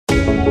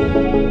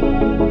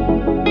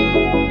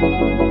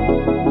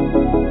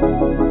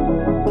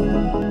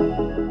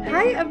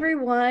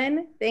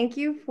everyone. Thank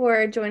you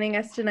for joining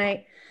us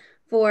tonight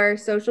for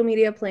Social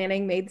Media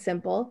Planning Made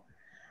Simple.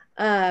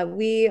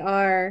 We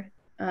are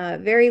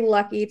very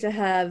lucky to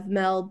have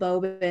Mel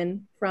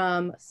Bobin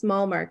from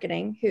Small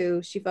Marketing,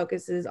 who she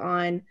focuses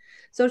on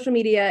social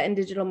media and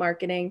digital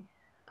marketing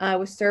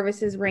with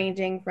services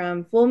ranging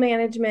from full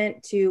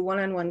management to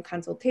one-on-one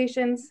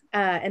consultations.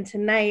 And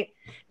tonight,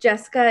 I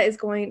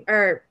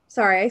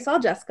saw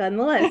Jessica in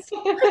the list.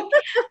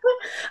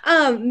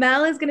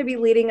 Mel is going to be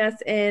leading us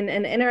in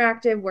an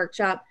interactive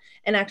workshop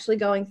and actually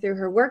going through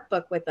her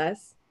workbook with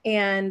us.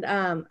 And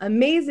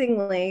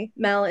amazingly,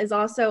 Mel is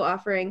also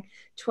offering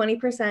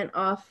 20%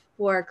 off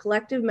for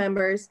collective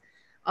members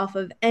off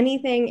of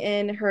anything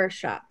in her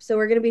shop. So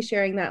we're going to be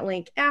sharing that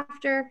link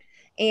after.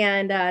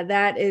 And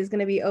that is going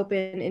to be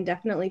open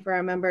indefinitely for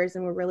our members.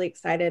 And we're really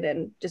excited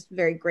and just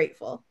very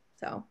grateful.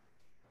 So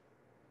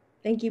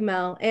thank you,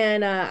 Mel.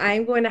 And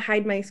I'm going to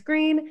hide my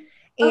screen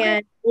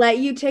and let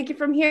you take it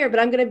from here, but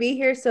I'm going to be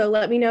here. So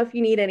let me know if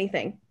you need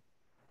anything.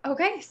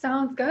 Okay,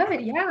 sounds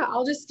good. Yeah,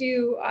 I'll just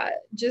do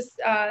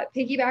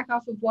piggyback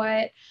off of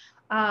what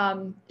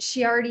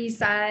she already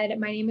said.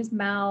 My name is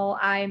Mel.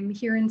 I'm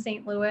here in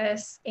St.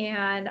 Louis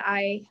and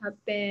I have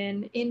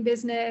been in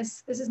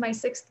business. This is my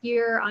 6th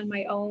year on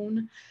my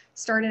own.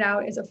 Started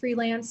out as a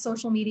freelance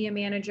social media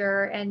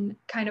manager and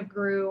kind of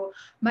grew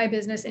my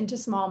business into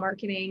Small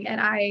Marketing. And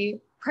I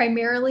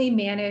primarily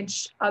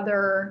manage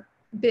other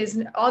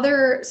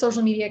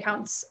social media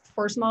accounts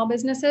for small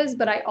businesses,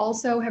 but I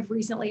also have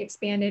recently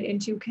expanded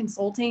into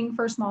consulting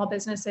for small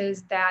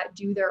businesses that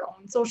do their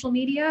own social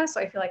media. So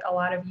I feel like a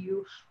lot of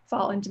you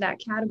fall into that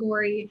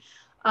category.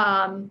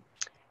 And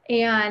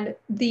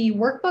the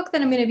workbook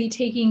that I'm going to be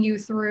taking you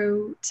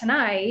through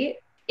tonight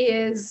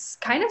is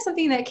kind of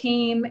something that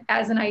came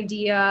as an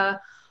idea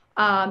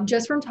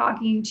just from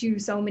talking to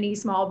so many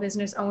small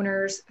business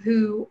owners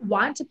who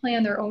want to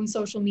plan their own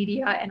social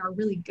media and are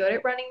really good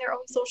at running their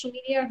own social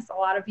media, because a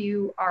lot of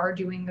you are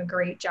doing a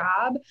great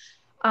job.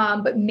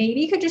 But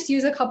maybe you could just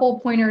use a couple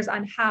of pointers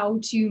on how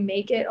to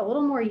make it a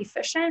little more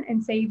efficient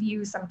and save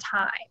you some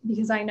time,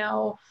 because I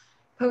know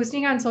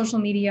posting on social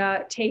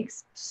media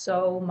takes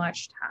so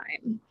much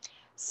time.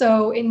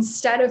 So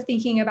instead of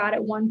thinking about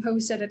it one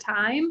post at a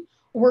time,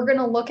 we're going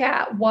to look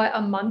at what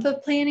a month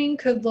of planning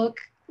could look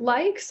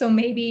like. So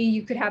maybe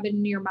you could have it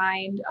in your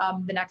mind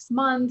the next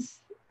month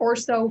or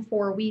so,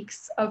 4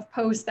 weeks of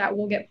posts that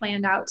will get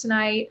planned out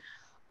tonight.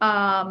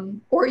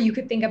 Or you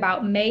could think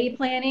about May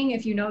planning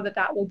if you know that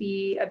that will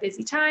be a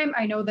busy time.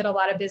 I know that a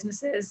lot of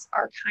businesses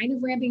are kind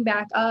of ramping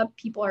back up.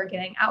 People are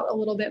getting out a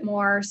little bit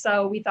more.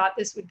 So we thought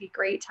this would be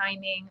great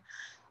timing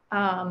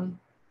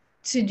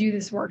to do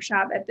this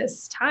workshop at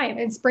this time.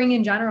 And spring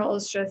in general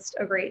is just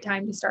a great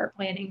time to start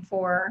planning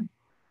for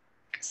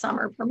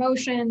summer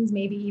promotions,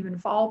 maybe even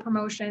fall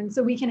promotions.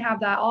 So we can have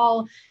that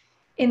all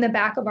in the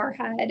back of our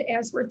head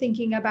as we're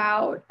thinking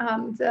about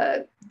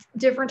the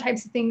different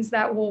types of things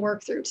that we'll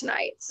work through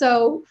tonight.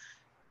 So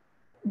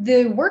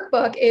the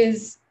workbook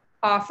is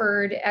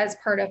offered as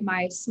part of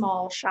my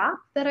small shop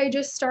that I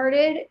just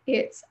started.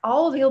 It's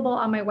all available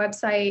on my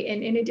website.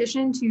 And in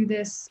addition to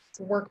this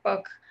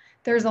workbook,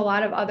 there's a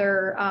lot of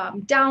other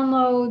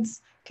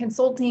downloads,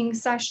 consulting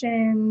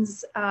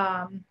sessions,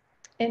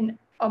 and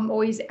I'm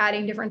always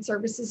adding different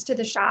services to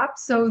the shop.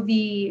 So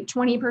the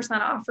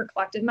 20% off for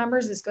collective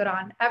members is good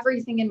on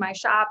everything in my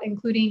shop,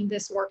 including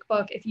this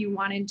workbook. If you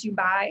wanted to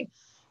buy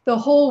the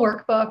whole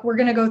workbook, we're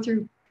going to go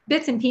through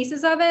bits and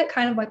pieces of it,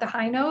 kind of like the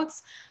high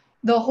notes.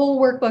 The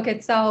whole workbook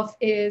itself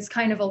is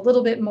kind of a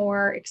little bit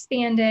more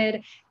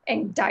expanded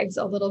and dives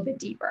a little bit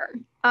deeper.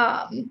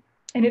 And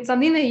it's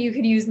something that you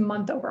could use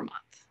month over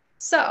month.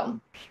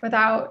 So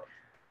without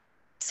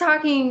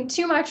talking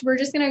too much, we're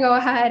just going to go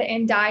ahead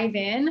and dive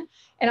in.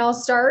 And I'll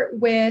start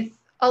with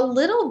a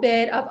little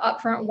bit of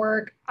upfront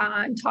work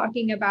on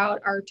talking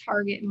about our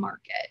target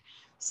market.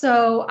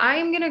 So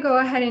I'm going to go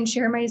ahead and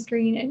share my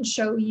screen and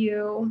show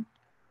you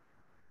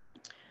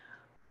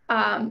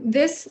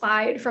this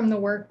slide from the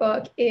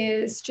workbook.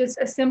 Is just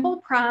a simple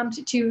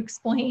prompt to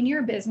explain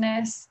your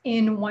business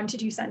in 1 to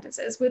 2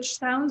 sentences, which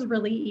sounds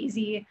really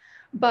easy,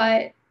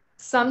 but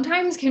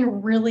sometimes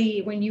can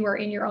really, when you are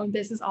in your own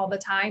business all the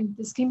time,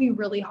 this can be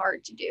really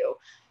hard to do.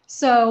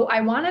 So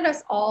I wanted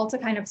us all to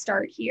kind of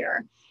start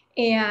here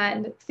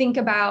and think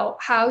about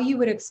how you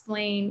would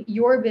explain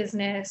your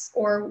business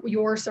or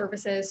your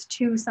services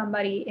to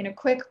somebody in a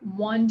quick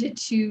 1 to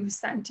 2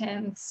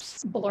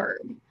 sentence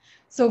blurb.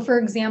 So for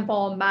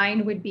example,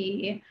 mine would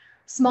be: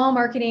 Small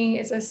Marketing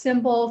is a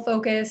simple,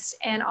 focused,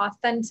 and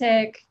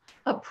authentic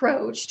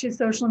approach to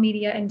social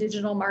media and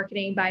digital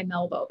marketing by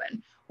Mel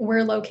Bobin.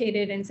 We're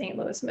located in St.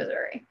 Louis,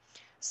 Missouri.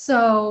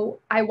 So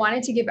I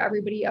wanted to give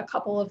everybody a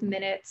couple of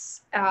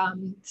minutes,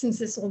 since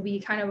this will be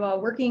kind of a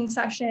working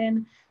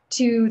session,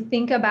 to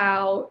think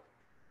about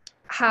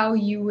how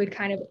you would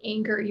kind of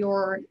anchor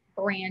your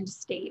brand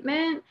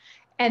statement.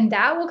 And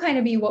that will kind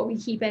of be what we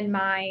keep in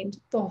mind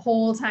the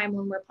whole time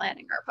when we're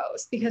planning our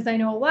posts, because I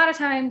know a lot of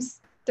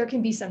times there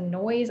can be some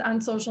noise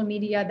on social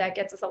media that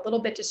gets us a little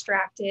bit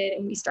distracted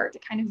and we start to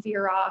kind of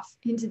veer off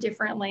into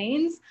different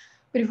lanes.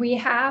 But if we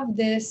have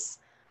this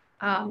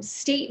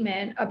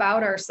statement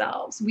about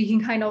ourselves, we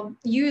can kind of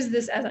use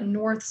this as a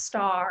North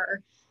Star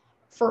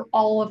for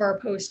all of our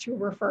posts to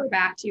refer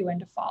back to and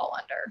to fall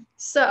under.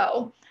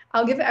 So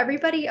I'll give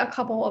everybody a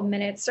couple of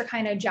minutes to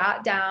kind of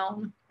jot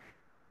down,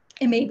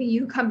 and maybe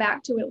you come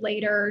back to it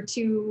later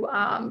to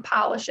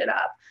polish it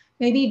up.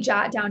 Maybe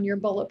jot down your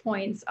bullet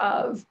points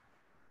of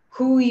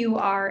who you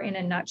are in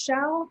a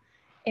nutshell.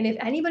 And if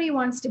anybody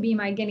wants to be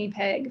my guinea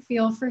pig,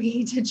 feel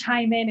free to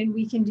chime in and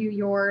we can do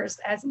yours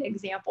as an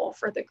example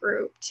for the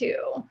group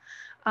too.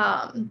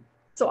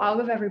 So I'll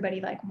give everybody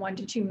like 1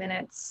 to 2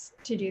 minutes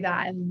to do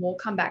that, and we'll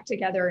come back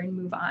together and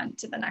move on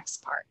to the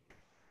next part.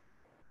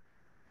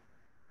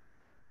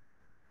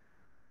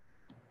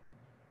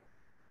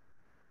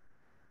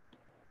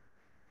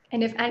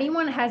 And if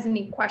anyone has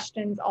any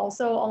questions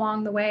also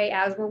along the way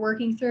as we're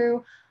working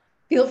through,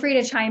 feel free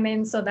to chime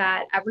in so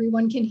that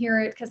everyone can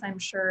hear it, because I'm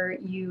sure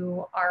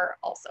you are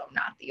also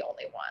not the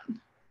only one.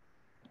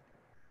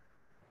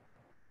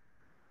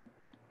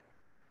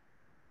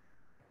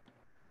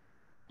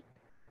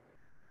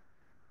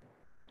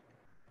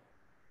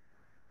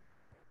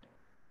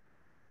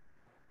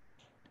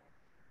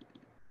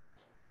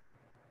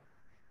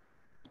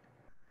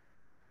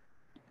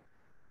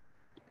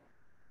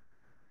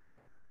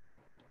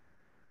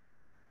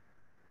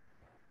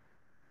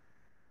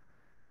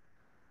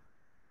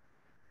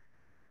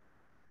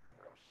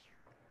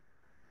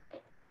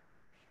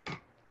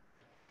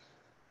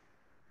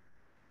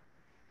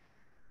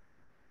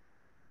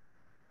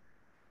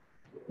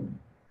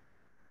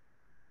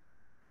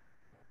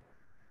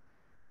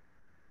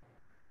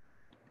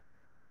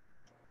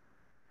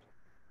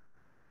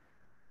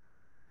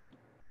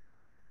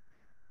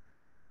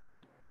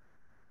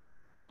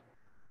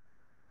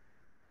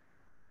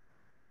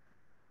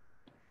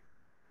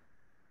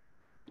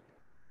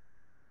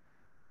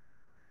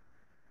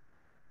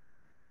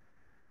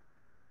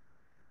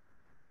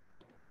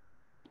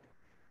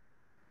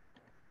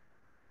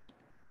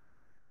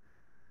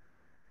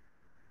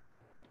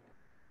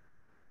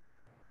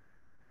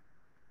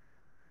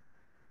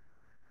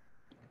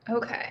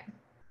 Okay,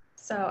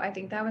 so I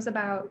think that was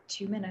about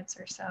 2 minutes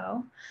or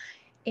so.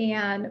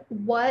 And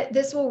what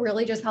this will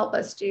really just help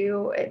us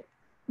do,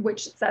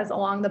 which says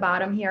along the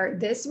bottom here,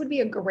 this would be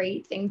a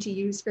great thing to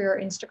use for your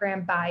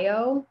Instagram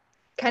bio.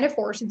 Kind of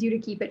forces you to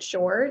keep it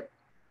short.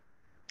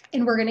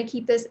 And we're going to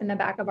keep this in the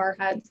back of our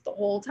heads the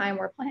whole time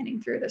we're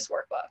planning through this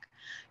workbook.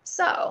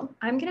 So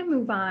I'm going to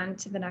move on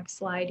to the next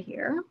slide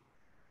here.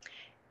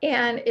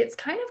 And it's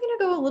kind of going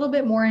to go a little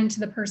bit more into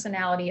the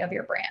personality of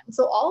your brand.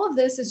 So all of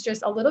this is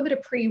just a little bit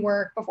of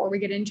pre-work before we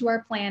get into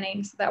our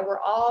planning, so that we're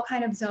all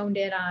kind of zoned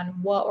in on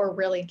what we're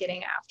really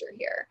getting after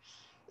here.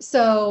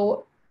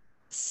 So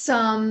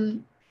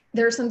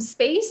there's some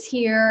space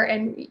here,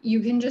 and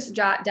you can just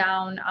jot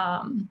down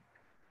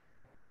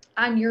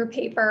on your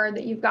paper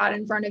that you've got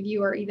in front of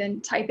you, or even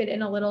type it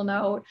in a little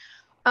note.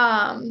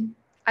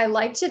 I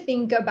like to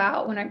think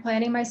about, when I'm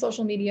planning my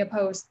social media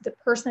posts, the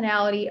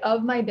personality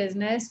of my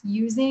business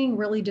using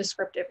really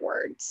descriptive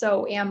words.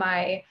 So am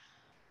I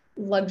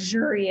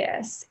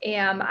luxurious?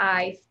 Am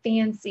I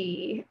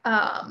fancy?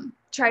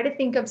 Try to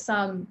think of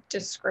some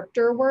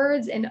descriptor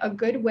words. And a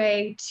good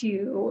way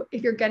to,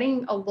 if you're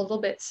getting a little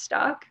bit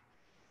stuck,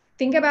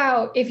 think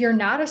about, if you're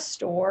not a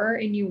store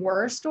and you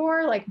were a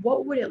store, like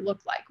what would it look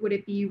like? Would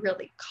it be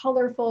really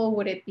colorful?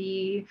 Would it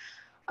be,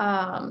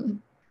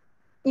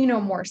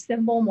 more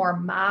simple, more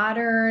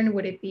modern?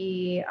 Would it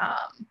be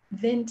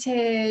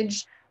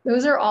vintage?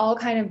 Those are all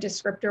kind of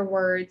descriptor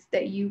words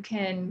that you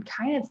can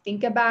kind of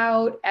think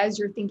about as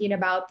you're thinking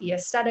about the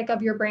aesthetic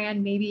of your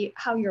brand, maybe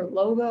how your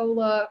logo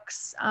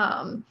looks.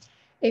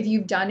 If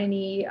you've done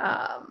any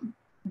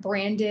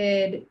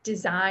branded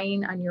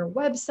design on your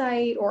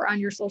website or on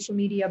your social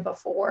media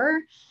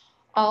before,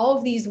 all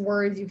of these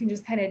words you can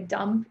just kind of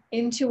dump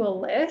into a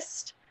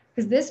list,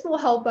 because this will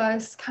help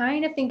us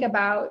kind of think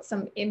about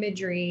some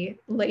imagery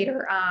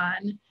later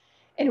on.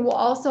 And it will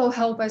also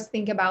help us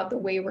think about the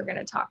way we're going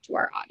to talk to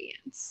our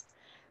audience.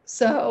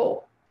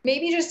 So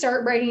maybe just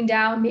start writing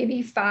down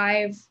maybe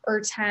 5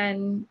 or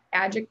 10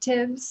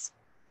 adjectives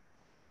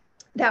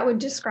that would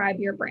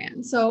describe your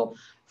brand. So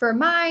for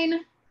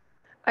mine,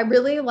 I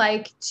really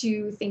like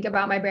to think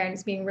about my brand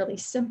as being really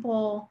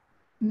simple,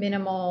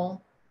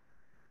 minimal,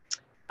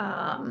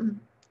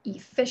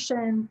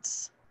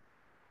 efficient.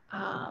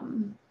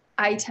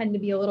 I tend to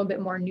be a little bit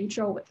more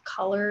neutral with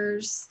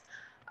colors.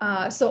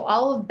 So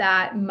all of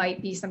that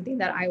might be something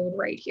that I would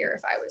write here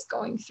if I was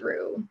going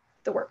through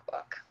the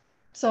workbook.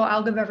 So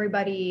I'll give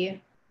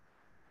everybody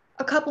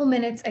a couple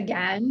minutes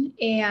again.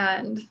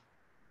 And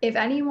if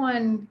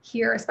anyone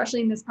here,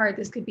 especially in this part,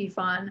 this could be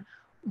fun,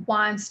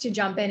 wants to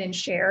jump in and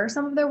share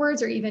some of their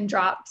words, or even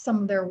drop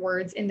some of their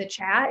words in the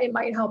chat, it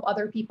might help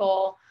other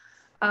people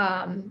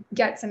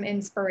get some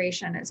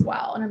inspiration as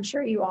well. And I'm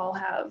sure you all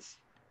have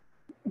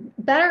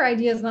better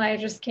ideas than I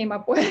just came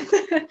up with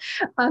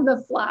on the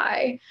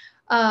fly.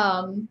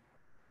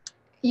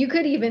 You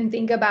could even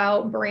think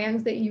about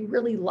brands that you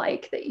really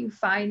like, that you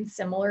find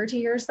similar to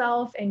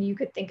yourself, and you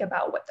could think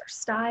about what their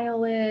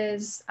style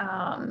is.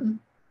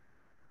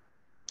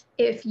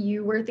 If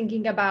you were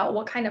thinking about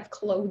what kind of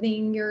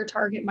clothing your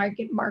target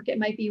market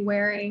might be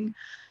wearing,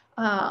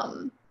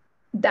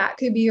 that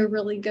could be a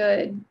really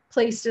good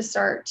place to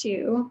start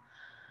too.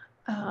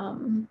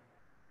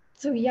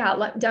 So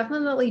yeah,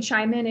 definitely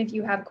chime in if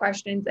you have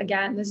questions.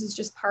 Again, this is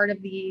just part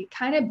of the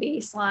kind of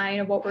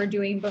baseline of what we're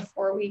doing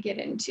before we get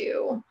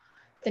into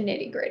the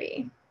nitty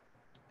gritty.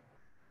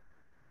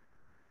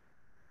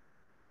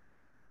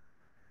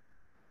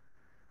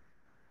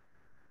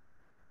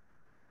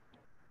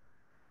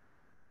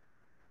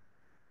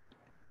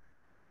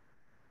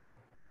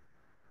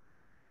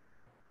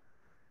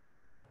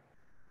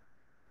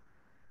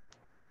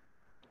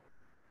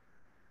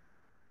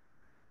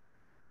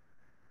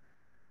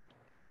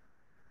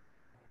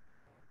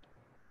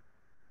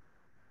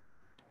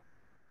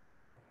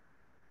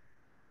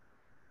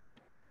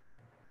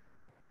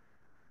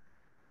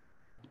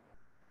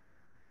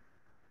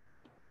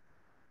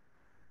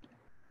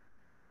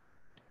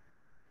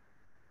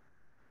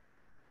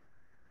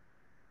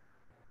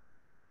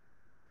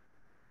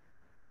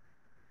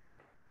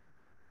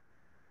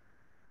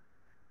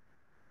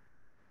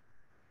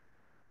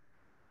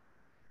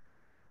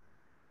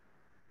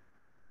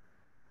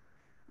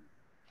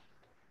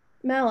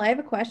 Mel, I have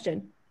a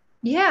question.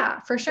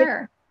 Yeah, for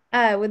sure.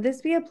 Would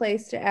this be a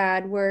place to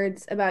add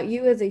words about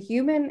you as a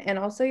human and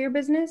also your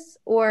business,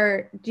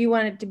 or do you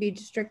want it to be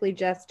strictly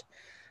just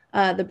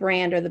the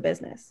brand or the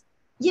business?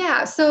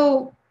 Yeah,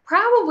 so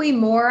probably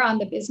more on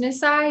the business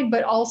side,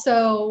 but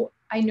also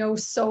I know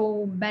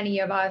so many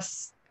of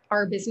us,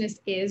 our business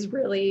is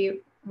really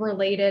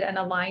related and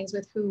aligns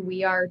with who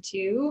we are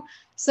too.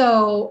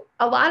 So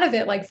a lot of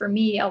it, like for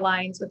me,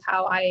 aligns with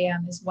how I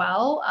am as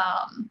well.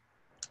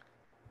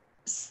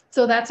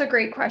 So that's a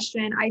great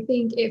question. I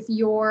think if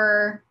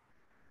your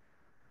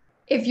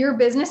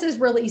business is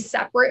really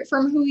separate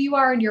from who you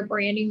are and your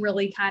branding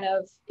really kind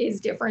of is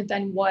different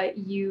than what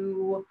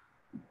you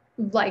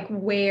like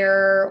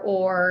wear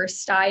or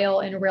style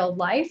in real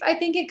life, I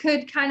think it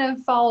could kind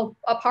of fall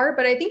apart.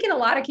 But I think in a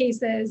lot of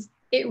cases,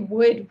 it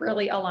would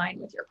really align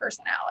with your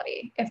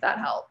personality, if that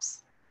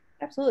helps.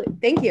 Absolutely.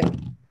 Thank you.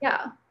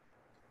 Yeah.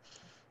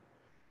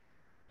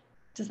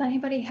 Does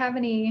anybody have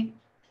any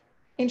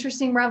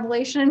interesting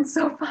revelations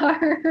so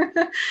far?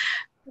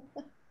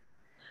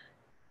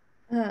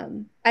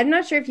 I'm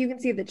not sure if you can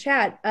see the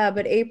chat,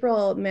 but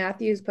April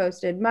Matthews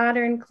posted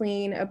modern,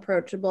 clean,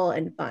 approachable,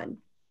 and fun.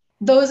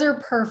 Those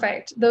are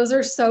perfect. Those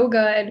are so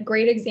good.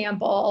 Great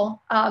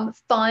example.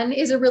 Fun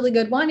is a really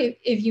good one.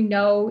 If you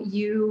know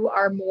you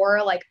are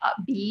more like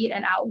upbeat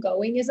and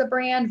outgoing as a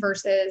brand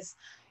versus,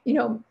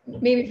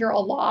 maybe if you're a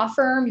law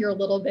firm, you're a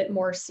little bit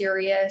more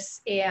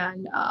serious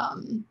and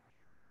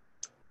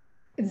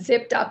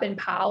zipped up and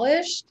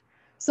polished.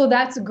 So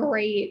that's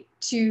great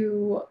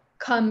to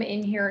come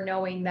in here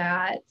knowing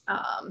that,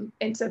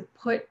 and to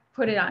put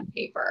it on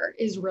paper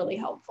is really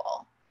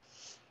helpful.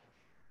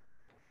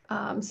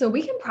 So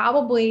we can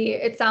probably,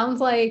 it sounds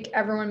like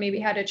everyone maybe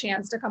had a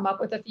chance to come up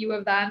with a few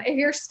of them. If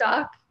you're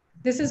stuck,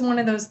 this is one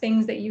of those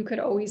things that you could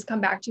always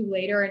come back to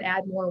later and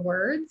add more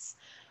words.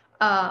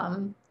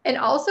 And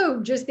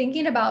also just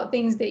thinking about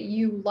things that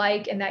you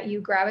like and that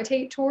you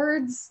gravitate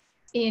towards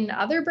in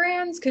other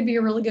brands could be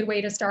a really good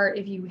way to start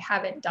if you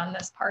haven't done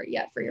this part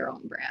yet for your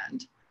own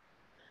brand.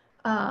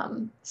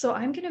 So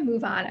I'm going to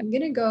move on. I'm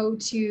going to go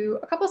to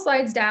a couple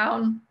slides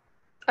down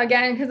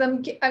again, because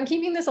I'm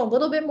keeping this a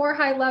little bit more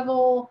high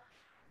level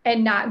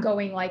and not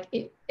going like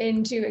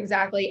into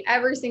exactly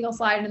every single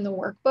slide in the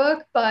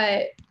workbook,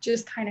 but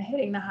just kind of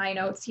hitting the high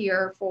notes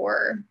here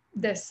for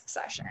this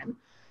session.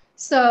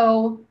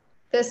 So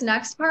this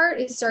next part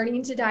is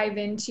starting to dive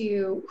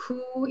into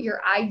who your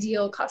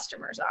ideal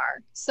customers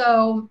are.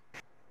 So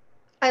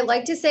I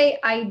like to say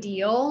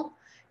ideal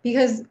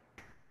because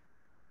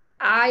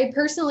I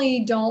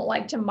personally don't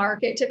like to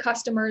market to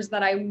customers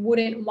that I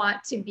wouldn't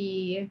want to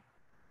be,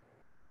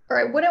 or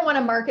I wouldn't want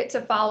to market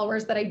to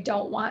followers that I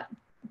don't want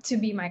to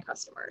be my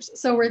customers.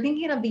 So we're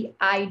thinking of the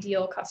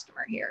ideal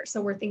customer here. So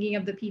we're thinking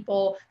of the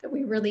people that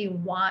we really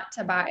want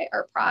to buy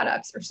our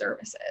products or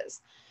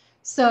services.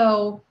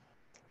 So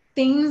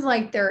things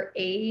like their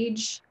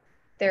age,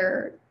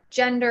 their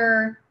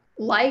gender,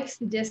 likes,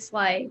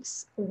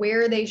 dislikes,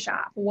 where they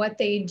shop, what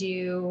they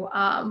do,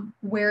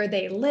 where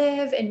they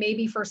live. And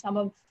maybe for some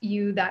of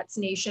you, that's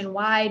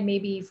nationwide.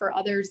 Maybe for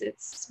others,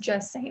 it's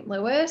just St.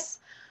 Louis.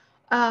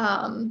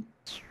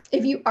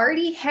 If you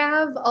already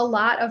have a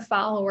lot of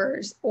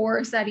followers or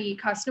a steady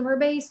customer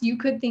base, you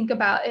could think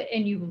about it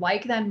and you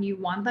like them, you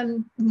want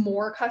them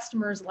more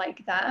customers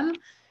like them.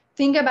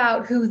 Think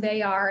about who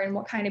they are and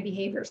what kind of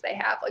behaviors they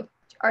have. Like,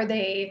 are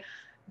they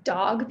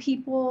dog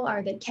people?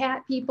 Are they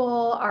cat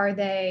people? Are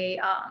they,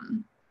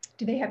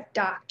 do they have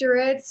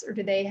doctorates or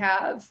do they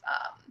have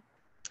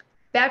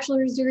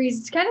bachelor's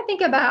degrees? To kind of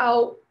think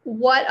about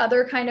what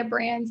other kind of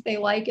brands they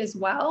like as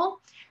well.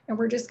 And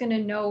we're just going to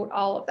note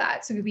all of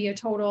that. So it could be a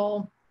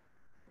total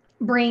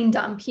brain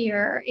dump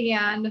here.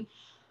 And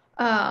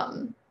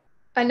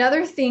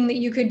Another thing that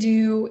you could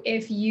do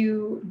if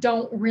you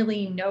don't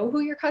really know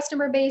who your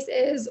customer base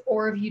is,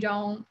 or if you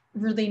don't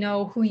really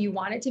know who you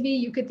want it to be,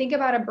 you could think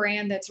about a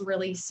brand that's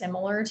really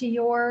similar to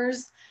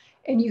yours,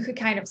 and you could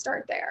kind of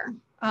start there.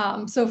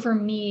 So for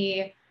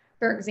me,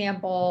 for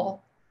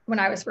example, when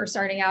I was first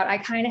starting out, I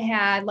kind of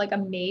had like a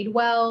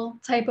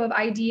Madewell type of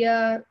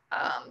idea.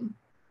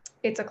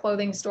 It's a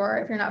clothing store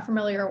if you're not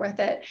familiar with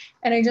it.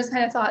 And I just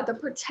kind of thought the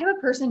type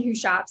of person who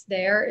shops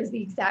there is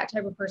the exact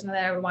type of person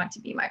that I would want to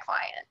be my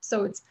client.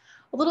 So it's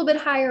a little bit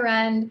higher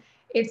end.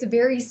 It's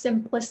very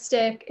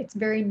simplistic. It's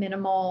very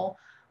minimal.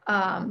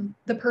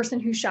 The person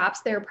who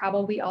shops there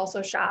probably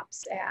also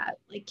shops at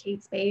like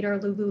Kate Spade or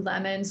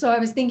Lululemon. So I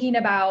was thinking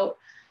about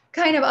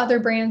kind of other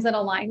brands that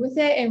align with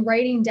it and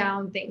writing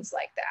down things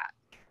like that.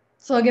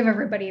 So I'll give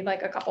everybody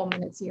like a couple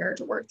minutes here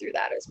to work through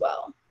that as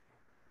well.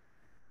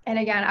 And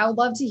again, I would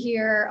love to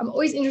hear, I'm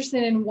always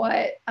interested in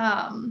what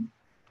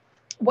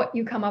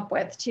you come up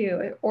with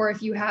too, or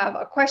if you have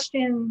a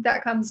question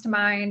that comes to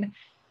mind,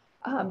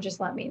 just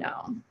let me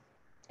know.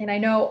 And I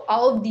know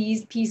all of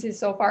these pieces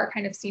so far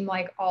kind of seem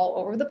like all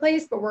over the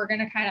place, but we're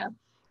gonna kind of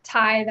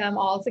tie them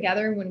all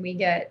together when we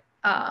get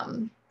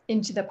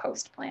into the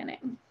post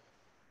planning.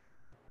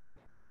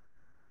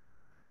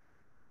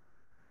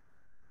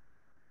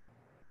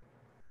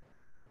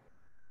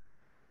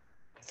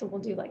 So we'll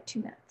do like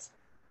 2 minutes.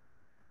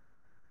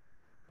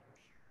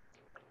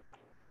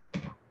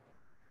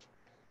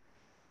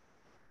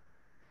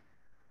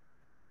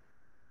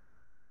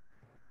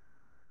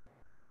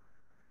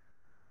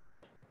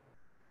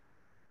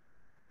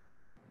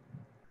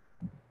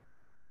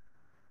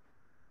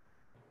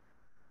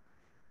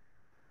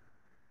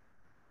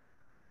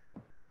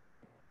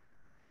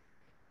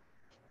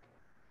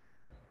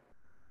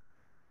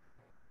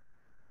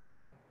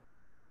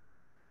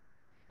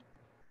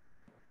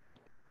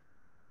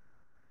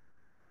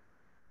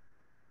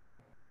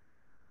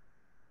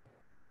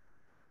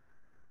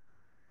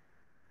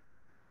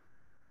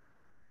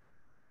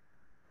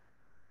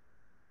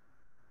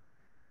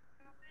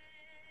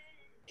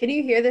 Can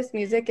you hear this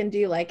music and do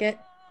you like it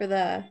for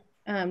the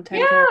time?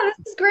 Yeah,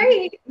 this is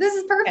great. This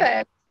is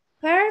perfect.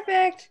 Yeah.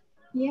 Perfect.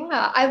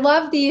 Yeah, I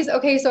love these.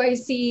 Okay, so I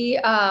see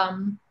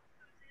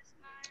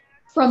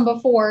from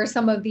before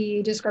some of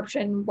the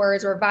description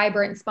words were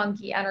vibrant,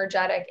 spunky,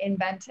 energetic,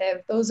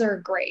 inventive. Those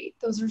are great.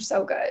 Those are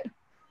so good.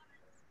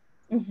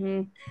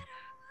 Mm-hmm.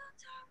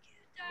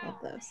 Love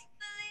those.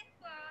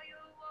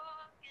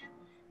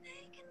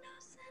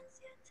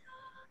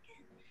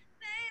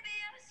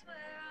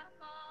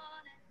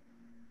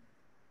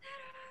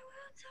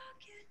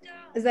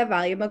 Is that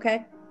volume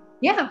okay?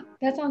 Yeah,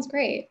 that sounds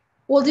great.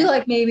 We'll do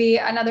like maybe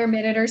another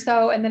minute or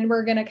so, and then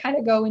we're going to kind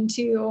of go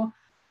into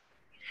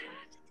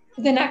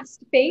the next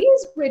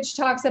phase, which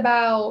talks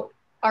about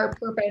our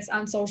purpose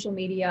on social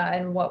media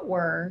and what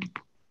we're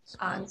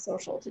on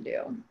social to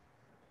do.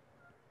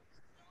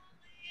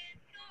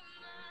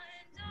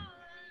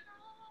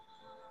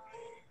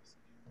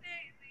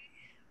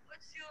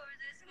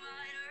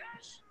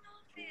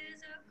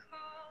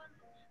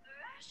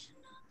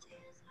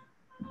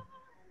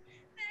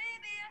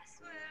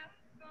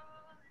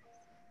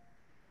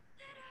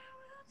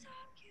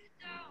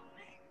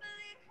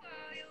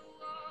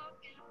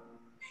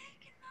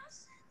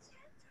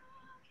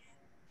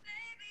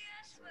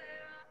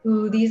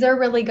 Ooh, these are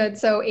really good.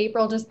 So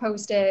April just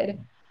posted,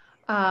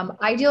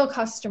 ideal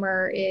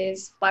customer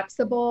is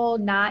flexible,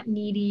 not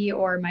needy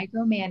or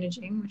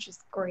micromanaging, which is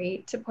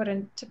great to put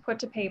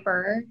to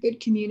paper. Good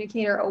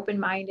communicator,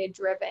 open-minded,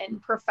 driven,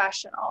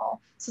 professional.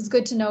 So it's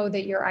good to know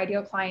that your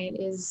ideal client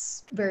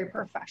is very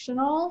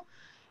professional.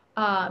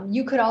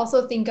 You could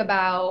also think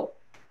about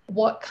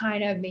what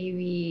kind of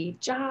maybe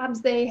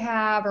jobs they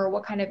have or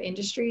what kind of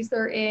industries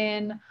they're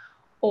in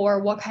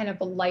or what kind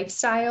of a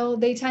lifestyle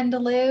they tend to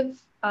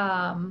live.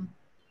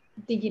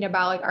 Thinking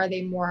about like, are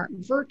they more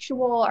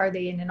virtual? Are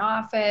they in an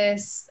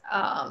office?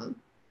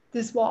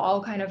 This will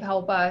all kind of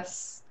help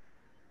us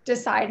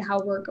decide how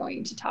we're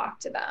going to talk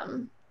to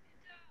them.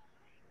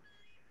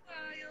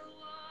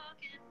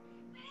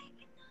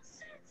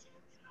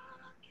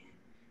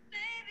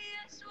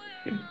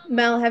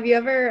 Mel, have you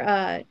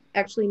ever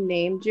actually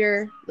named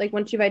your, like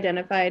once you've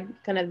identified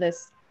kind of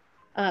this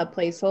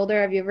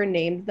placeholder, have you ever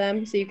named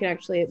them so you can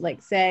actually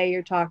like say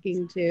you're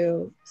talking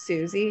to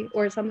Susie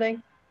or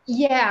something?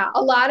 Yeah,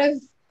 a lot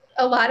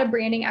of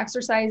branding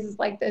exercises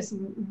like this,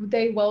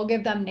 they will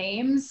give them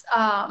names.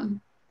 And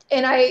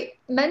I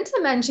meant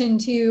to mention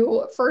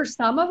too, for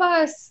some of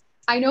us,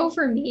 I know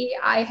for me,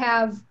 I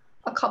have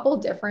a couple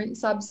different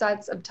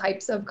subsets of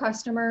types of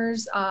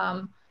customers.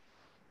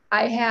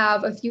 I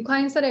have a few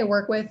clients that I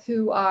work with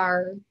who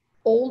are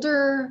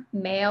older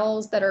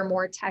males that are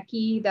more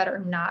techie, that are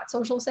not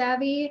social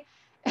savvy.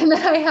 And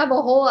then I have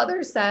a whole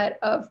other set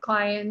of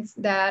clients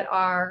that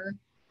are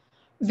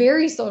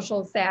very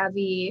social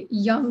savvy,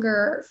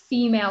 younger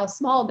female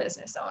small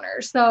business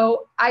owners.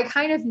 So I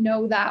kind of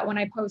know that when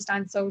I post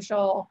on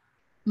social,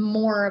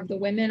 more of the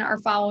women are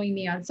following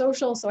me on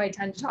social. So I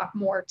tend to talk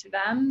more to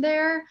them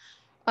there.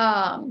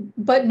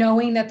 But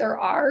knowing that there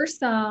are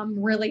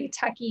some really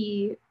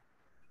techie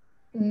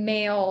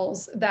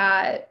males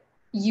that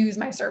use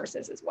my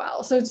services as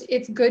well. So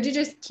it's good to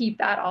just keep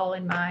that all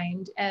in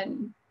mind.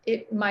 And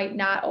it might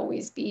not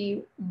always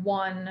be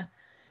one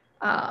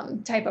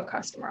type of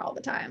customer all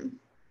the time.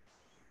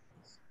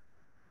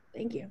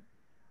 Thank you.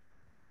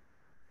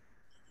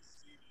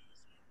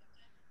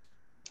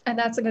 And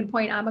that's a good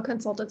point. I'm a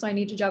consultant, so I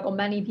need to juggle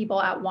many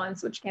people at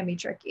once, which can be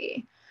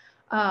tricky.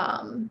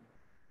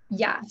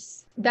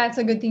 Yes, that's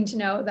a good thing to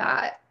know,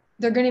 that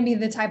they're going to be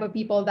the type of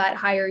people that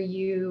hire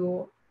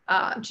you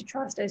to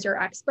trust as your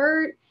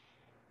expert,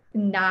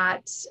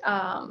 not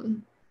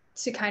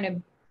to kind of,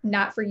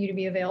 not for you to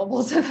be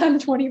available to them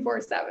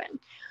 24/7.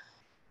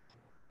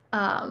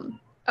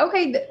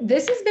 Okay,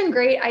 this has been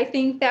great. I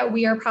think that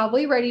we are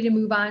probably ready to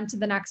move on to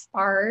the next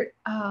part.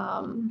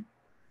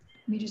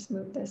 Let me just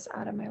move this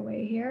out of my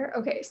way here.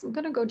 Okay, so I'm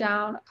going to go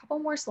down a couple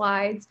more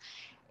slides.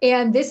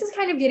 And this is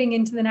kind of getting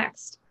into the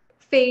next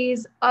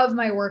phase of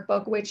my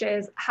workbook, which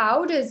is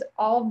how does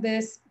all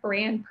this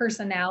brand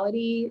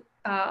personality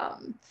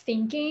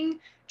thinking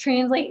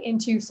translate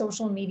into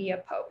social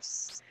media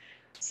posts?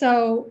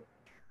 So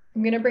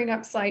I'm going to bring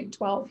up slide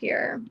 12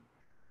 here.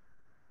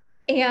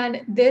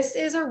 And this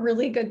is a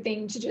really good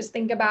thing to just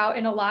think about.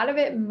 And a lot of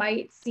it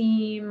might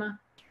seem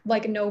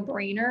like a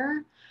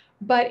no-brainer,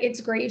 but it's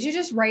great to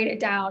just write it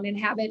down and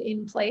have it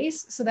in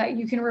place so that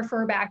you can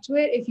refer back to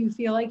it if you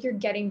feel like you're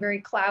getting very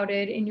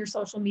clouded in your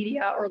social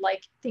media or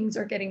like things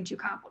are getting too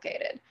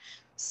complicated.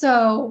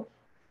 So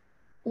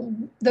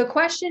the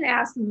question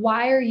asks,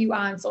 why are you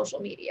on social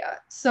media?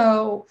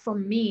 So for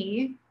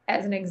me,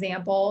 as an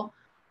example,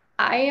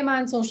 I am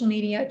on social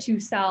media to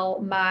sell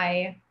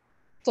my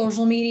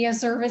social media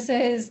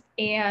services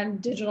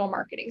and digital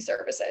marketing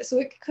services. So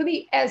it could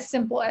be as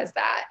simple as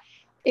that.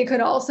 It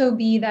could also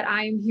be that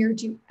I'm here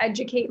to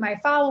educate my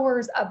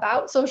followers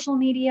about social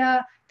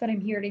media, that I'm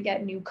here to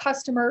get new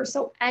customers.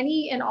 So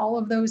any and all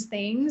of those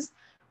things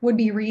would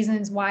be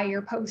reasons why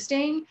you're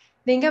posting.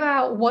 Think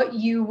about what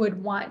you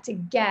would want to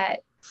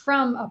get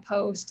from a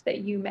post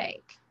that you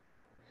make.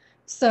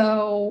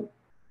 So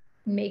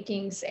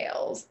making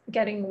sales,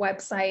 getting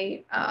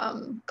website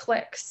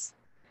clicks,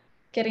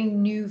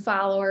 getting new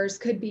followers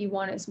could be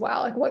one as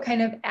well. Like, what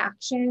kind of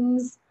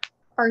actions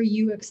are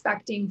you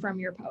expecting from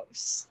your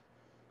posts?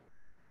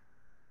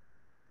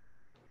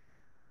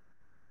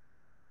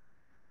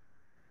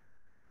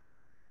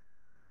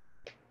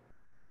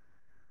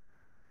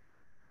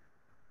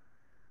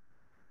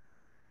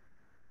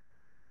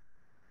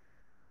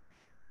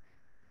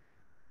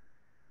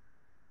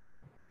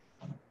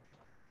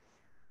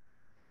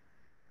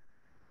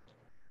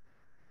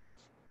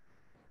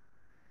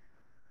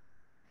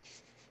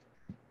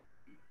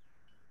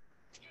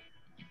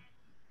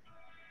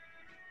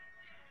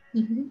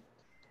 Mm-hmm.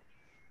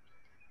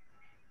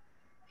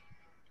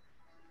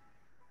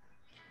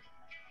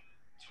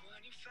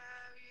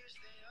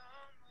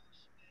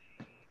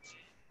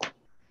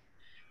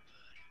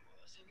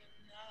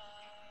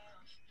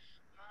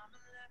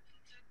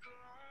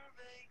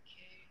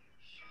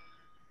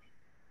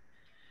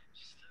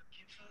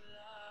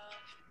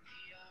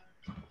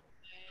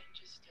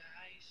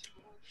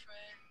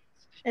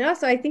 And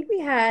also, I think we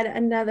had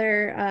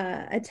another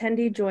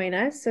attendee join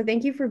us. So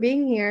thank you for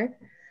being here.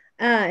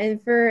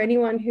 And for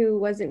anyone who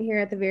wasn't here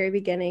at the very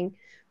beginning,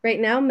 right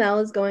now Mel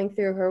is going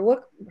through her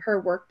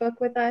workbook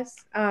with us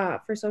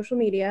for social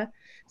media.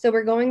 So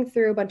we're going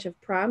through a bunch of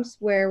prompts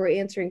where we're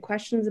answering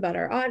questions about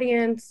our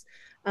audience.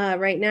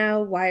 Right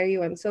now, why are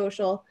you on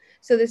social?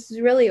 So this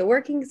is really a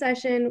working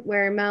session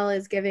where Mel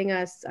is giving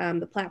us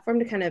the platform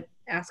to kind of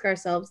ask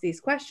ourselves these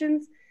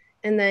questions.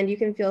 And then you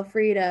can feel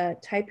free to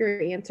type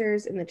your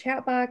answers in the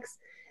chat box.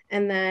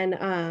 And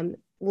then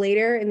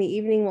later in the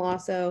evening, we'll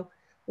also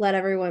let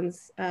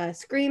everyone's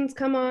screens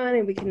come on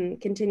and we can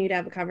continue to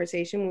have a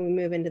conversation when we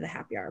move into the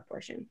happy hour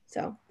portion.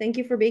 So thank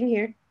you for being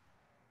here.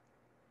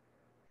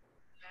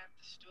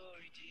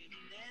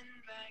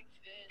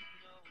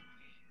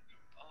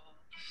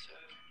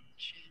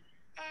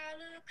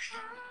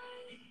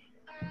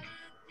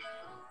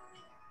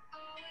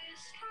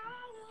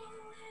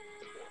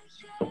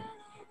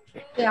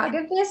 Yeah, I'll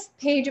give this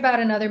page about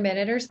another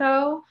minute or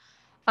so.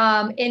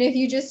 And if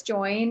you just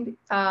joined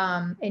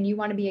and you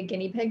want to be a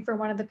guinea pig for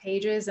one of the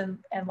pages and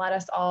let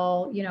us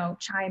all, you know,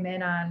 chime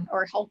in on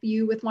or help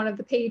you with one of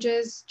the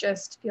pages,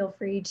 just feel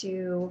free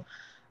to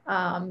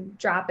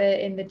drop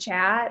it in the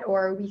chat,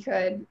 or we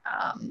could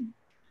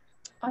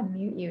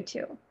unmute you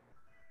too.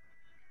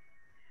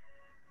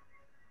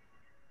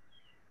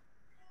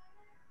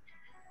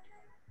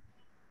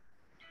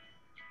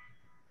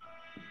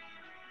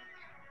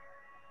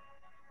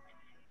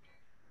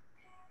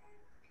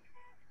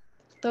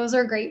 Those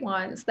are great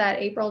ones that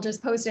April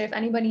just posted. If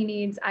anybody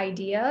needs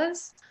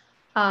ideas,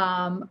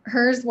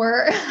 hers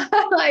were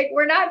like,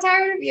 we're not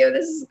tired of you.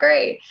 This is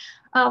great.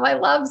 I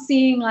love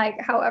seeing like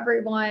how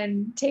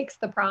everyone takes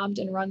the prompt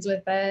and runs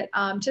with it.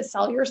 To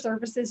sell your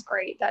services,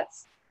 great.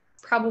 That's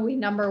probably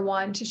number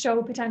one, to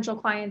show potential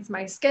clients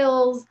my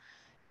skills,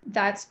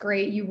 That's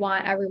great. You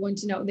want everyone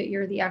to know that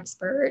you're the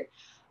expert.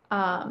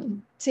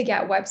 To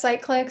get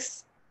website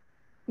clicks,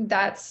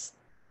 that's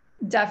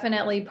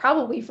definitely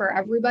probably for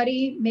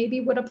everybody, maybe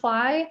would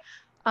apply.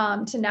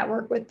 To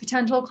network with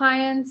potential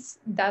clients,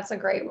 that's a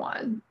great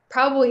one.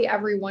 Probably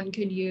everyone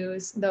could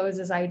use those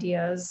as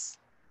ideas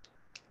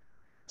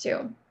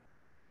too.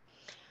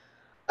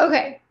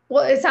 Okay,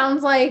 well, it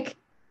sounds like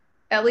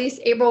at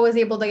least April was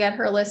able to get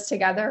her list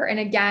together. And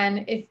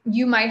again, if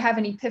you might have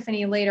an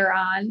epiphany later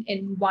on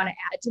and want to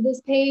add to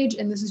this page,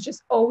 and this is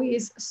just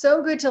always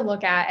so good to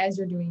look at as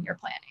you're doing your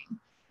planning.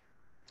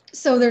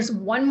 So there's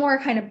one more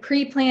kind of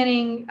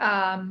pre-planning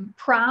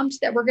prompt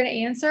that we're going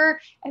to answer,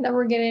 and then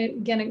we're going to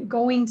get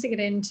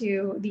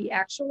into the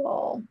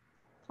actual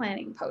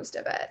planning post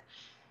of it.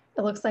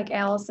 It looks like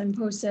Allison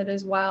posted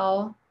as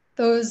well.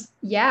 Those,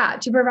 yeah,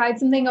 to provide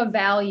something of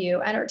value,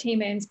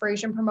 entertainment,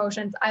 inspiration,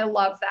 promotions. I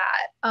love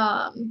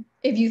that.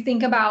 If you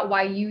think about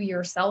why you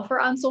yourself are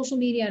on social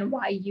media and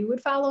why you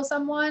would follow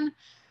someone,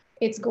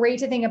 it's great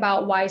to think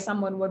about why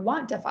someone would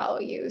want to follow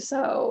you.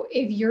 So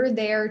if you're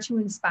there to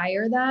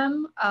inspire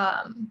them,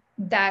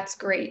 that's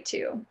great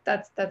too.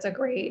 That's a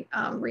great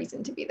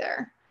reason to be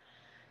there.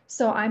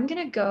 So I'm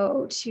going to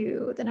go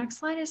to the next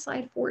slide is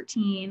slide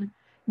 14.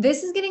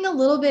 This is getting a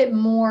little bit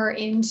more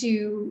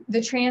into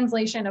the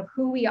translation of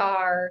who we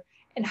are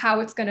and how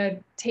it's going to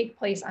take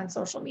place on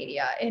social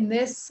media. And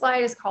this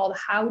slide is called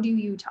How Do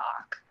You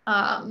Talk?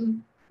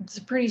 It's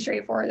pretty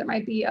straightforward. There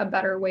might be a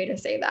better way to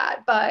say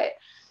that, but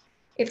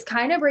it's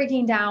kind of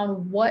breaking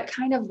down what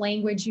kind of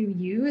language you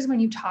use when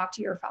you talk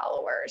to your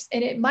followers.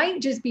 And it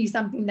might just be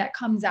something that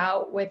comes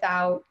out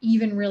without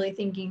even really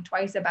thinking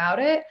twice about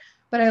it.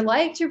 But I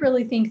like to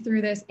really think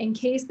through this in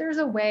case there's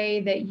a way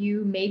that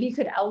you maybe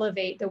could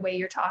elevate the way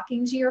you're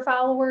talking to your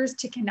followers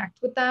to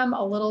connect with them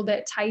a little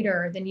bit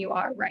tighter than you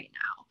are right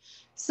now.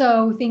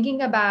 So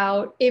thinking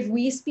about if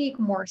we speak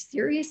more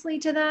seriously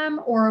to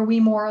them, or are we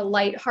more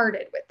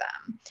lighthearted with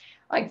them?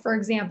 Like, for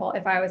example,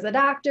 if I was a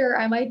doctor,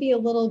 I might be a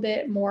little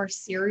bit more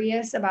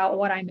serious about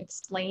what I'm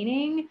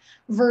explaining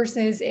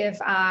versus if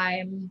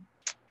I'm,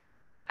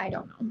 I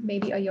don't know,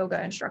 maybe a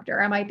yoga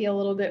instructor. I might be a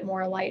little bit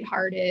more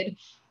lighthearted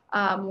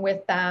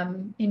with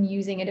them in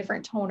using a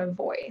different tone of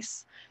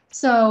voice.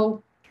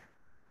 So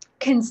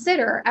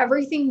consider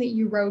everything that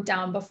you wrote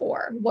down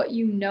before, what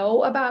you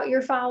know about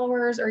your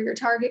followers or your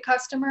target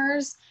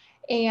customers,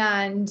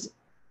 and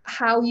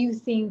how you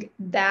think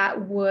that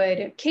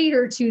would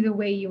cater to the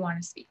way you want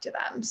to speak to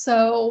them.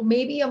 So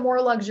maybe a more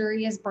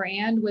luxurious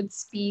brand would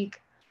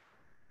speak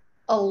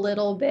a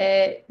little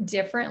bit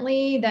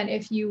differently than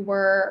if you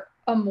were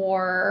a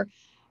more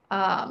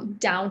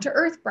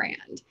down-to-earth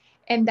brand.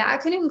 And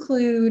that could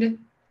include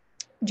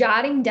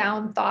jotting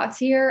down thoughts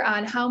here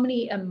on how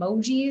many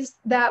emojis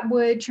that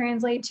would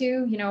translate to.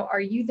 You know, are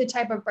you the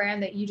type of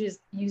brand that you just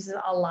uses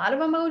a lot of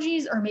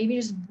emojis or maybe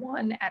just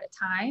one at a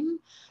time?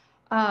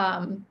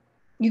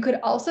 You could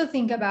also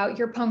think about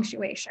your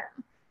punctuation.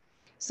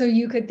 So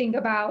you could think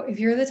about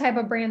if you're the type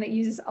of brand that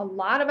uses a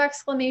lot of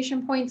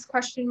exclamation points,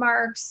 question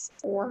marks,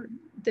 or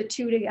the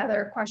two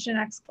together, question,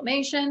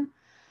 exclamation.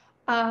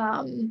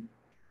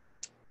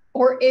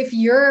 Or if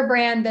you're a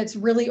brand that's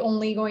really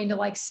only going to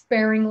like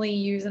sparingly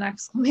use an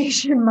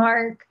exclamation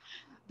mark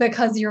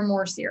because you're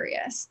more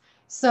serious.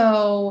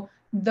 So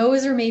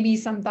those are maybe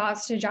some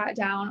thoughts to jot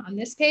down on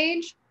this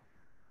page.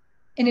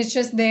 And it's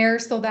just there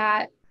so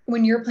that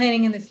when you're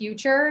planning in the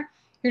future,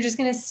 you're just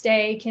going to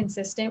stay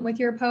consistent with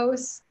your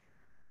posts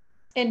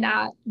and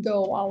not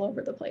go all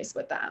over the place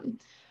with them.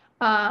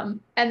 And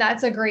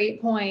that's a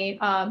great point.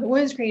 The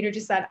women's creator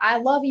just said, I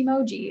love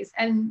emojis.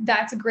 And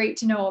that's great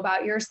to know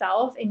about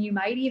yourself. And you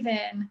might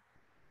even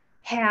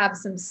have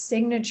some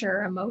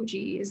signature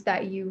emojis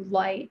that you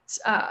liked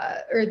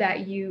or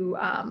that you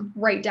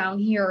write down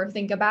here or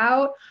think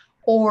about,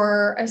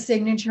 or a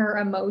signature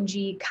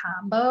emoji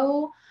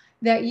combo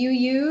that you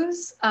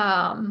use.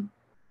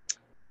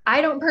 I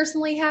don't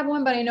personally have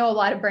one, but I know a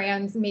lot of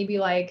brands, maybe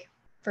like,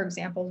 for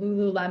example,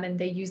 Lululemon,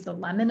 they use the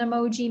lemon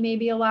emoji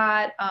maybe a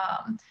lot.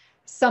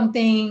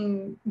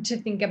 Something to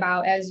think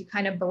about as you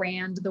kind of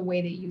brand the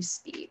way that you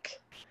speak.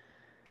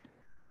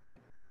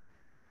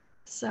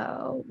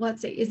 So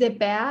let's see, is it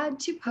bad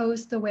to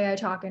post the way I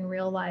talk in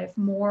real life,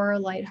 more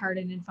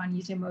lighthearted and fun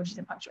using emojis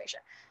and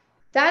punctuation?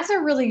 That's a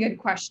really good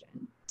question.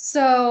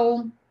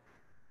 So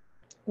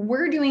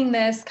we're doing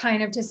this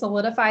kind of to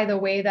solidify the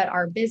way that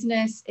our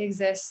business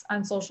exists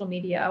on social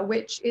media,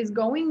 which is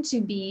going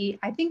to be,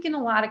 I think in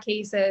a lot of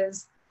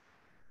cases,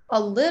 a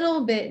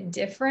little bit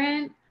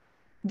different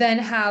than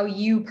how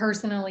you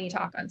personally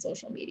talk on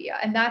social media.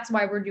 And that's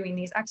why we're doing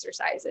these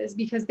exercises,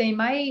 because they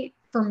might,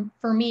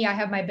 for me, I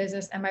have my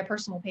business and my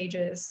personal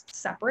pages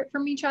separate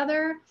from each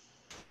other.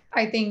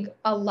 I think in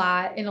a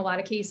lot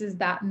of cases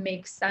that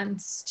makes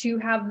sense to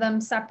have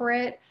them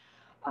separate,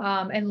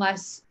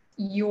 unless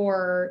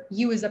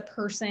you as a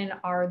person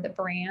are the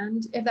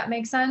brand, if that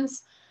makes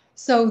sense.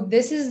 So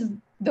this is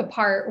the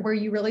part where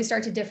you really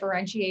start to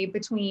differentiate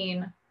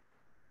between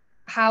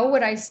how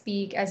would I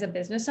speak as a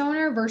business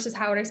owner versus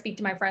how would I speak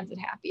to my friends at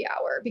happy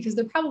hour? Because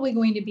they're probably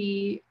going to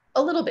be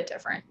a little bit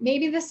different,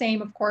 maybe the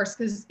same, of course,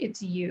 because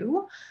it's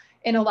you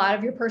and a lot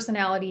of your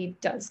personality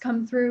does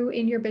come through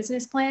in your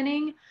business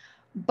planning,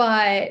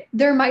 but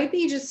there might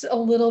be just a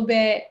little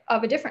bit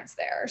of a difference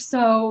there.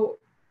 So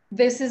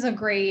this is a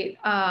great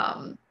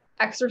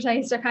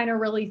exercise to kind of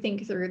really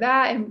think through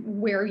that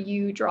and where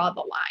you draw the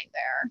line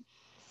there.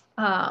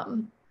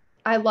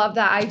 I love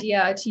that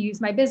idea to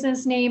use my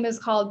business name is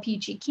called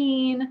Peachy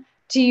Keen,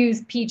 to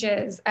use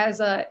peaches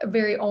as a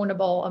very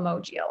ownable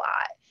emoji a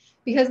lot.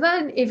 Because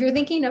then if you're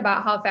thinking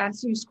about how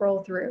fast you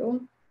scroll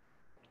through,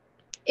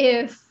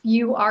 if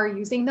you are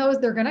using those,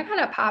 they're going to kind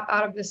of pop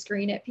out of the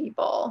screen at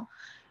people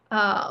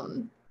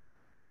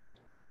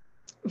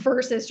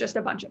versus just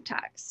a bunch of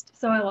text.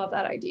 So I love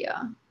that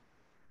idea.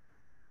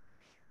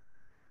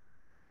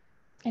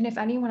 And if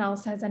anyone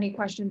else has any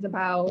questions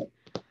about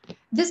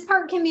this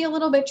part, can be a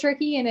little bit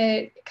tricky and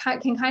it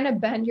can kind of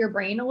bend your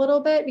brain a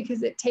little bit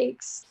because it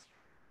takes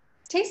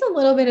a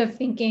little bit of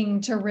thinking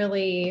to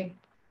really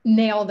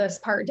nail this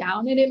part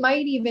down. And it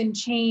might even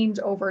change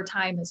over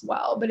time as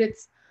well, but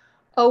it's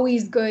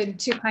always good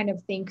to kind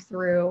of think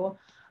through.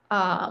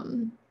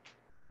 And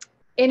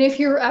if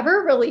you're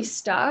ever really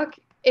stuck,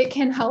 it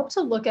can help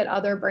to look at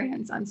other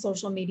brands on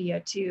social media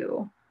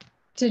too,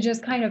 to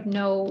just kind of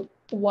know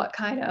what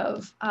kind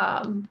of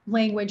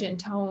language and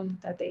tone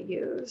that they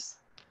use.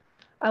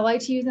 I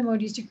like to use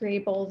emojis to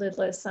create bolded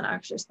lists and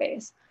extra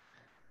space.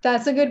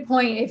 That's a good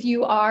point. If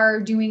you are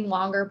doing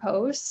longer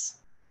posts,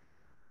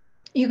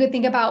 you could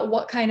think about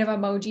what kind of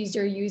emojis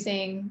you're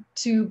using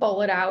to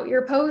bullet out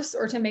your posts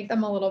or to make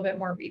them a little bit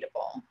more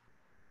readable.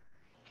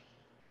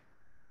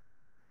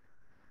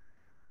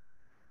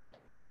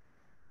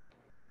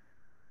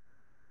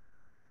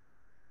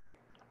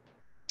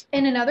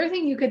 And another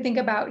thing you could think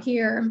about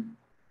here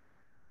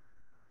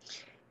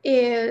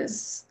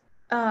is,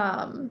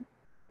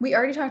 we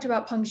already talked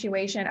about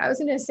punctuation. I was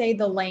going to say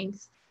the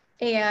length.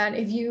 And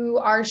if you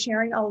are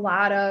sharing a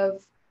lot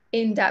of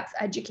in-depth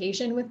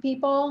education with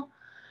people,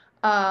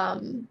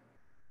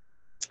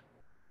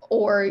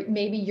 or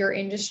maybe your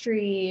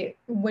industry,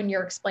 when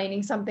you're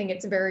explaining something,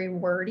 it's very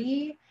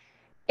wordy.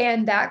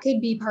 And that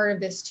could be part of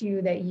this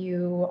too, that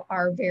you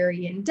are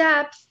very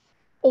in-depth,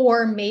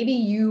 or maybe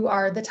you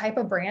are the type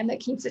of brand that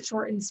keeps it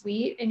short and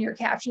sweet and your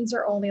captions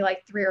are only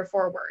like 3 or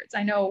 4 words.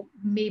 I know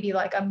maybe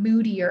like a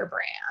moodier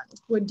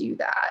brand would do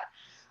that,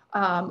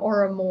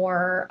 or a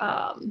more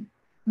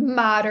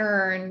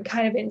modern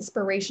kind of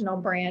inspirational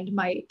brand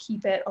might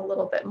keep it a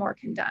little bit more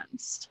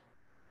condensed.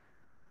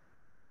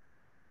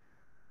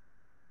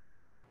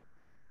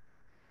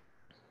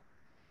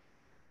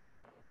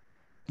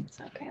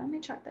 Okay, let me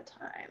check the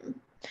time.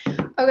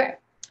 Okay,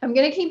 I'm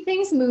gonna keep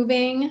things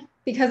moving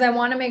because I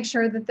wanna make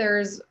sure that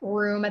there's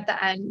room at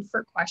the end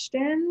for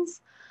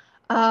questions.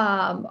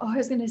 I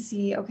was gonna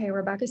see, okay,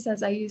 Rebecca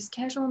says, I use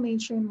casual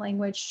mainstream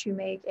language to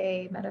make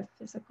a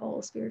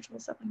metaphysical, spiritual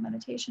stuff like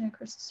meditation and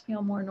crystals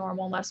feel more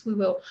normal, less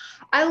woo-woo.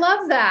 I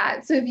love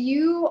that. So if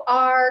you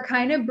are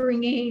kind of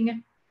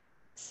bringing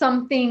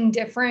something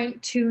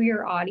different to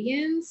your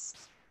audience,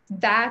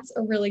 that's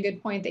a really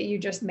good point that you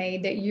just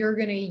made, that you're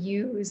going to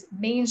use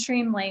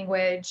mainstream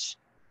language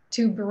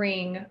to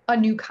bring a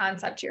new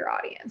concept to your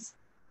audience.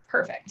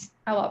 Perfect.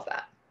 I love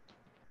that.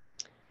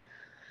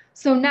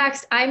 So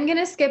next, I'm going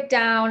to skip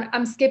down.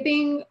 I'm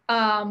skipping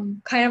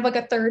kind of like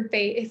a third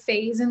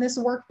phase in this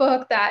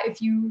workbook, that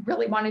if you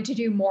really wanted to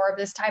do more of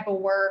this type of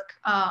work,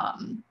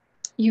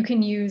 you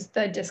can use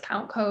the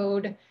discount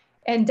code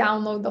and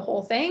download the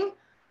whole thing.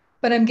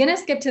 But I'm going to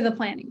skip to the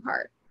planning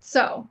part.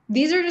 So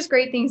these are just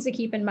great things to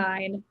keep in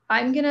mind.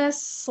 I'm going to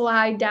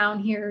slide down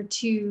here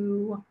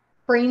to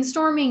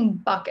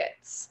brainstorming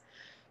buckets.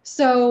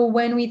 So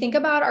when we think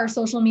about our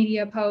social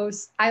media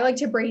posts, I like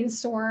to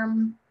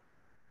brainstorm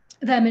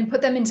them and put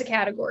them into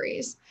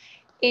categories.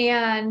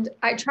 And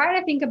I try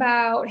to think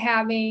about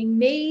having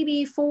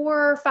maybe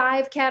 4 or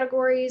 5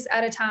 categories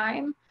at a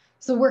time.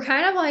 So we're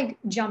kind of like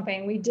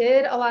jumping. We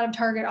did a lot of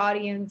target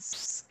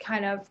audience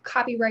kind of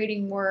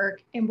copywriting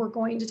work, and we're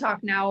going to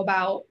talk now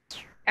about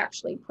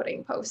actually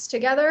putting posts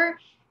together.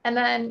 And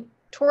then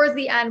towards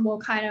the end, we'll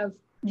kind of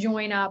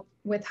join up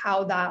with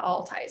how that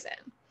all ties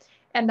in.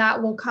 And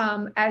that will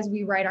come as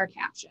we write our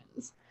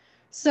captions.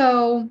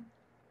 So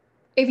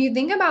if you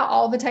think about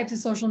all the types of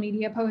social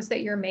media posts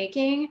that you're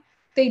making,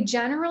 they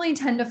generally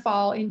tend to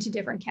fall into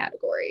different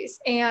categories.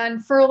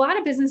 And for a lot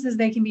of businesses,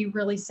 they can be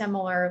really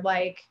similar,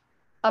 like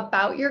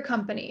about your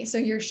company. So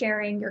you're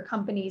sharing your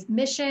company's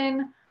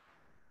mission,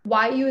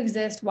 why you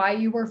exist, why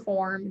you were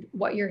formed,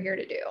 what you're here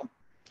to do.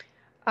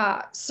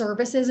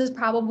 Services is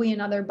probably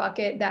another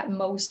bucket that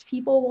most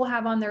people will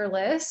have on their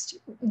list.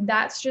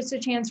 That's just a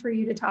chance for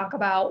you to talk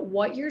about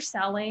what you're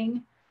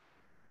selling,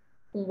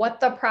 what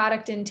the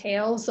product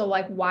entails. So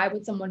like, why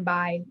would someone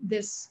buy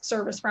this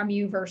service from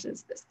you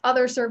versus this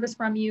other service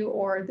from you,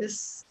 or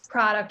this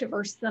product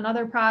versus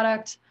another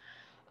product?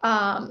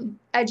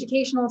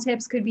 Educational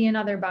tips could be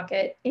another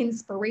bucket.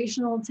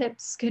 Inspirational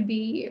tips could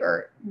be,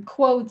 or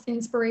quotes,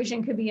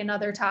 inspiration could be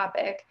another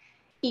topic.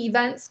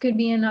 Events could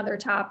be another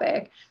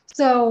topic.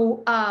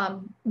 So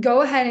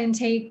go ahead and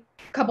take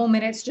a couple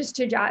minutes just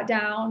to jot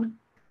down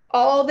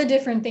all the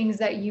different things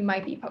that you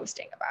might be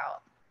posting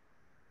about.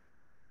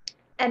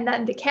 And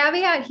then the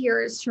caveat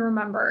here is to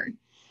remember,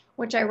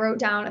 which I wrote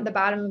down at the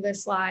bottom of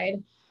this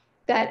slide,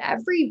 that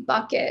every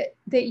bucket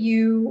that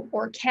you,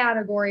 or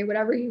category,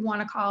 whatever you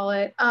want to call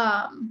it,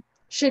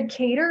 should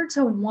cater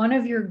to one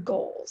of your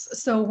goals.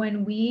 So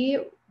when we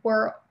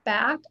were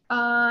back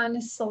on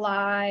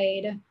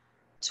slide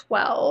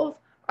 12,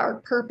 our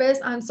purpose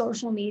on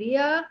social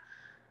media,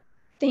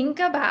 think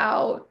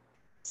about,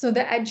 so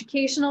the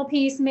educational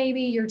piece,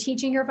 maybe you're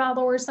teaching your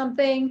followers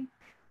something,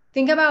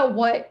 think about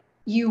what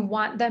you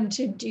want them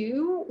to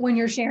do when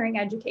you're sharing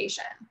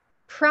education.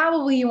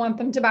 Probably you want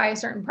them to buy a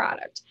certain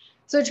product.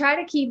 So try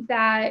to keep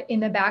that in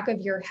the back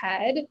of your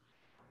head.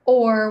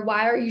 Or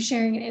why are you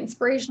sharing an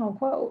inspirational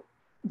quote?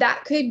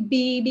 That could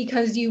be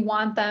because you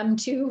want them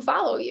to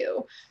follow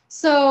you.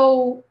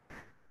 So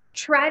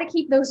try to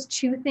keep those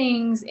two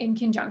things in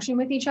conjunction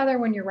with each other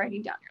when you're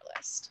writing down your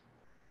list.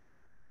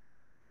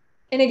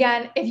 And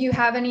again, if you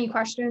have any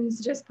questions,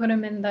 just put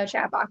them in the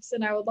chat box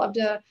and I would love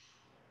to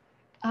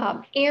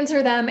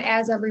answer them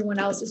as everyone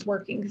else is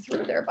working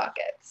through their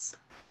buckets.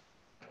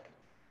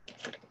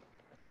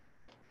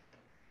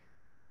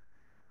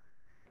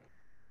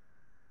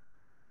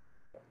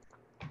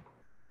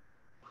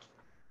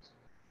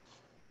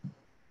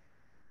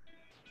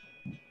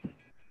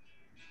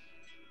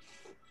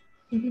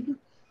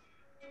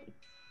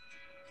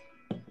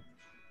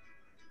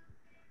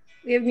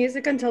 We have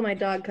music until my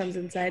dog comes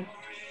inside,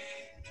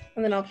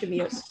 and then I'll have to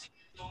mute.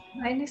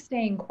 Mine is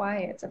staying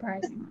quiet,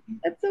 surprisingly.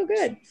 That's so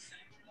good.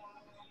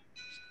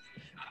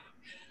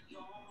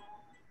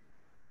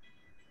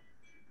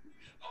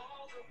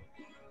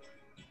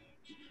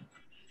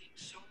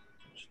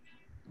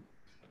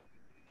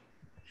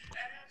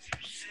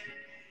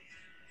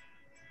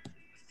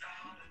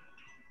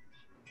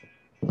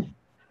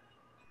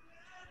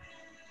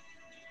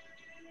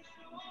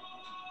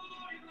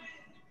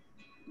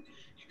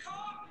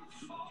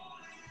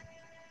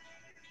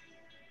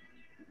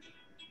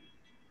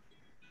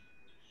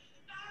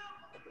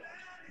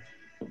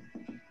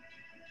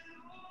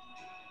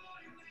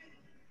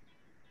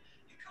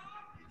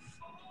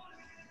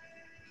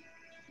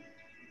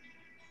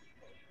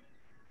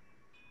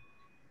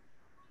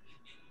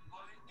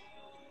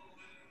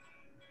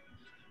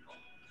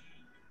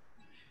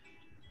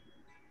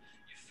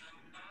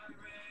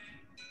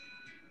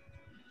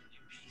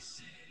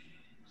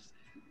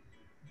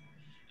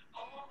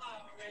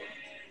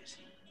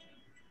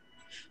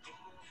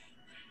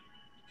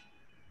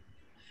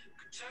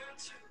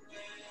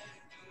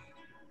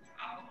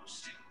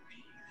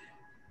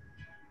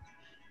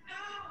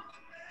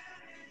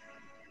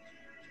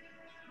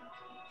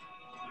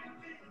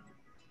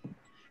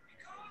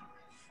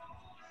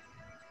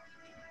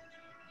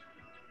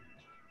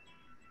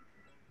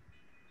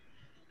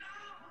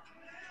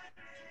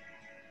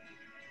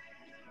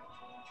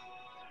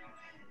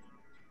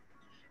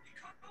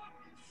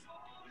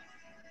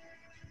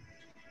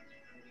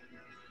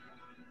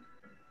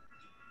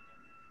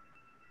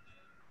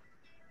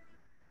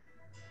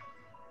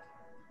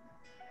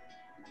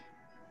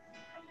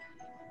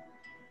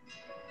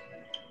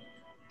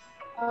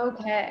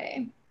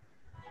 Okay.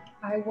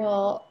 I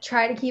will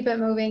try to keep it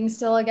moving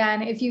still.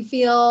 Again, if you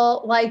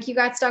feel like you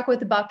got stuck with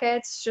the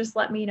buckets, just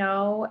let me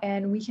know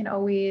and we can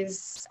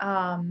always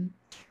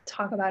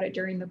talk about it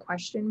during the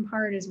question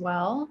part as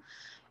well.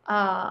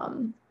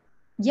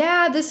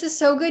 Yeah, this is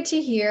so good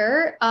to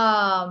hear.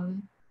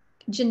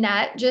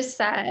 Jeanette just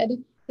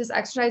said, this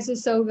exercise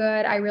is so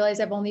good. I realize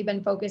I've only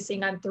been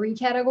focusing on 3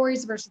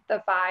 categories versus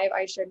the 5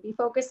 I should be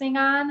focusing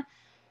on.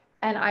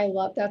 And I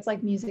love, that's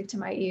like music to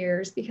my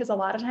ears, because a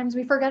lot of times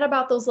we forget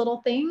about those little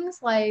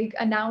things like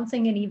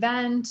announcing an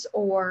event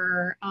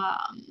or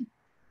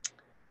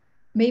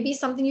maybe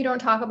something you don't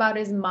talk about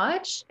as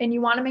much. And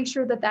you want to make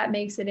sure that that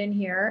makes it in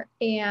here.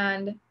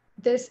 And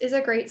this is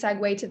a great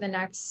segue to the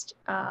next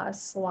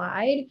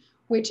slide,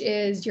 which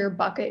is your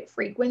bucket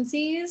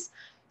frequencies.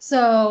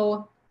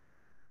 So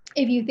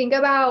if you think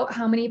about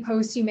how many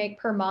posts you make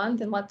per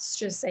month, and let's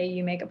just say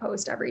you make a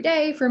post every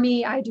day. For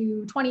me, I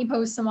do 20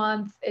 posts a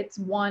month. It's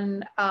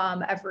one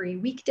every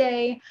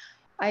weekday.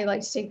 I like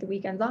to take the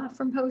weekends off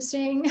from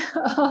posting.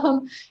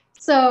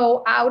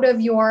 So out of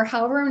your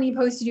however many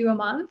posts you do a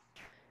month,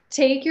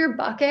 take your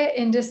bucket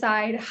and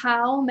decide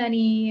how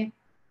many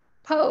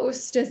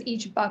posts does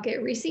each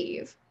bucket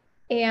receive.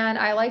 And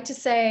I like to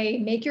say,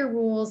 make your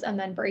rules and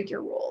then break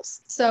your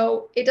rules.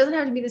 So it doesn't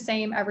have to be the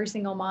same every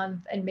single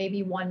month. And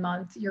maybe one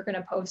month you're going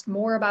to post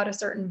more about a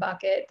certain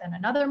bucket than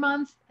another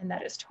month, and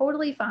that is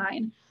totally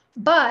fine.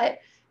 But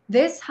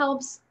this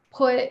helps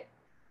put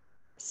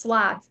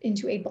slots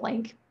into a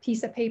blank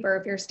piece of paper.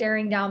 If you're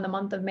staring down the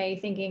month of May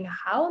thinking,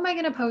 how am I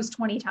going to post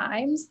 20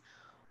 times?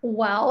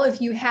 Well,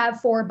 if you have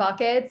 4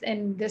 buckets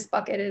and this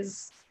bucket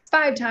is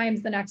 5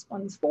 times, the next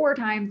one's 4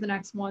 times, the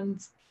next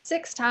one's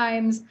 6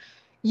 times,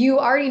 you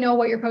already know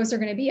what your posts are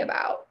going to be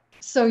about.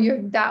 So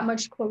you're that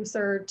much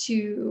closer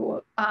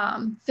to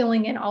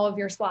filling in all of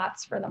your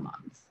slots for the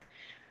month.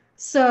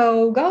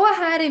 So go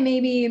ahead and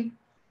maybe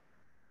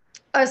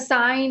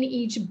assign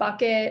each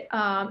bucket.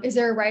 Is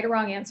there a right or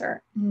wrong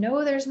answer?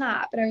 No, there's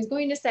not. But I was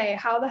going to say,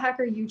 how the heck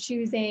are you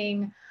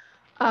choosing?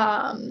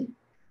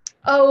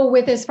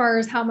 With as far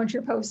as how much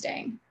you're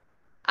posting.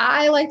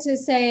 I like to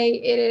say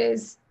it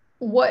is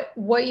what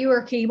you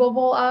are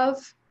capable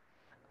of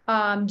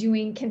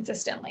doing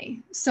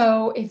consistently.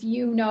 So if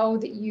you know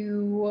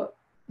that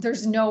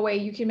there's no way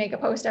you can make a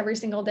post every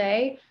single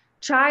day,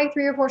 try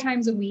 3 or 4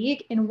 times a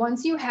week. And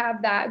once you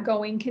have that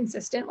going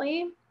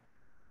consistently,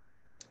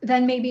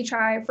 then maybe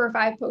try for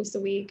 5 posts a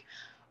week.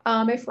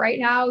 If right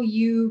now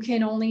you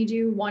can only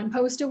do 1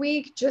 post a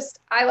week,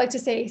 I like to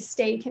say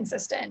stay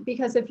consistent,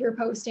 because if you're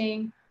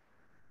posting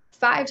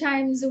 5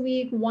 times a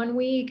week, 1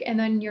 week, and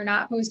then you're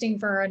not posting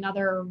for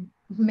another,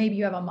 maybe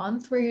you have a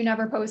month where you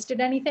never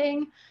posted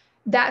anything,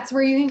 that's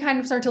where you can kind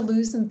of start to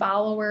lose some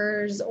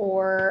followers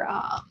or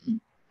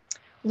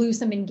lose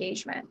some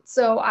engagement.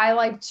 So I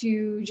like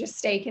to just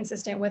stay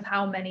consistent with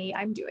how many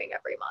I'm doing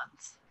every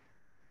month.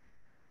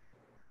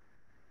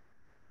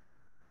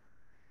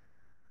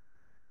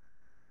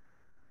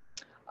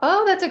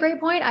 Oh, that's a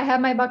great point. I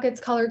have my buckets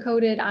color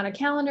coded on a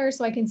calendar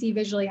so I can see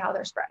visually how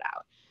they're spread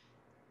out.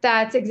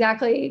 That's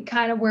exactly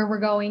kind of where we're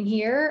going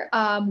here.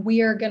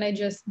 We are going to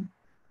just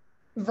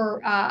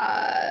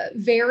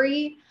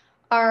vary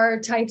our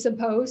types of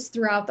posts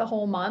throughout the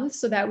whole month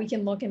so that we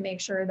can look and make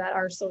sure that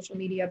our social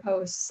media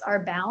posts are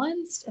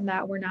balanced and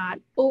that we're not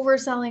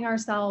overselling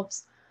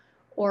ourselves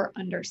or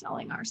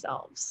underselling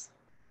ourselves.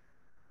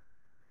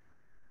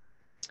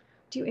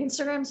 Do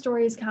Instagram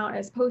stories count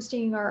as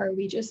posting, or are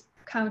we just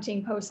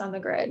counting posts on the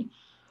grid?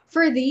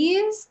 For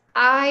these,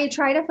 I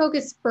try to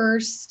focus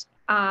first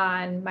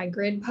on my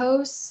grid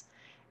posts,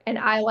 and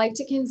I like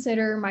to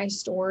consider my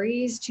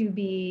stories to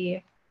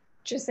be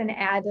just an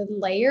added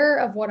layer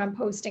of what I'm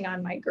posting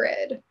on my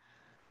grid.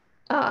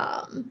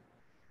 You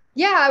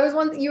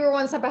were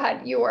one step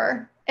ahead. You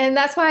were. And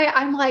that's why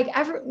I'm like,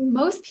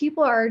 most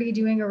people are already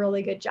doing a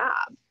really good job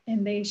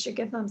and they should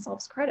give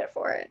themselves credit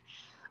for it.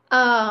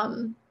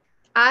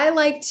 I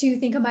like to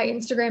think of my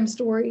Instagram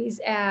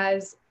stories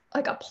as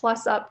like a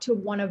plus up to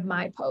one of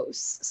my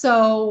posts.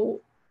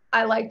 So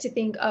I like to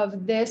think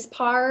of this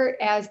part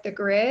as the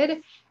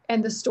grid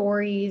and the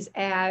stories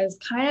as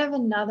kind of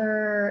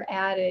another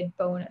added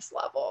bonus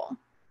level.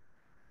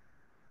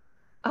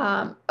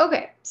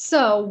 Okay,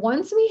 so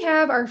once we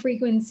have our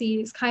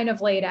frequencies kind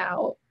of laid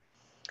out,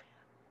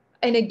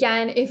 and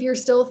again, if you're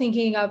still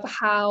thinking of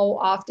how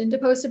often to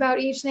post about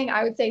each thing,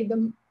 I would say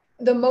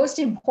the most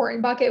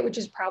important bucket, which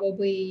is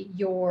probably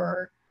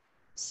your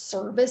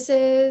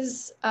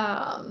services,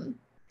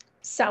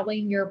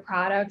 selling your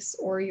products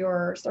or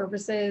your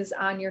services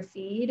on your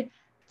feed,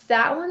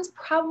 that one's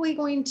probably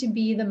going to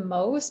be the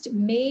most,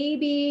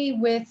 maybe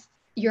with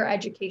your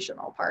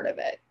educational part of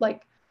it,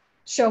 like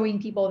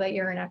showing people that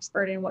you're an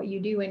expert in what you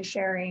do and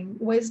sharing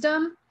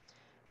wisdom.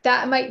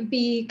 That might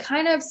be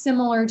kind of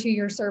similar to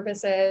your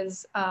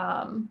services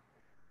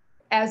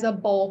as a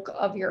bulk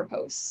of your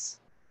posts.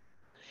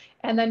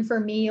 And then for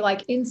me,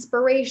 like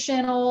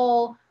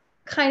inspirational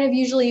kind of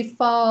usually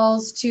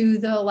falls to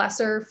the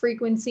lesser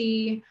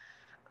frequency,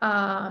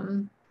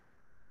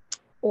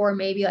 or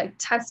maybe like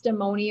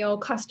testimonial,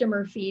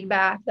 customer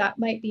feedback. That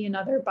might be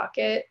another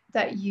bucket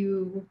that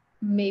you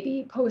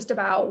maybe post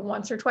about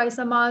once or twice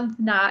a month,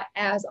 not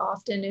as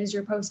often as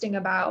you're posting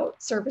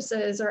about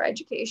services or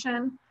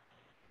education,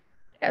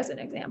 as an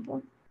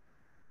example.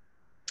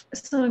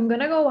 So I'm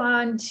going to go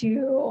on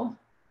to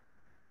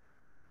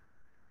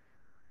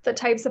the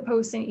types of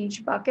posts in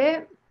each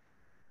bucket.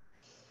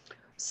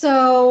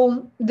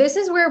 So this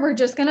is where we're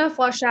just going to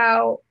flush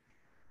out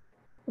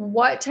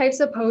what types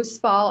of posts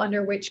fall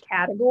under which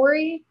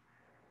category,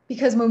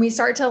 because when we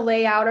start to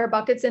lay out our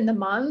buckets in the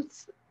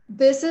month,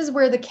 this is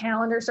where the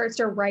calendar starts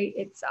to write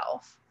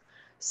itself.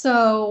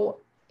 So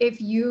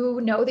if you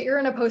know that you're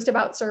going to post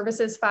about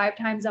services 5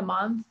 times a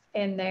month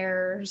and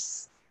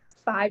there's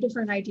 5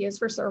 different ideas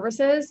for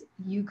services,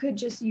 you could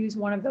just use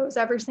one of those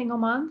every single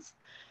month.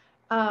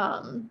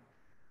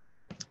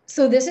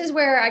 So this is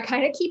where I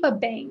kind of keep a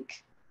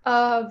bank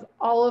of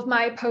all of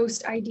my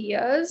post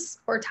ideas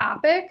or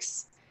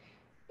topics.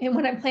 And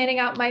when I'm planning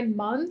out my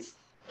month,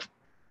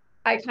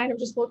 I kind of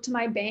just look to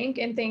my bank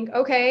and think,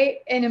 okay,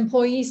 an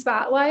employee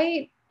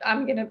spotlight,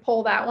 I'm going to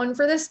pull that one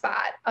for this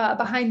spot.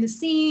 Behind the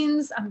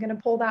scenes, I'm going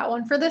to pull that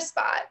one for this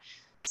spot.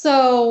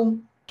 So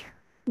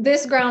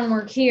this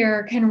groundwork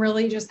here can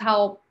really just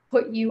help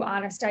put you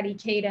on a steady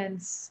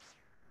cadence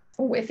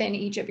within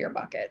each of your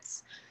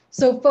buckets.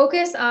 So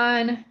focus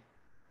on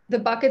the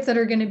buckets that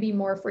are going to be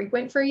more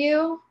frequent for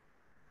you.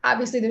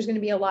 Obviously, there's going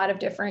to be a lot of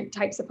different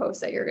types of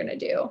posts that you're going to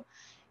do.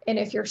 And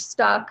if you're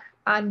stuck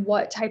on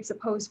what types of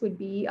posts would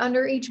be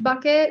under each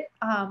bucket,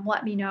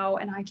 let me know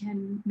and I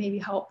can maybe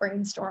help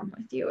brainstorm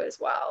with you as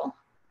well.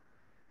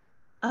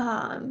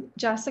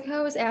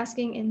 Jessica was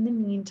asking, in the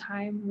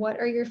meantime, what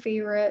are your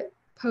favorite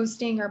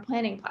posting or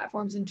planning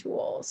platforms and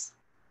tools?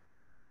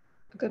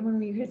 a good one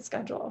where you could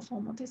schedule a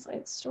full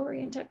multi-slide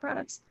story and tech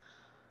products.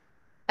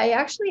 I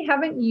actually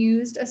haven't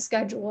used a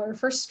scheduler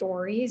for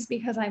stories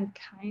because I'm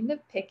kind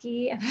of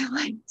picky and I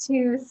like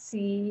to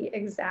see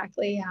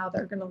exactly how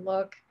they're going to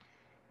look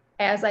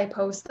as I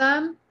post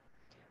them.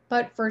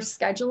 But for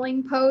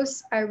scheduling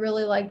posts, I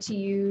really like to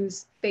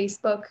use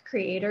Facebook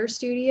Creator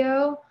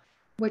Studio,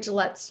 which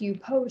lets you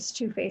post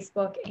to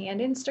Facebook and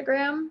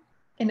Instagram,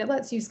 and it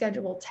lets you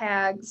schedule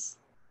tags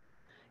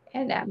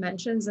and at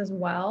mentions as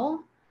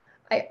well.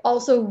 I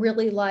also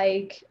really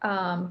like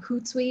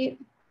Hootsuite.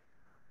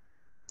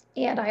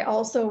 And I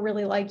also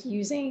really like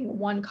using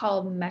one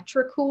called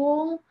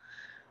Metricool.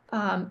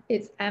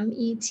 It's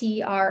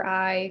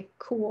METRI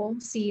cool,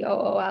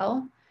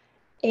 COOL.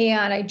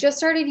 And I just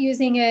started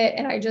using it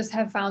and I just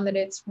have found that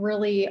it's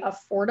really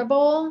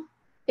affordable.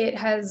 It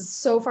has,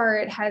 so far,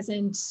 it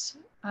hasn't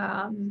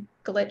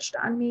glitched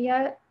on me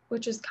yet,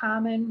 which is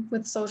common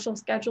with social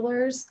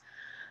schedulers.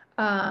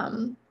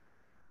 And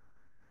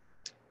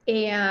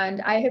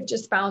I have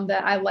just found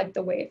that I like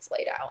the way it's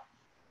laid out.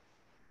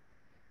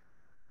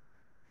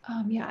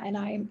 Yeah,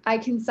 and I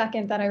can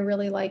second that I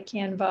really like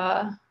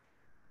Canva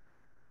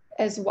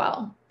as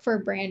well for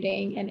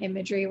branding and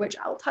imagery, which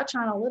I'll touch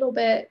on a little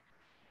bit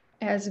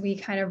as we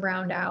kind of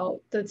round out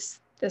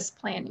this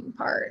planning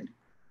part.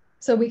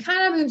 So we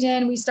kind of moved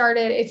in, we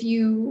started, if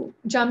you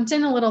jumped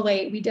in a little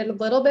late, we did a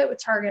little bit with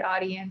target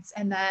audience,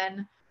 and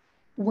then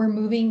we're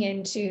moving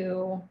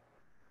into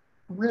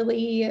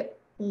really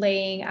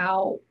laying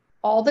out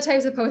all the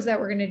types of posts that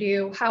we're going to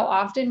do, how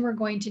often we're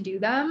going to do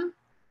them.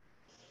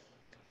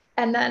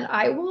 And then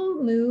I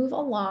will move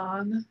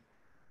along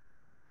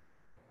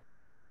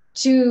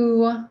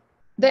to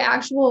the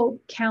actual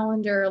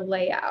calendar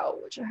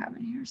layout, which I have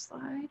in here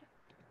slide.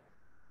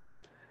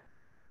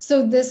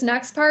 So this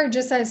next part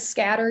just says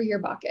scatter your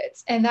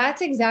buckets. And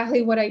that's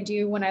exactly what I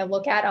do when I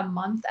look at a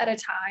month at a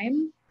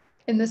time.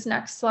 And this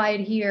next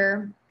slide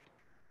here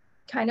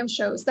kind of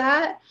shows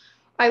that.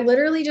 I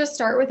literally just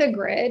start with a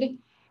grid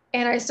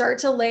and I start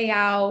to lay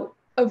out,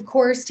 of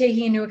course,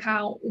 taking into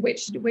account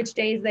which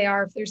days they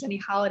are, if there's any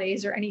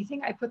holidays or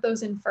anything, I put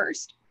those in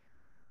first.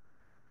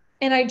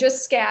 And I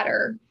just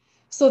scatter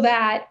so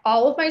that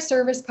all of my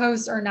service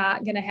posts are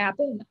not going to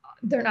happen.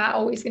 They're not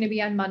always going to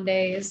be on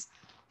Mondays.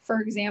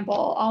 For example,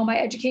 all my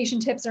education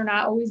tips are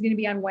not always going to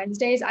be on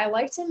Wednesdays. I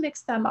like to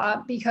mix them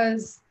up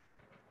because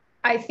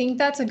I think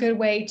that's a good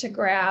way to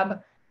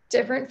grab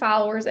different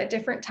followers at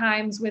different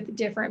times with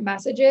different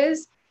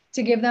messages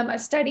to give them a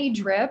steady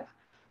drip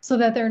so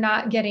that they're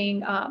not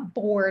getting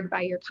bored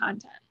by your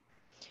content.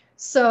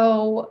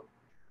 So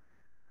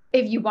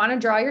if you want to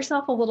draw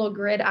yourself a little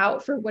grid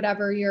out for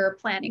whatever you're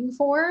planning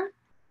for,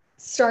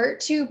 start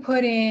to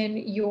put in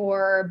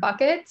your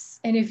buckets.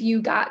 And if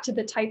you got to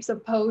the types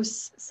of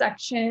posts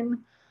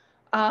section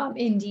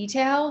in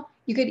detail,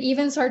 you could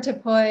even start to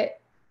put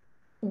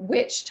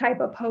which type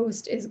of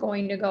post is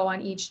going to go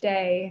on each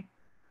day,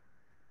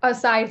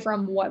 aside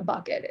from what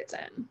bucket it's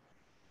in.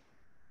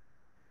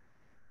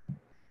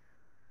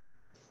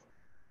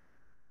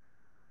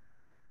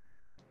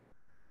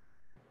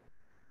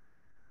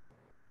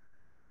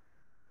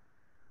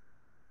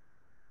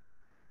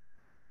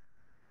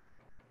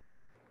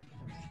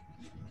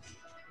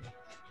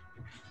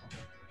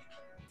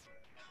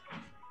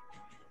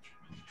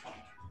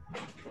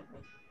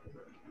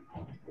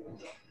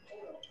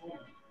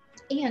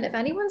 And if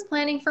anyone's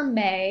planning for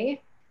May,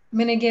 I'm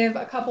going to give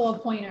a couple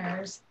of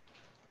pointers.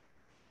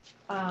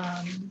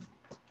 I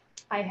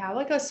have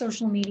like a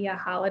social media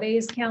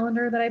holidays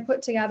calendar that I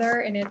put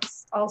together, and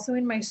it's also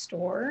in my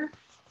store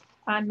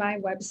on my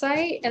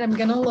website. And I'm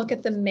going to look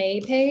at the May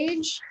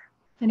page.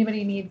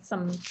 Anybody needs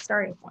some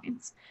starting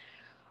points?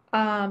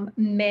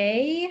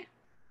 May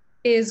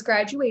is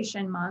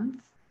graduation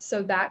month,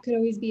 so that could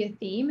always be a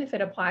theme if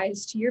it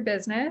applies to your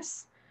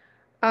business.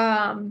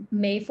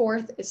 May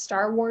 4th is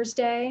Star Wars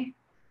Day.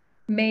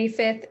 May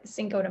 5th,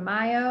 Cinco de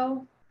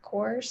Mayo, of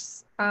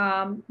course.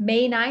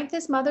 May 9th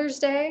is Mother's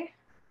Day.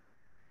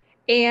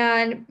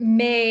 And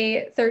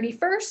May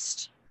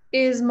 31st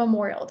is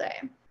Memorial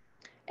Day.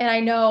 And I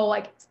know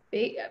like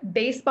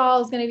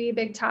baseball is going to be a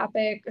big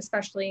topic,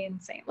 especially in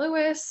St.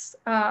 Louis.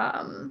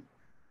 Kickoff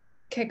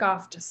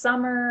to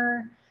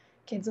summer,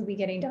 kids will be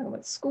getting done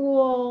with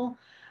school.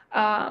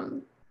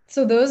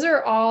 So those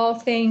are all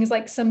things,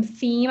 like some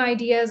theme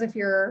ideas if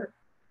you're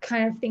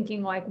kind of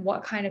thinking like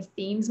what kind of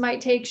themes might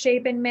take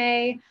shape in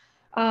May.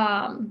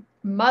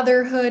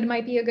 Motherhood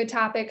might be a good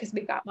topic because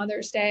we've got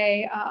Mother's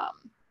Day.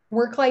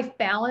 Work-life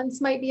balance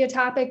might be a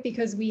topic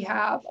because we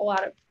have a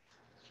lot of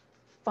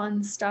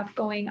fun stuff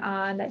going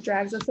on that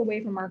drags us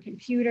away from our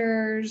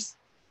computers.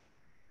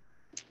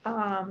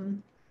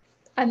 And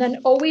then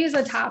always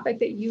a topic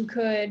that you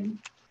could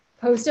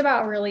post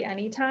about really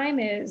anytime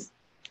is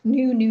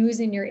new news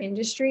in your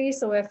industry.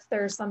 So if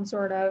there's some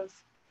sort of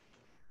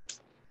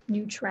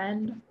new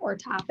trend or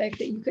topic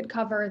that you could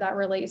cover that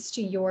relates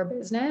to your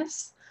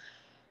business,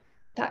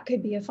 that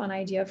could be a fun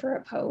idea for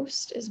a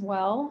post as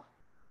well.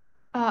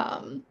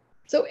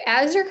 So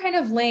as you're kind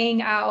of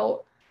laying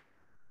out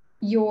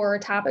your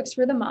topics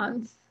for the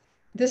month,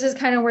 this is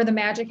kind of where the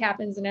magic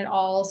happens and it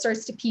all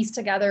starts to piece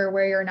together,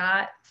 where you're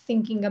not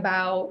thinking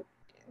about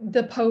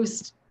the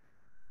post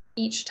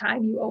each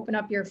time you open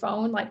up your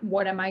phone, like,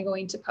 what am I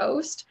going to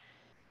post?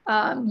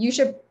 You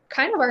should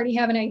kind of already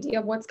have an idea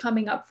of what's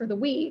coming up for the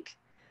week.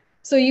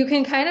 So you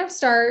can kind of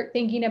start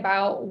thinking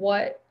about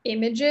what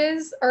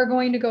images are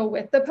going to go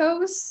with the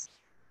posts.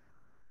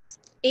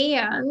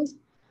 And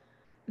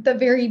at the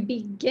very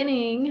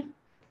beginning,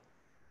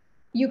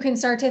 you can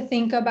start to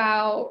think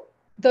about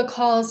the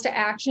calls to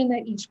action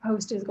that each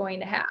post is going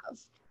to have.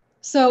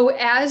 So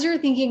as you're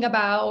thinking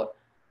about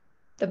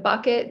the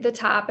bucket, the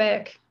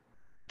topic,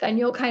 then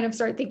you'll kind of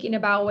start thinking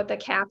about what the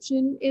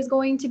caption is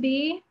going to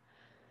be.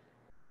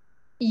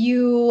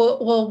 You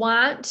will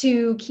want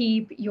to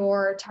keep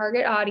your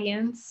target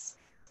audience,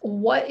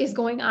 what is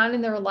going on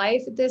in their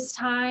life at this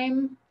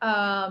time,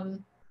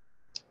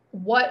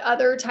 what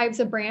other types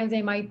of brands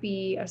they might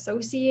be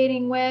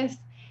associating with,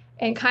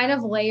 and kind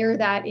of layer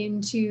that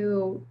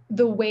into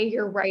the way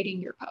you're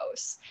writing your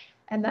posts.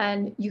 And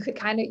then you could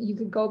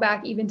go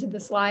back even to the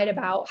slide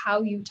about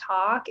how you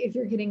talk if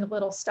you're getting a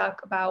little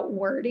stuck about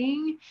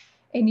wording.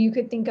 And you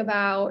could think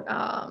about,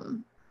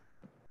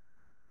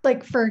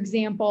 like, for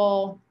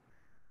example,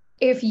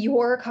 if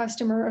your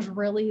customers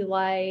really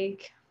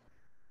like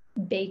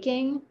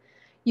baking,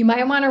 you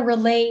might want to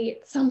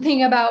relate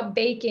something about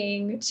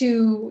baking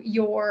to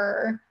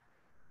your,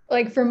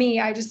 like, for me,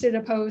 I just did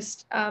a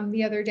post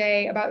the other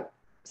day about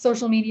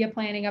social media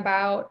planning,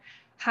 about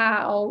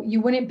how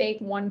you wouldn't bake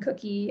one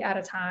cookie at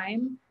a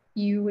time.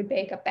 You would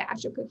bake a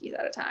batch of cookies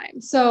at a time.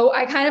 So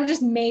I kind of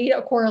just made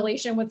a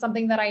correlation with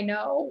something that I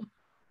know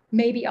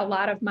maybe a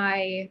lot of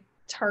my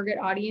target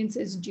audience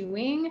is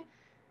doing,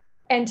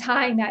 and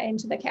tying that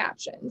into the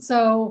caption.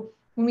 So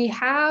when we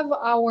have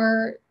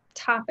our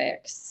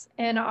topics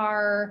and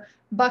our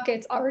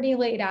buckets already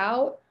laid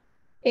out,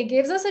 it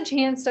gives us a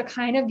chance to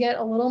kind of get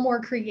a little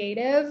more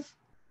creative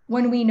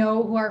when we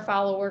know who our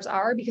followers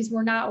are, because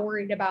we're not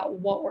worried about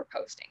what we're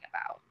posting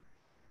about.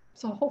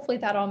 So hopefully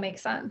that all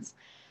makes sense.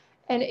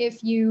 And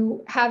if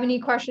you have any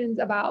questions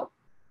about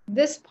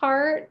this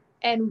part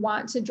and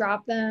want to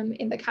drop them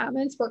in the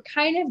comments, we're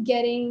kind of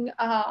getting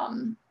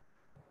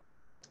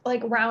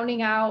like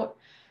rounding out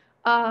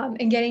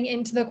and getting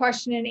into the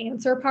question and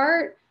answer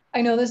part.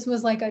 I know this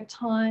was like a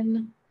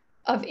ton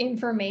of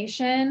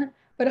information,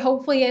 but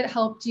hopefully it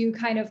helped you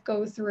kind of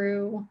go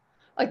through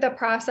like the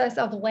process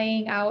of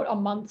laying out a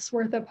month's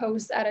worth of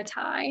posts at a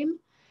time.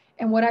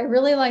 And what I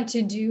really like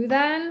to do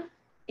then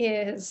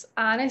is,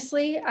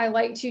 honestly, I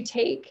like to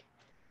take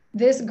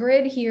this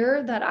grid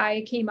here that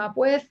I came up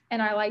with,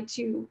 and I like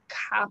to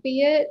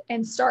copy it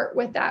and start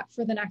with that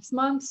for the next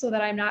month, so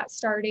that I'm not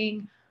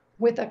starting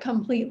with a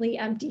completely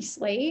empty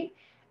slate,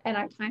 and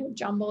I kind of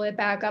jumble it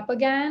back up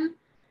again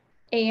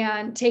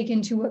and take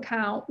into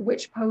account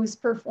which posts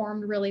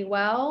performed really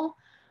well.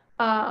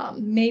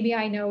 Maybe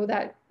I know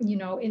that,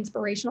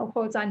 inspirational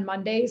quotes on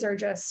Mondays are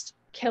just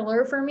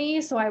killer for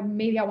me, so I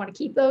want to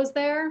keep those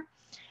there.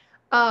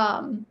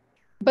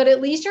 But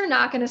at least you're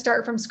not going to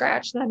start from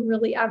scratch then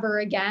really ever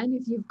again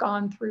if you've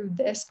gone through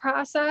this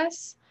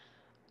process.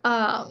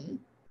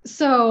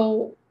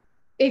 So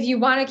if you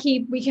want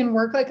to we can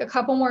work like a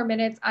couple more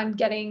minutes on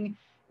getting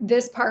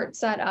this part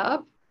set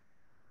up.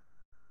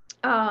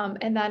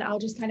 And then I'll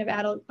just kind of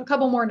add a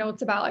couple more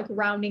notes about like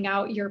rounding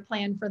out your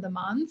plan for the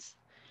month.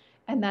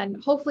 And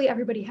then hopefully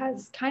everybody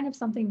has kind of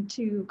something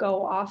to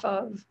go off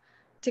of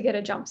to get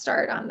a jump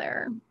start on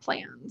their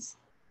plans.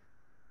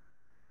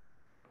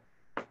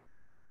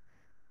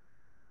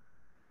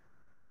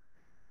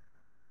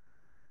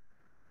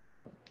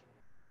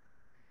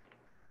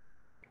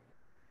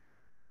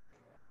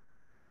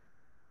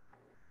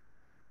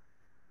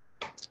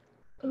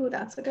 Oh,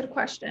 that's a good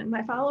question.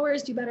 My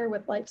followers do better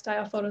with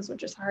lifestyle photos,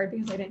 which is hard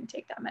because I didn't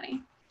take that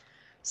many.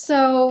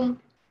 So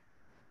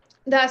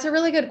that's a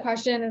really good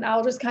question. And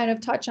I'll just kind of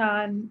touch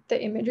on the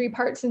imagery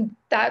parts. And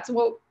that's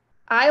what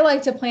I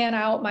like to plan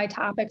out my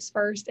topics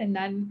first and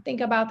then think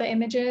about the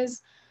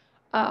images.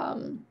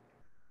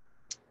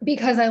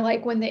 Because I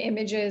like when the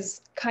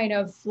images kind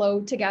of flow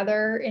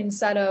together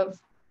instead of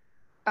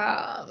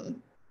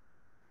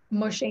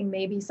mushing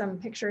maybe some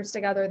pictures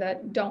together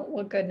that don't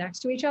look good next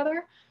to each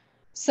other.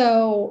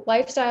 So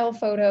lifestyle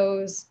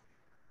photos,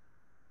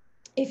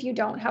 if you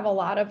don't have a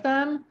lot of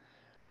them,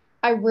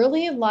 I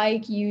really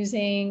like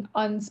using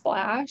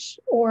Unsplash,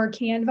 or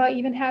Canva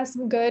even has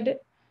some good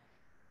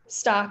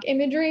stock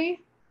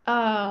imagery.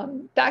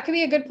 That could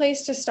be a good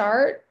place to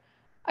start.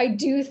 I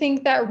do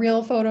think that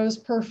real photos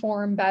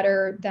perform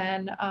better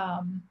than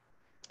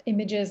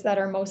images that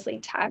are mostly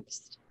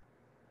text.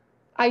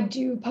 I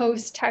do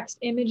post text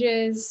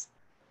images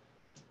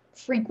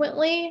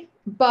frequently,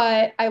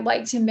 but I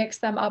like to mix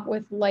them up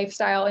with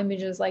lifestyle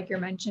images like you're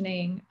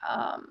mentioning.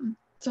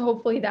 So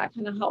hopefully that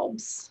kind of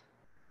helps.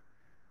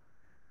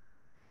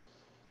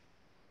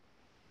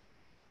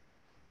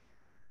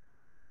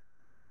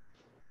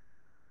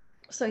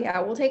 So yeah,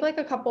 we'll take like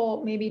a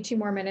couple, maybe 2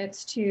 more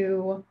minutes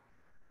to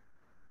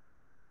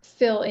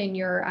fill in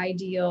your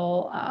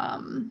ideal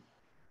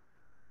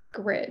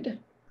grid.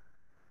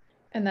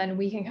 And then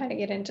we can kind of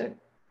get into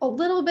a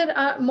little bit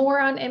more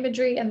on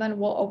imagery, and then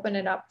we'll open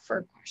it up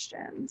for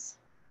questions.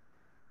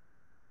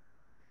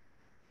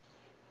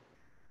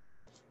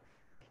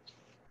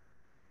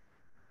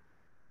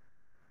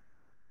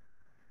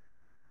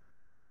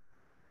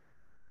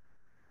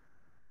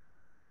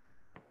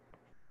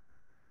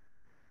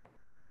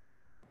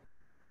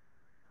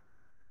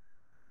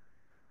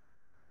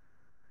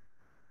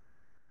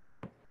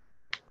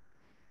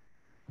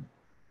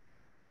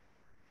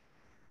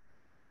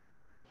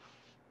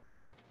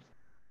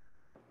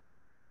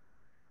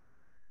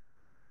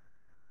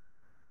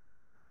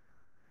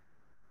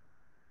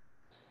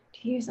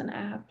 To use an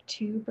app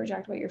to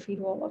project what your feed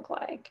will look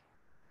like?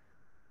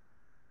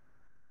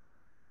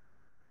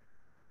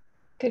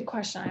 Good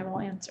question. I will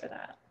answer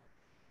that.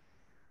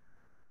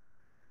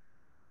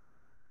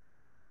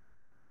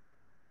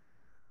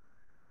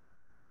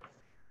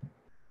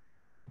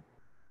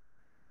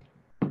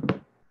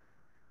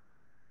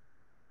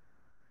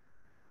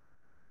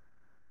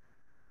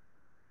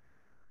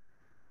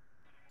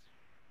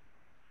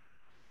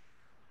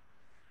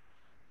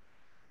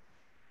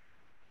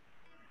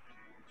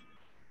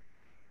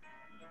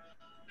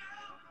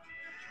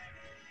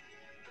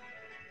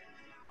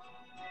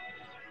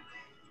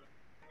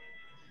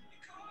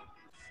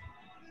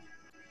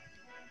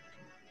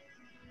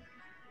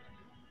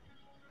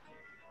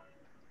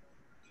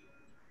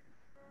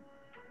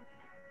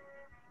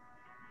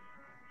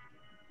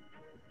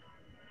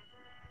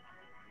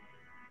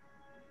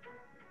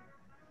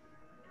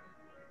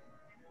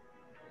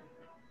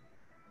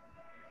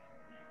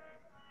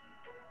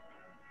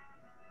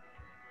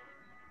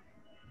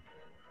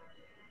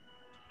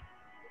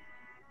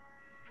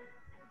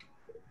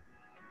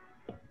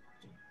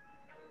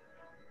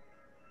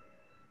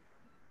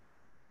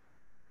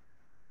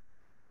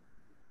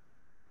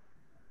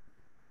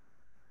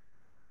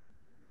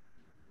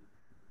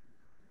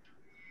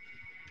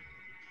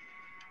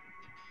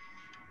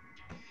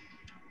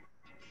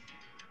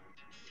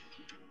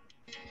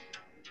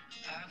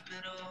 I've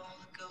met all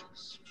the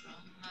ghosts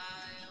from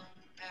my own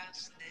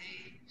past.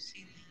 They've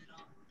seen it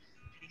all.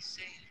 And he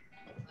say it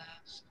won't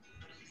last,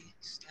 but at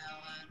least now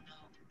I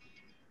know.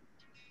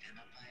 And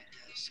I might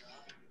have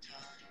some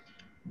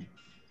time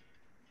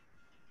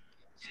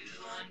to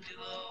undo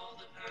all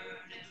the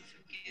hurt and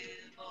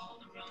forgive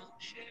all the wrong.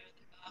 Share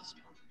the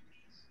gospel of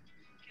peace.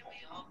 Can we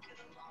all get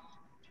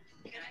along?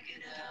 Can I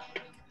get out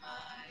of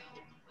my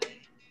own way?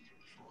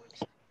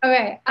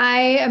 Okay, I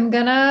am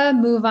gonna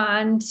move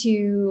on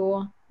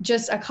to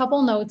just a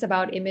couple notes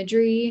about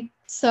imagery.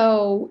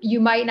 So you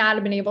might not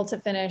have been able to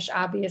finish,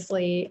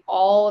 obviously,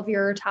 all of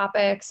your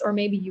topics, or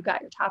maybe you got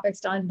your topics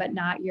done, but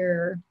not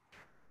your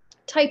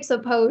types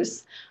of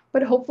posts.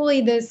 But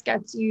hopefully this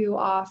gets you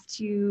off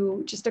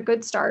to just a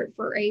good start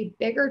for a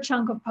bigger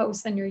chunk of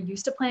posts than you're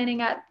used to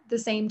planning at the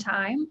same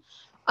time.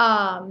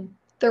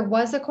 There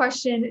was a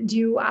question,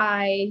 do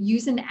I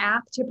use an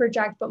app to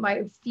project what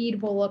my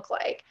feed will look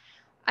like?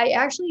 I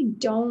actually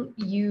don't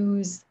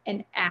use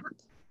an app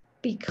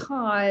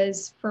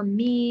because for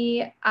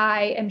me,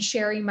 I am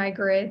sharing my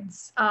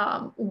grids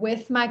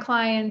with my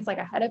clients like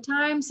ahead of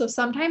time. So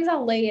sometimes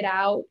I'll lay it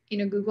out in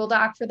a Google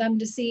Doc for them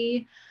to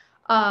see.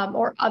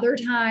 Or other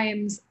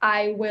times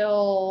I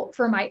will,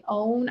 for my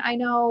own, I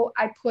know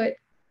I put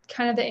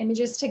kind of the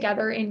images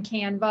together in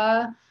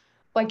Canva,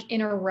 like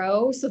in a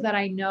row so that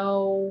I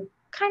know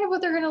kind of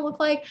what they're going to look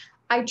like.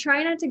 I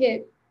try not to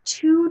get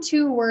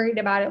too worried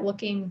about it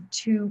looking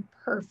too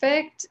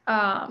perfect.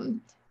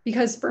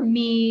 Because for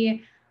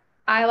me,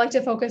 I like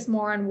to focus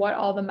more on what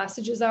all the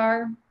messages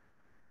are.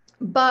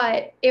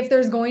 But if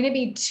there's going to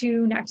be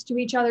two next to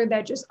each other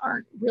that just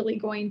aren't really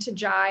going to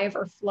jive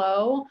or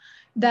flow,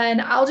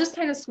 then I'll just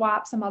kind of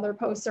swap some other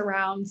posts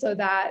around so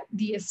that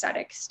the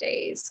aesthetic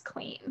stays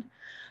clean.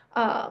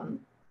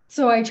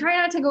 So I try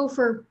not to go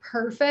for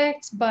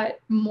perfect, but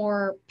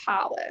more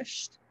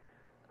polished.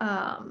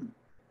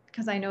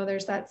 Because I know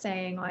there's that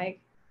saying like,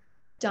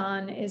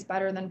 done is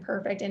better than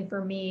perfect. And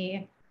for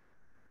me,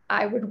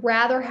 I would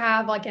rather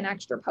have like an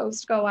extra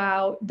post go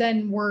out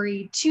than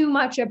worry too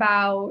much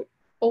about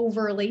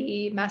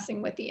overly messing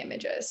with the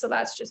images. So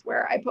that's just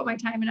where I put my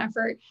time and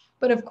effort.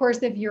 But of course,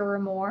 if you're a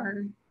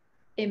more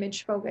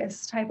image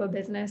focused type of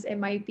business, it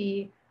might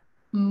be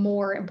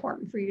more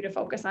important for you to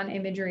focus on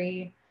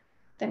imagery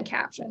than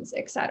captions,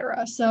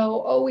 etc.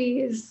 So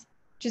always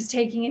just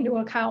taking into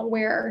account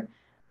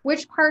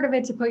which part of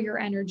it to put your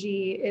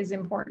energy is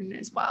important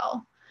as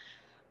well.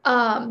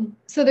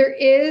 So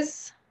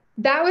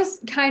that was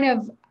kind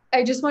of,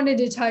 I just wanted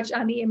to touch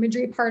on the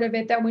imagery part of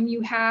it, that when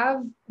you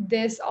have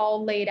this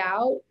all laid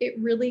out, it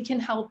really can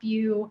help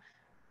you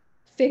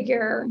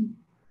figure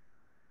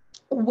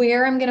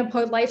where I'm going to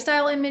put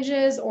lifestyle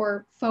images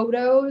or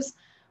photos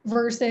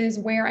versus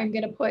where I'm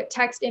going to put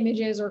text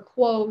images or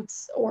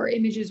quotes or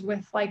images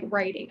with like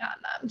writing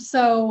on them.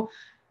 So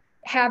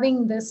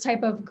having this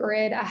type of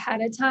grid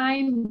ahead of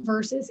time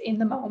versus in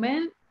the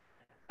moment,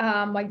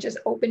 like just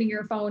opening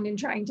your phone and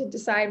trying to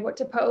decide what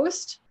to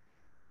post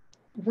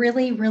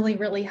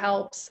really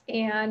helps.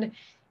 And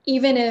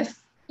even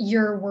if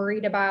you're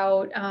worried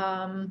about,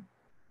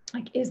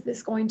 like, is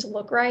this going to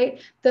look right?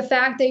 The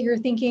fact that you're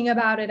thinking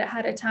about it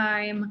ahead of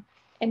time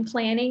and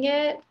planning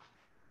it,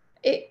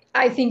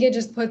 I think it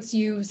just puts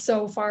you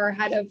so far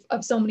ahead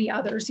of so many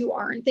others who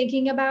aren't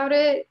thinking about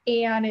it.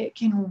 And it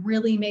can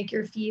really make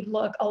your feed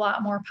look a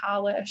lot more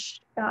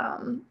polished,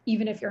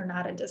 even if you're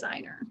not a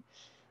designer.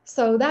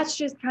 So that's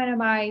just kind of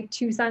my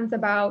 2 cents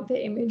about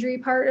the imagery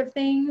part of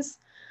things.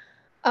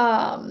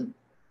 And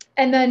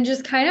then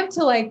just kind of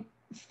to like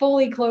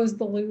fully close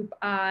the loop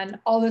on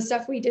all the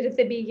stuff we did at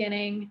the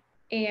beginning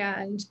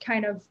and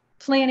kind of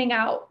planning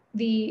out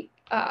the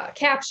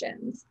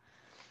captions.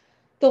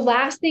 The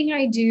last thing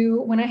I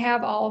do when I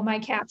have all of my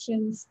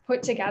captions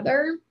put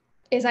together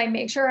is I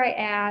make sure I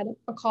add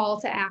a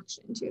call to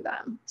action to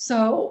them.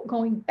 So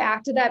going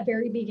back to that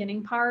very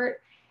beginning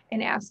part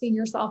and asking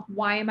yourself,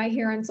 why am I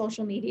here on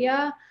social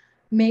media?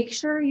 Make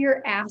sure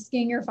you're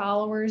asking your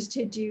followers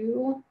to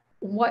do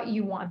what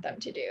you want them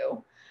to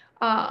do.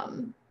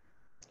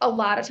 A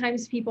lot of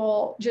times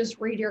people just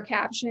read your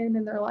caption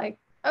and they're like,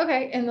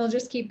 okay, and they'll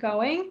just keep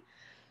going.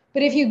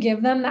 But if you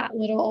give them that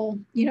little,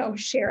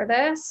 share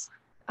this,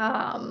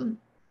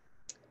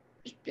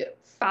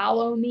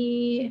 follow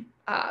me,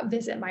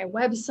 visit my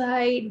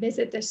website,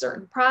 visit this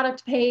certain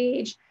product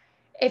page.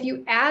 If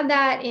you add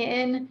that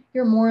in,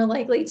 you're more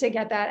likely to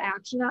get that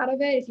action out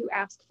of it if you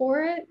ask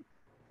for it.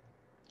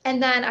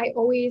 And then I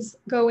always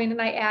go in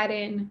and I add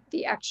in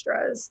the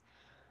extras,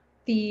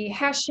 the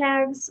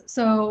hashtags.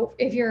 So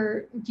if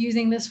you're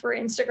using this for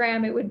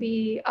Instagram, it would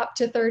be up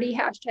to 30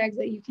 hashtags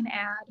that you can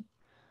add.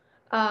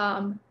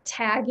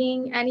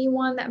 Tagging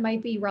anyone that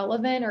might be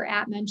relevant or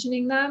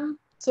mentioning them.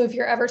 So if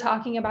you're ever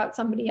talking about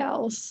somebody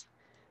else,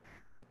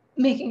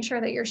 making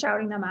sure that you're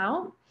shouting them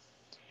out.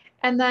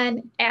 And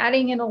then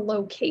adding in a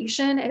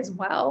location as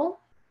well.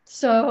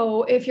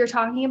 So if you're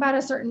talking about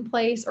a certain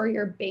place or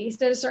you're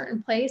based at a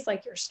certain place,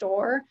 like your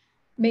store,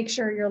 make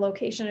sure your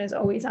location is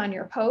always on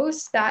your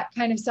post. That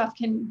kind of stuff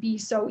can be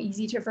so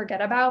easy to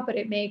forget about, but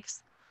it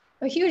makes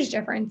a huge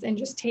difference in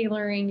just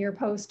tailoring your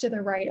post to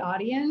the right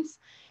audience.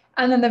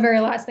 And then the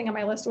very last thing on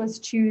my list was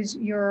choose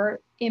your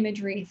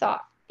imagery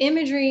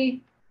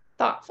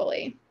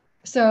thoughtfully.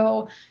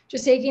 So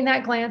just taking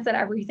that glance at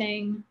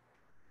everything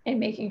and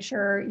making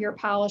sure you're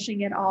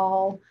polishing it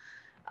all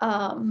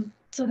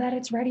so that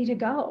it's ready to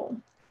go.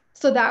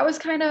 So that was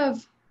kind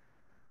of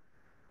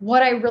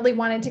what I really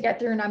wanted to get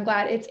through, and I'm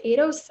glad it's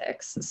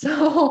 8:06.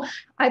 So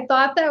I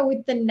thought that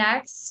with the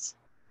next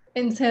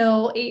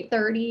until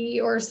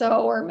 8:30 or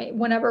so, or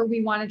whenever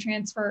we want to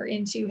transfer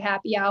into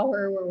happy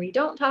hour where we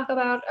don't talk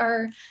about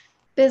our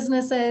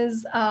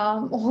businesses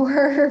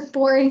or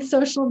boring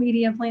social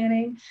media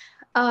planning,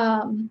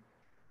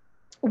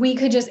 we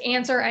could just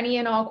answer any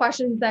and all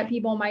questions that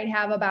people might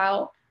have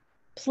about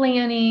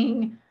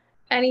planning,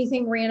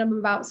 anything random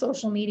about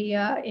social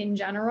media in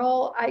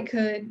general. I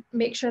could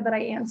make sure that I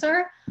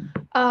answer.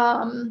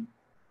 And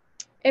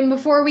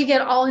before we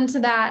get all into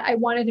that, I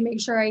wanted to make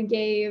sure I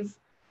gave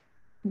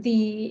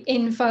the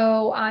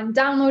info on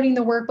downloading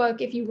the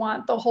workbook if you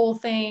want the whole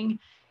thing.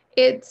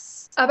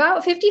 It's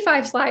about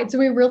 55 slides. So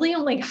we really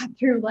only got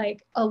through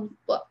like a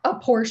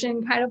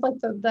portion, kind of like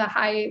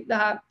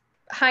the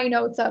high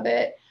notes of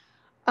it.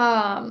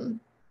 My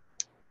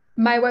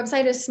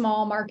website is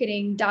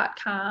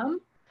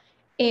smallmarketing.com,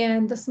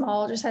 and the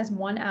small just has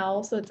one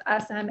L. So it's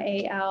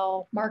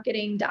SMAL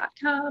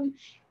marketing.com.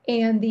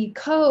 And the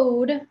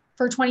code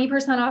for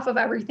 20% off of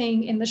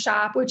everything in the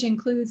shop, which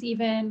includes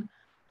even,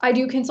 I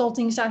do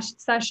consulting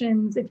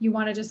sessions if you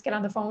want to just get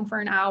on the phone for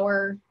an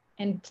hour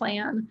and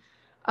plan.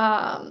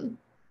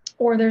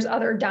 Or there's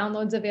other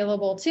downloads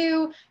available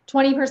too,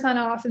 20%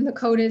 off, and the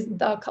code is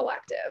The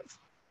Collective.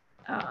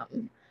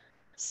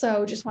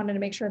 So just wanted to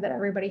make sure that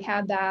everybody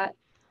had that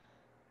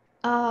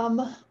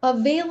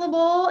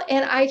available,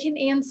 and I can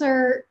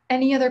answer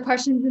any other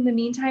questions in the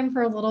meantime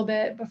for a little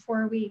bit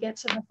before we get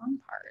to the fun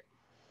part.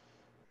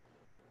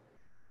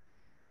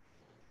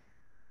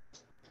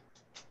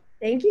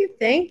 Thank you.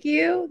 Thank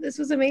you. This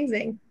was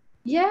amazing.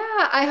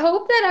 Yeah, I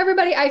hope that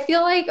everybody, I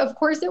feel like, of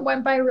course, it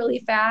went by really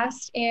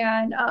fast,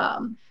 and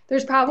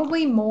there's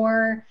probably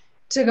more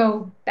to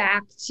go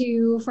back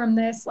to from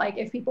this. Like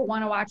if people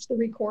want to watch the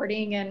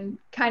recording and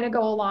kind of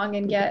go along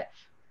and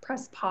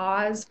press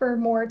pause for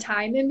more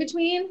time in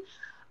between.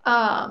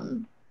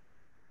 But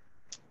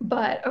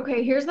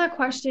okay, here's that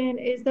question.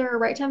 Is there a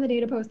right time of the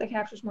day to post that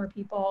captures more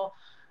people?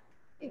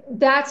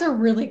 That's a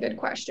really good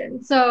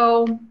question.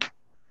 So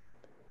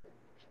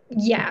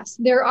yes,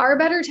 there are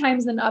better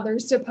times than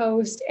others to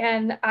post.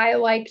 And I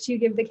like to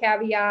give the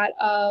caveat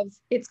of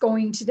it's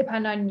going to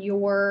depend on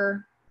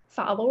your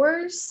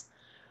followers.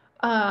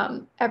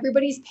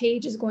 Everybody's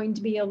page is going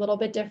to be a little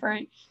bit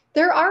different.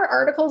 There are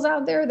articles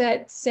out there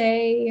that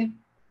say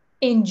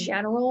in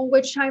general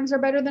which times are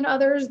better than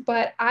others,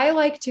 but I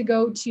like to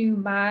go to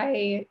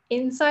my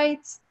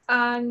insights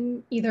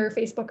on either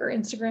Facebook or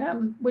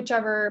Instagram,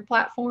 whichever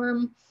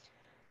platform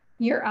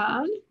you're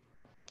on.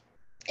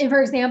 And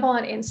for example,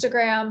 on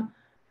Instagram,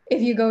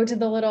 if you go to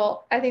the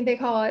little, I think they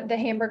call it the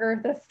hamburger,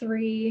 the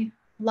 3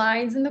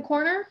 lines in the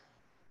corner,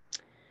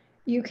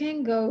 you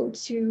can go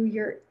to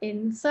your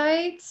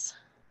insights,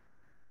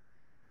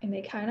 and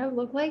they kind of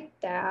look like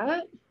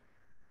that.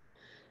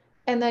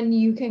 And then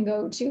you can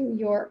go to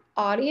your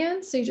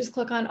audience. So you just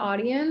click on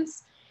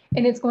audience,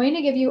 and it's going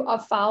to give you a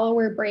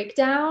follower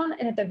breakdown.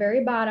 And at the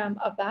very bottom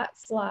of that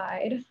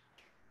slide,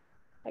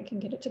 I can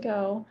get it to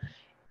go,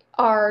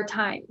 are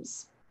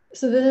times.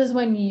 So this is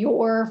when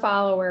your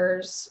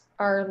followers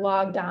are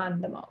logged on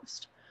the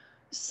most.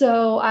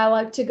 So I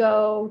like to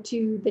go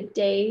to the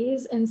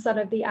days instead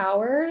of the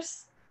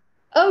hours.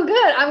 Oh,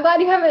 good. I'm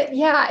glad you have it.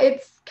 Yeah,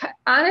 it's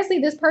honestly,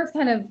 this part's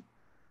kind of,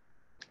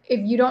 if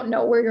you don't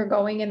know where you're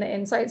going in the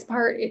insights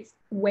part, it's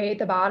way at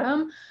the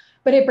bottom,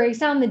 but it breaks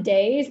down the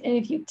days. And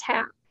if you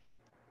tap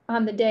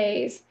on the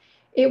days,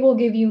 it will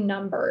give you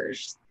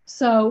numbers.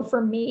 So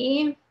for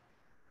me,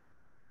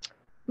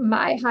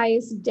 my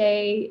highest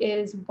day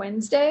is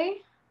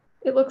Wednesday,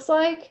 it looks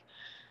like.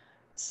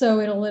 So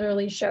it'll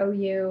literally show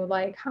you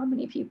like how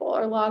many people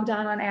are logged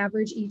on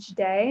average each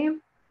day.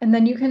 And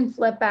then you can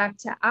flip back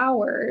to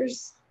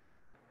hours,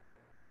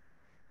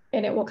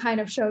 and it will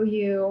kind of show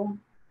you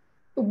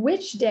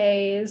which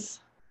days,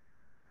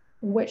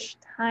 which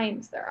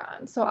times they're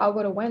on. So I'll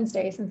go to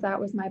Wednesday since that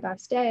was my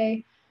best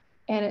day.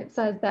 And it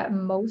says that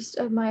most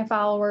of my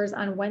followers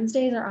on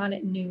Wednesdays are on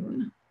at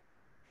noon.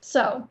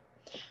 So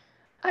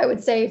I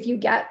would say if you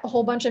get a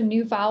whole bunch of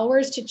new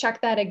followers, to check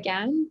that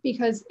again,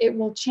 because it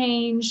will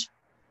change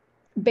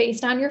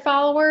based on your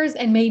followers,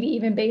 and maybe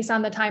even based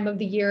on the time of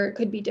the year, it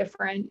could be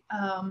different.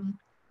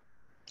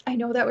 I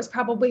know that was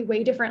probably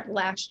way different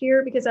last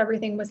year because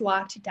everything was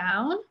locked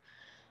down.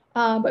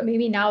 But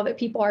maybe now that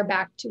people are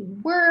back to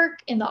work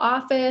in the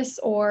office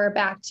or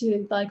back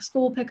to like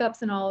school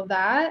pickups and all of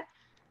that,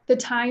 the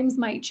times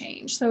might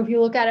change. So if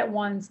you look at it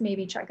once,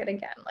 maybe check it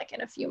again, like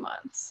in a few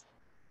months.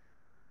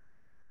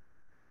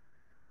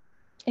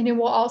 And it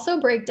will also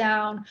break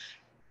down,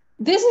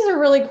 this is a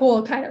really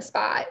cool kind of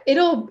spot.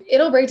 It'll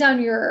break down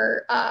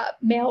your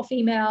male,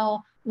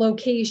 female,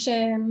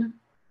 location,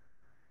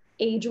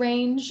 age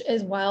range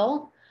as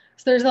well.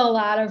 So there's a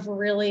lot of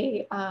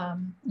really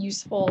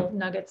useful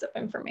nuggets of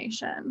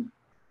information.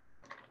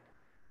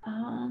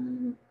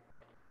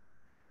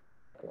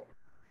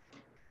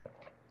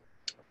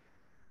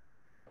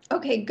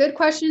 Okay, good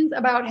questions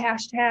about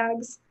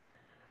hashtags.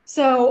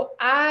 So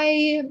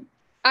I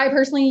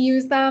personally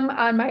use them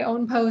on my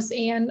own posts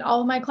and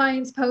all of my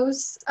clients'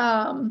 posts.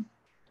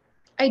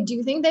 I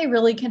do think they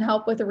really can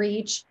help with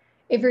reach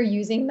if you're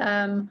using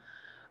them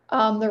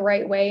the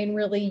right way and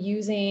really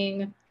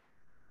using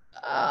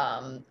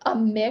a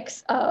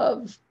mix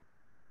of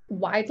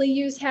widely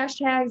used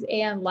hashtags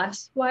and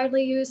less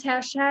widely used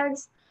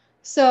hashtags.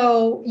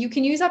 So you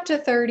can use up to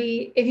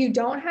 30. If you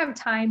don't have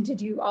time to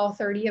do all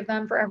 30 of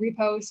them for every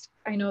post,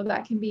 I know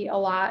that can be a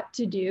lot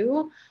to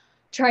do.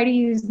 Try to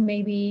use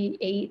maybe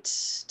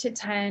 8 to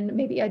 10,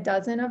 maybe a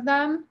dozen of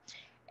them.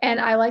 And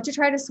I like to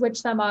try to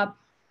switch them up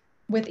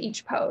with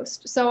each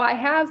post. So I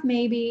have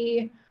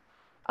maybe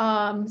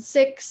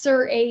 6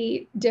 or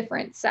 8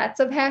 different sets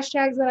of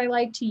hashtags that I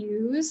like to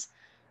use,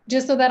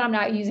 just so that I'm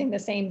not using the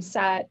same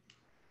set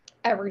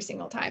every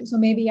single time. So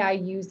maybe I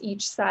use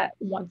each set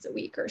once a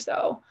week or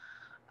so.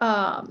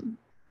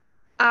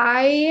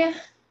 I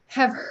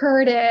have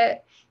heard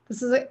it.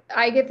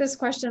 I get this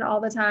question all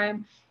the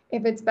time.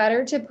 If it's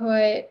better to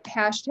put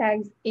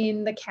hashtags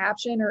in the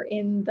caption or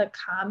in the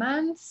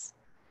comments.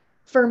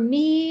 For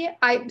me,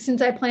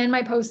 since I plan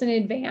my posts in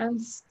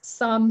advance,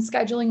 some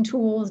scheduling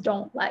tools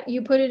don't let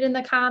you put it in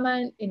the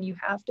comment and you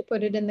have to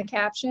put it in the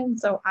caption.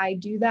 So I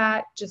do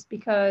that just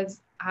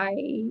because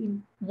I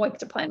like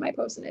to plan my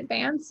posts in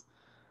advance.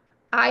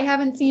 I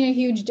haven't seen a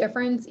huge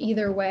difference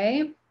either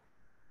way.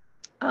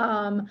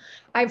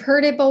 I've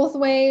heard it both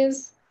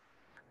ways.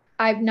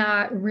 I've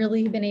not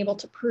really been able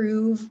to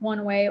prove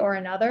one way or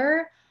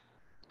another.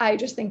 I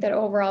just think that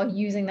overall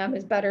using them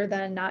is better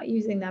than not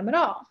using them at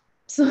all.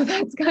 So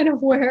that's kind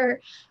of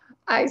where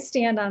I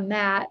stand on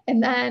that.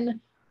 And then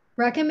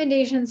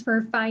recommendations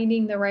for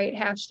finding the right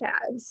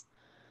hashtags.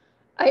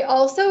 I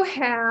also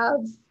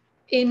have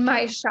in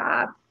my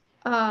shop,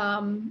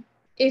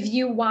 if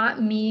you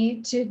want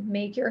me to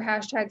make your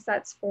hashtag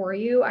sets for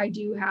you, I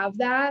do have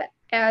that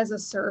as a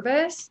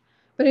service.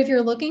 But if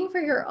you're looking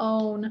for your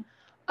own,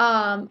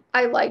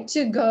 I like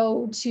to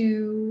go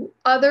to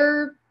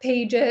other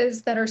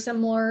pages that are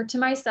similar to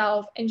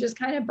myself and just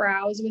kind of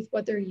browse with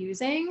what they're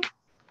using.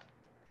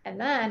 And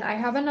then I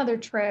have another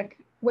trick,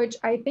 which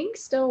I think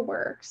still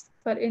works,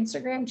 but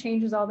Instagram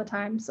changes all the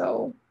time,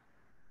 so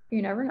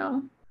you never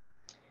know.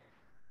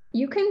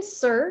 You can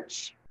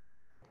search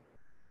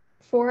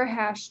for a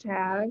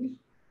hashtag.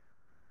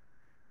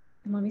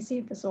 And let me see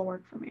if this will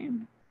work for me.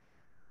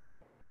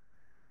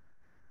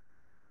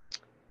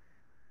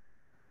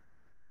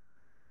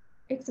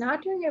 It's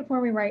not doing it for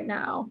me right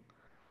now.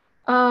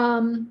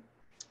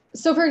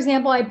 So for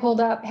example, I pulled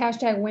up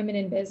hashtag women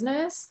in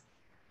business.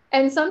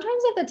 And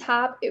sometimes at the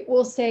top, it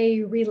will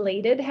say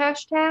related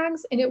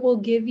hashtags, and it will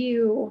give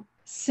you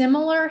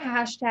similar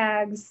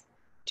hashtags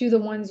to the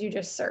ones you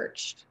just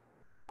searched,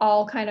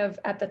 all kind of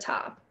at the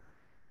top.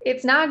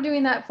 It's not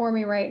doing that for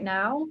me right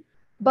now.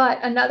 But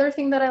another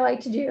thing that I like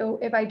to do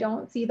if I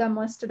don't see them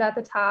listed at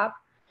the top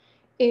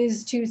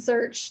is to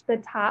search the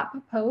top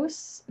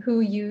posts who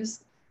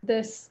use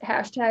this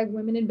hashtag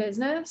women in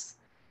business.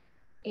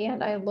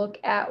 And I look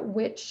at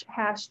which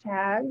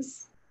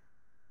hashtags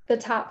the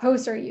top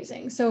posts are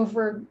using. So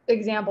for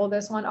example,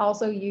 this one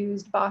also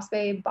used boss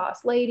babe,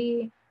 boss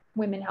lady,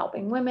 women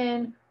helping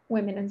women,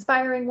 women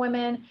inspiring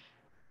women.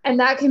 And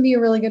that can be a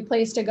really good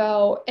place to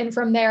go. And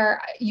from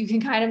there, you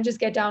can kind of just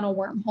get down a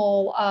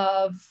wormhole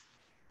of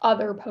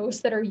other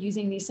posts that are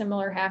using these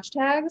similar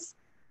hashtags,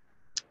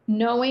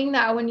 knowing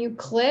that when you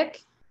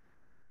click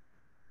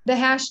the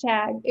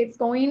hashtag, it's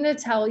going to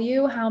tell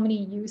you how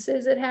many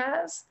uses it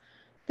has.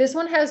 This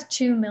one has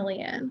 2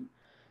 million.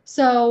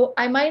 So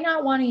I might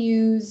not want to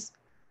use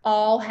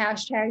all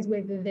hashtags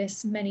with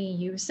this many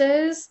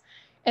uses.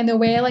 And the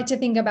way I like to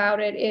think about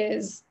it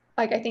is,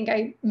 like, I think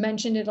I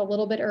mentioned it a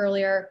little bit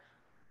earlier,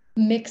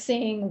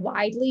 mixing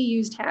widely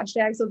used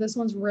hashtags. So this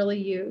one's really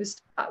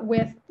used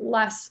with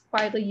less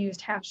widely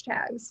used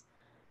hashtags.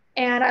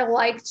 And I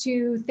like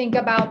to think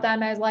about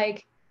them as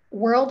like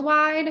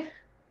worldwide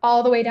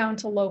all the way down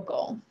to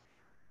local.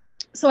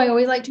 So I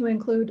always like to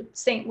include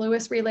St.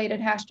 Louis related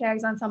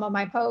hashtags on some of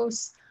my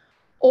posts,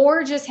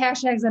 or just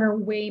hashtags that are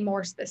way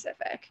more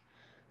specific.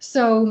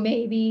 So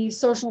maybe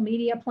social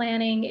media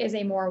planning is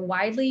a more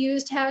widely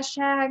used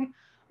hashtag,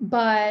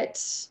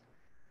 but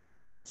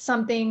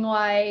something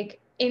like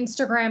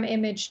Instagram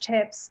image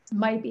tips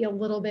might be a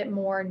little bit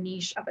more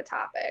niche of a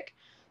topic.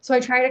 So I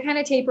try to kind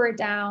of taper it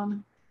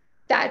down.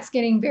 That's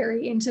getting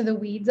very into the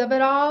weeds of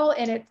it all.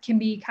 And it can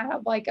be kind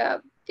of like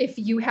if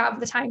you have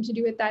the time to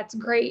do it, that's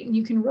great. And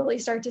you can really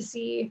start to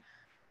see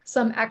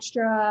some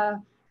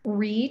extra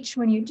reach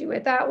when you do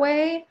it that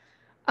way.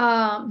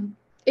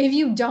 If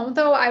you don't,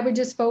 though, I would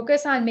just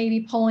focus on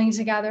maybe pulling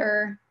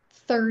together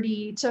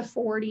 30 to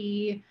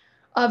 40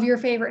 of your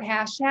favorite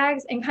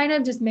hashtags and kind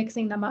of just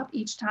mixing them up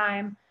each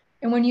time.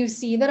 And when you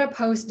see that a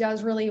post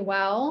does really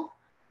well,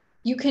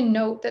 you can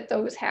note that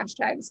those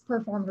hashtags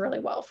performed really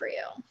well for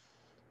you.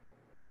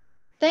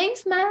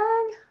 Thanks,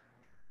 Meg.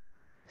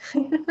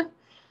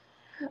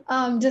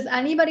 Does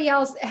anybody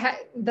else,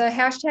 the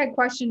hashtag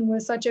question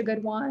was such a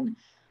good one.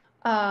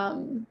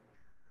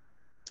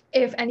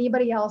 If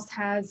anybody else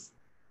has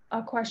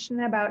a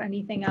question about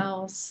anything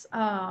else,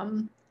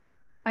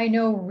 I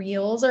know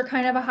reels are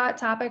kind of a hot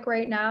topic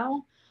right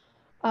now.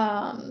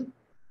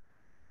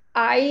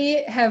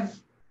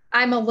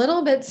 I'm a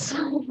little bit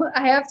slow.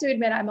 I have to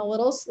admit, I'm a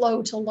little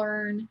slow to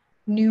learn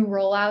new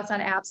rollouts on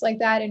apps like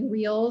that. And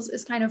Reels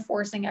is kind of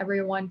forcing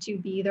everyone to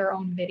be their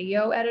own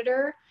video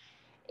editor.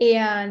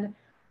 And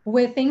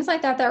with things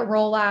like that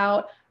roll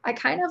out, I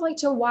kind of like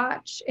to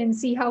watch and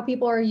see how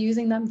people are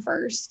using them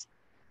first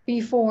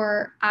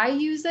before I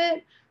use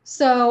it.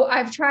 So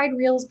I've tried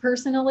Reels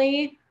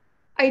personally.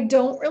 I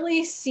don't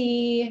really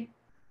see,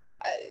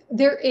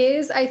 there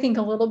is, I think,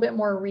 a little bit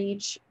more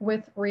reach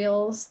with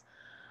Reels.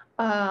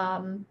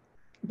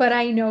 But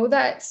I know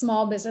that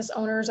small business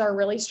owners are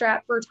really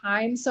strapped for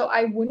time. So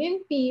I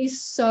wouldn't be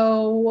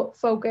so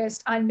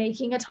focused on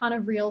making a ton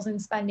of Reels and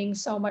spending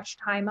so much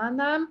time on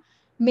them.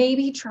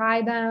 Maybe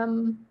try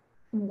them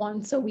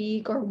once a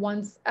week or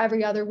once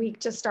every other week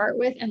to start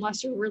with,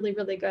 unless you're really,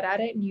 really good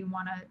at it and you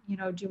want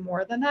to, do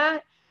more than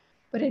that.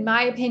 But in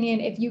my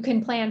opinion, if you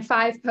can plan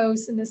 5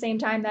 posts in the same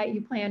time that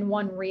you plan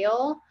 1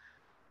 reel,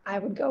 I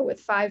would go with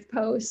 5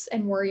 posts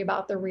and worry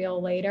about the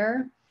reel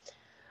later.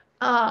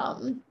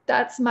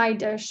 That's my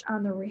dish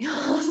on the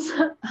reels.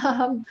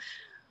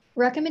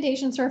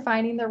 Recommendations for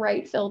finding the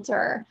right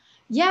filter.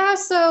 Yeah,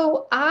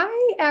 so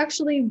I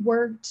actually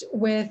worked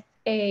with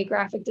a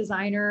graphic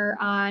designer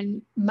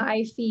on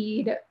my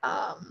feed.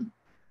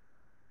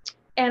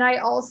 And I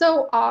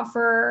also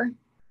offer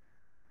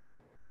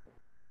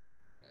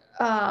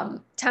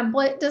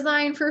template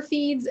design for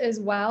feeds as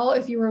well.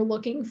 If you were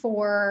looking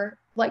for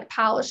like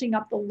polishing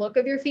up the look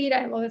of your feed,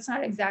 I know that's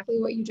not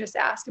exactly what you just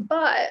asked,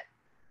 but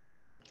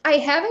I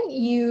haven't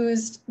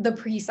used the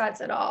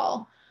presets at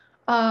all.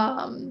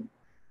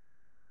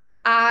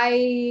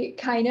 I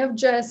kind of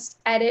just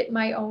edit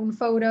my own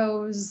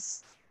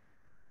photos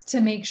to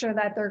make sure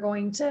that they're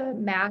going to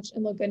match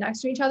and look good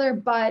next to each other.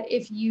 But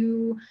if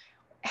you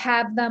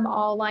have them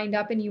all lined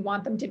up and you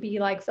want them to be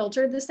like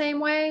filtered the same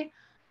way,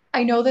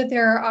 I know that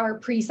there are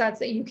presets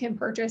that you can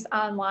purchase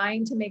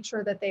online to make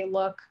sure that they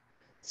look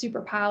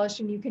super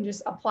polished and you can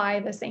just apply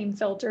the same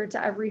filter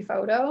to every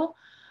photo.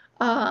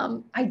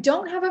 I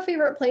don't have a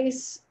favorite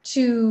place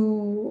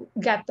to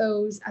get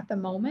those at the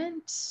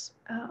moment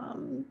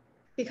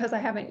because I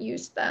haven't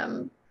used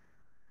them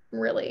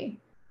really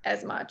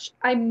as much.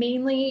 I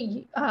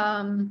mainly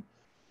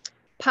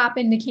pop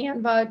into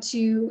Canva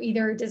to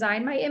either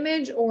design my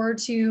image or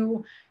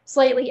to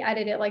slightly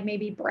edit it, like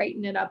maybe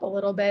brighten it up a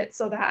little bit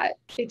so that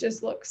it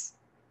just looks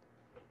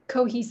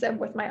cohesive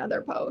with my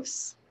other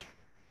posts.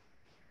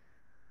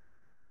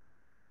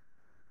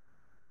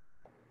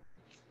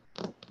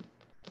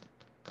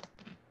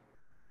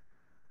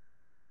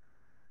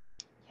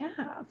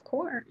 Yeah, of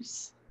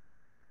course.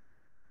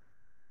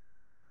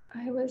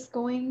 I'm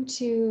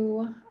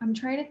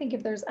trying to think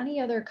if there's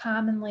any other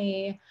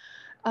commonly,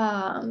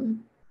 I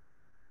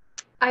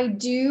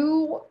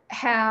do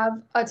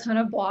have a ton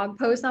of blog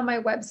posts on my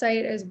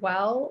website as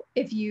well.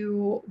 If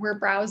you were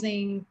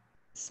browsing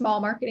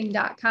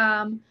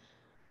smallmarketing.com,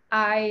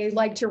 I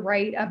like to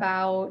write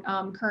about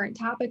current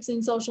topics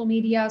in social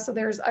media. So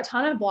there's a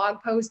ton of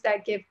blog posts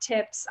that give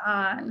tips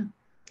on,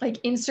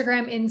 like,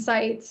 Instagram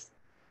Insights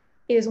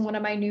is one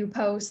of my new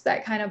posts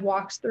that kind of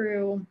walks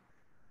through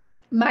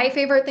my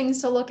favorite things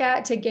to look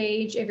at to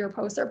gauge if your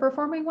posts are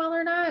performing well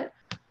or not.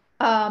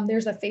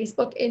 There's a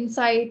Facebook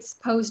Insights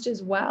post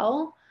as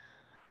well.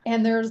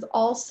 And there's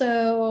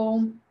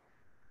also,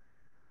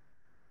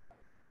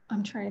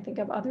 I'm trying to think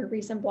of other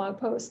recent blog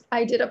posts.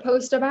 I did a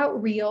post about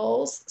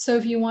Reels. So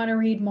if you want to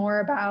read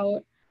more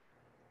about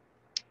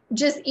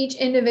just each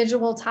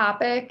individual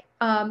topic,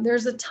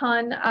 there's a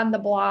ton on the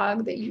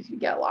blog that you could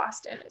get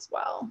lost in as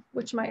well,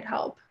 which might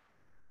help.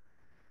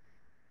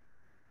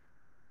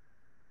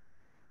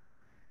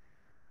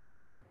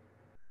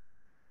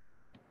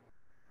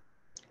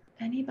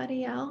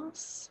 Anybody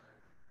else?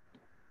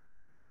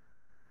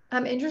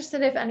 I'm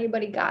interested if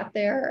anybody got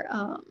their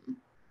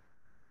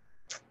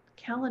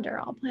calendar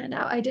all planned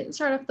out. I didn't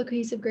start off the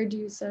cohesive grid. Do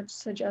you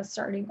suggest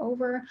starting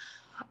over?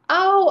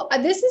 Oh,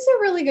 this is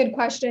a really good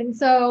question.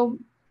 So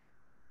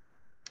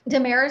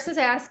Damaris is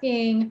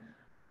asking,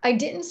 I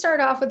didn't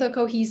start off with a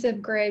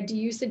cohesive grid. Do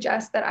you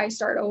suggest that I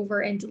start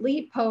over and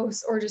delete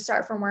posts or just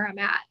start from where I'm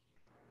at?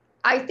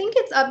 I think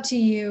it's up to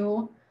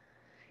you.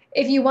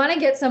 If you want to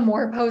get some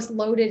more posts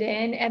loaded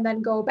in and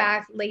then go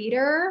back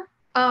later.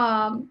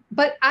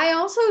 But I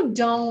also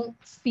don't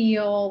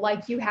feel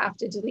like you have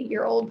to delete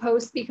your old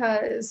posts,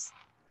 because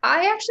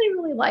I actually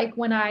really like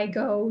when I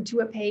go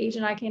to a page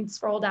and I can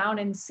scroll down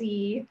and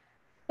see,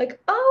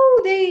 like,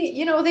 oh,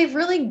 they've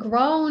really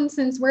grown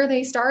since where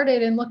they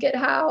started, and look at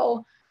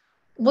how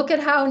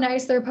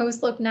nice their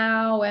posts look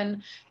now.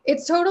 And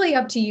it's totally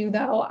up to you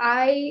though.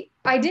 I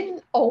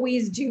didn't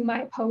always do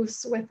my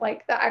posts with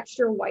like the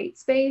extra white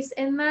space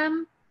in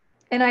them.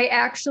 And I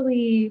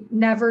actually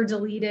never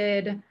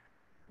deleted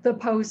the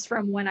posts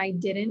from when I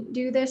didn't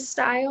do this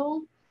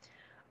style.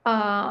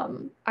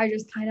 I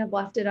just kind of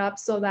left it up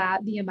so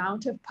that the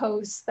amount of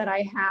posts that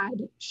I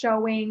had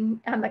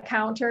showing on the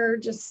counter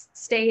just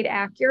stayed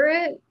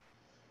accurate.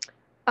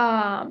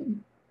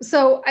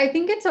 So I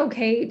think it's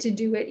okay to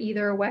do it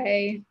either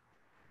way.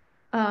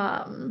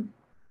 Unless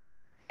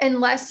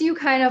you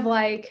kind of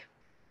like,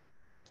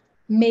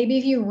 maybe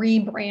if you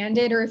rebrand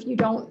it, or if you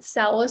don't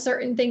sell a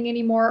certain thing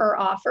anymore or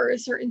offer a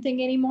certain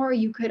thing anymore,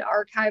 you could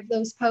archive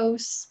those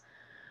posts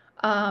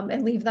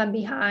and leave them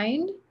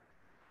behind.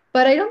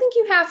 But I don't think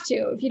you have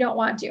to if you don't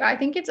want to. I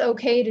think it's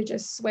okay to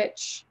just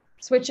switch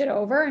it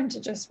over and to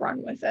just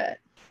run with it.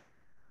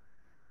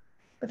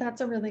 But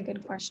that's a really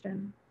good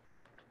question.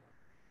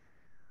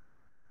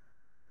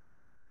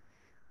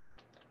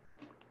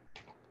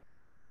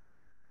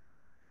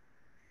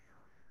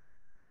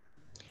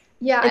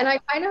 Yeah, and I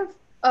kind of,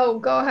 oh,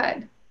 go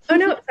ahead. Oh,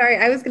 no, sorry.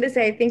 I was going to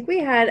say, I think we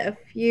had a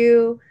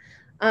few,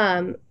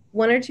 one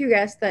or two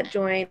guests that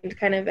joined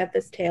kind of at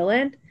this tail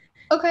end.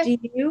 Okay.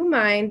 Do you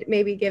mind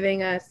maybe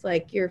giving us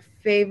like your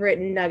favorite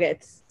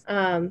nuggets?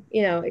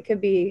 It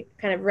could be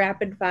kind of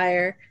rapid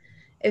fire.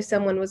 If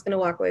someone was going to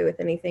walk away with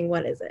anything,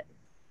 what is it?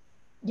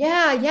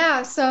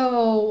 Yeah.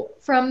 So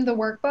from the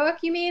workbook,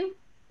 you mean?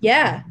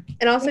 Yeah.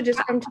 And also just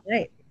from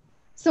tonight.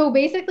 So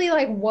basically,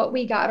 like, what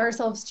we got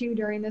ourselves to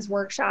during this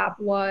workshop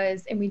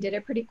was, and we did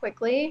it pretty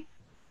quickly,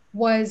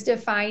 was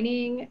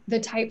defining the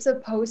types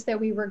of posts that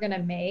we were going to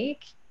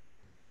make.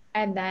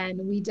 And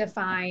then we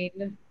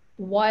defined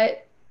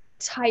what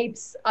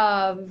types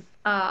of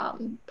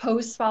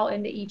posts fall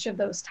into each of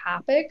those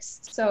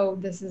topics. So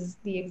this is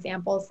the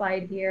example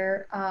slide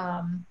here.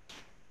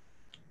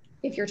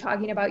 If you're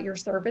talking about your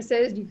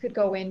services, you could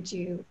go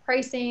into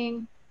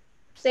pricing,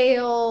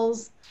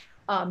 sales,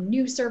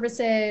 new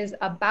services,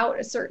 about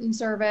a certain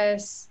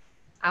service,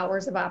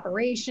 hours of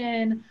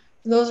operation.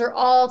 Those are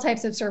all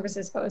types of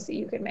services posts that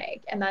you could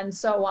make, and then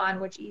so on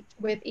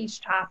with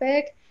each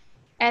topic.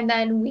 And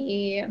then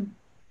we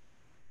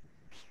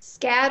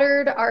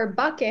scattered our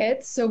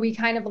buckets. So we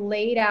kind of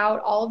laid out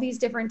all these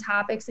different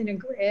topics in a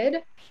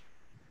grid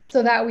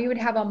so that we would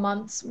have a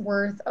month's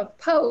worth of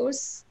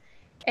posts.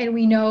 And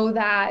we know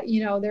that,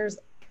 there's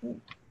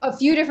a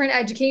few different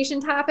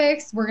education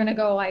topics. We're going to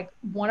go, like,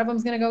 one of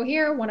them's going to go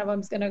here, one of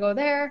them's going to go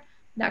there,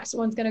 next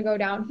one's going to go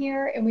down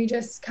here. And we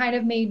just kind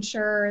of made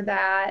sure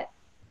that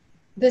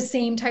the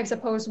same types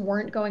of posts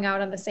weren't going out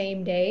on the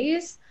same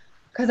days,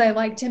 because I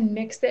like to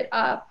mix it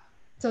up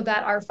so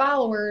that our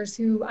followers,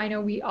 who I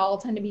know we all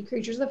tend to be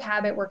creatures of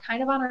habit, we're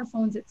kind of on our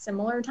phones at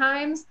similar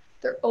times.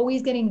 They're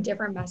always getting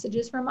different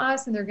messages from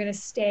us, and they're going to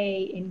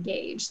stay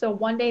engaged. So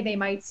one day they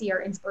might see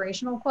our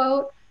inspirational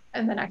quote,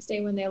 and the next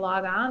day when they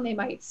log on, they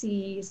might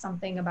see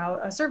something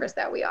about a service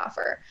that we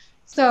offer.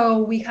 So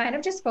we kind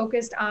of just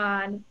focused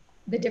on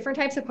the different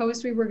types of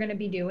posts we were going to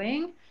be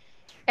doing,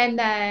 and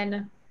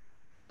then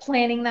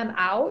planning them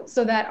out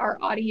so that our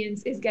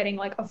audience is getting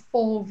like a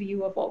full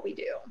view of what we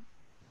do.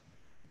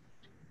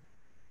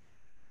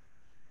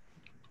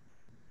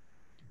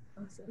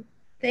 Awesome.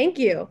 Thank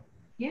you.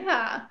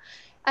 Yeah.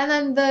 And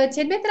then the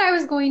tidbit that I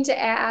was going to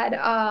add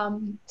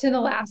to the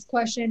last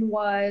question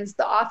was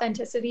the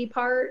authenticity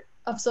part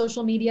of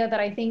social media that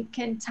I think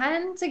can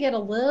tend to get a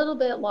little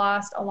bit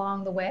lost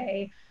along the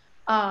way,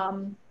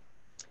 um,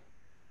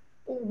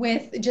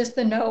 with just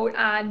the note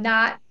on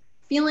not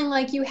feeling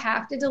like you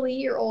have to delete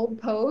your old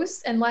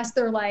posts unless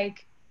they're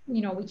like,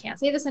 we can't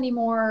say this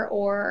anymore,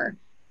 or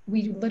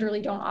we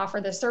literally don't offer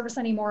this service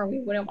anymore. We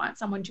wouldn't want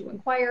someone to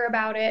inquire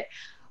about it.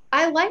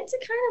 I like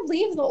to kind of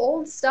leave the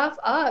old stuff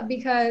up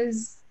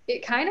because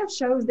it kind of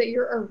shows that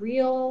you're a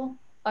real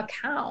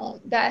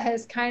account that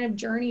has kind of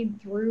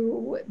journeyed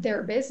through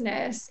their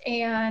business.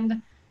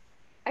 And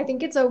I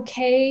think it's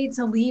okay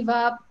to leave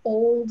up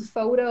old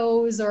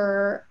photos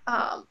or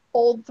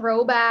old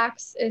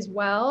throwbacks as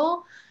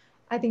well.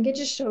 I think it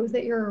just shows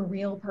that you're a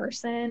real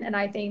person. And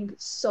I think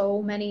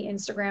so many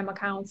Instagram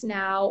accounts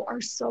now are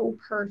so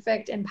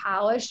perfect and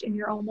polished, and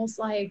you're almost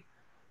like,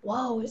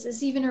 whoa, is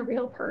this even a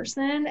real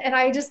person? And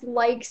I just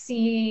like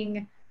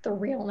seeing the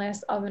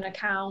realness of an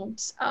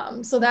account.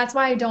 So that's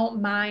why I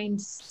don't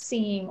mind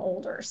seeing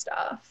older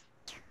stuff.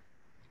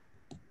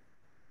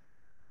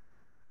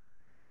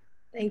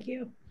 Thank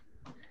you.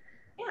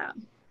 Yeah.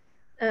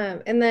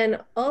 And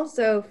then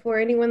also for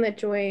anyone that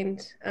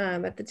joined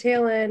at the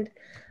tail end,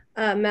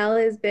 Mel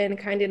has been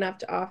kind enough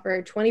to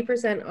offer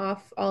 20%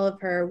 off all of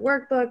her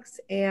workbooks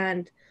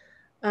and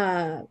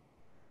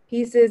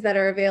pieces that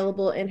are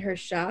available in her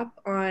shop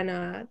on,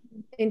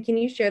 and can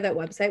you share that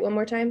website one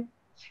more time?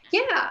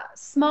 Yeah,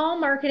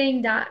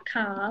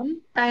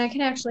 smallmarketing.com.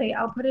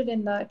 I'll put it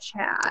in the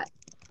chat.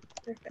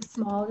 Perfect.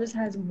 Small just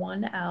has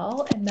one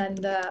L, and then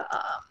the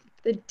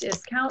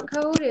discount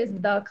code is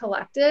the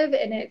collective,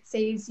 and it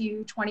saves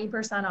you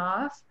 20%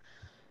 off.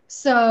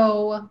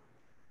 So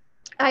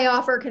I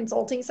offer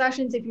consulting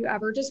sessions if you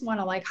ever just want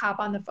to like hop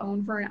on the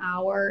phone for an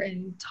hour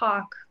and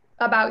talk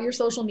about your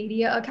social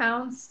media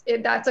accounts.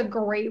 That's a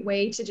great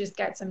way to just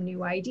get some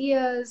new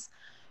ideas.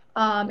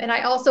 And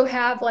I also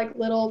have like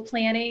little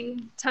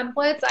planning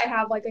templates. I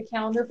have like a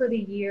calendar for the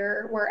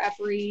year where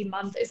every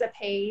month is a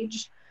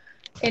page,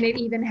 and it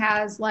even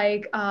has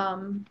like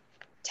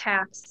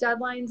tax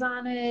deadlines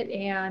on it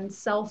and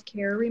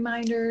self-care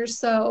reminders.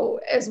 So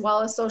as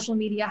well as social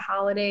media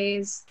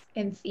holidays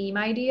and theme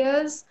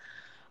ideas.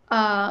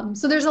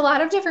 So there's a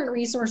lot of different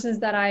resources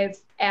that I've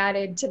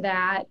added to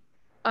that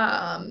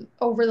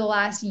over the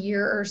last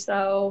year or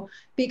so,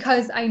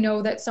 because I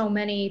know that so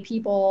many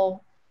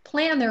people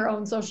plan their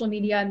own social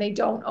media and they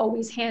don't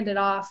always hand it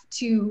off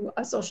to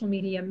a social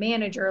media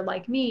manager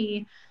like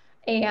me.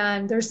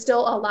 And there's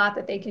still a lot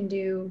that they can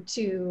do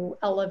to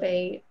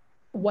elevate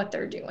what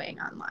they're doing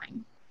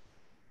online.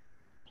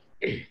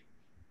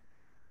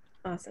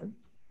 Awesome.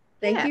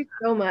 Thank you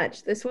so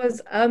much. This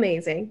was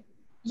amazing.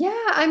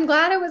 Yeah, I'm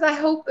glad I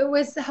hope it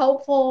was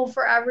helpful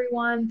for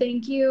everyone.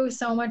 Thank you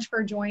so much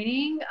for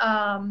joining.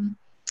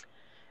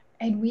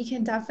 And we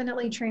can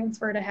definitely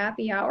transfer to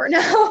happy hour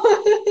now.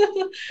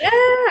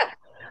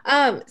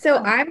 Yeah. So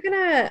I'm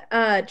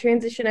gonna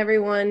transition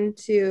everyone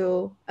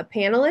to a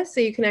panelist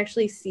so you can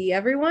actually see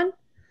everyone.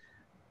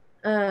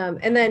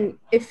 And then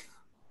if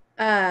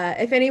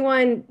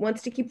anyone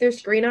wants to keep their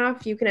screen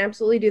off, you can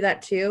absolutely do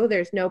that too.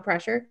 There's no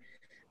pressure.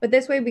 But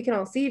this way we can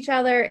all see each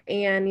other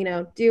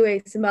and, do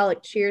a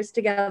symbolic cheers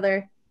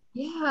together.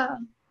 Yeah.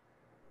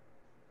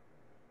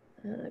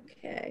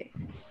 Okay.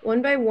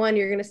 One by one,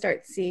 you're going to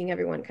start seeing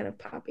everyone kind of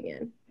popping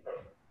in.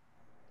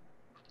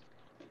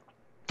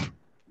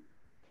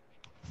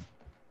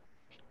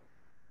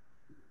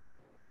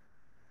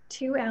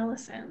 Two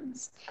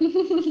Allisons.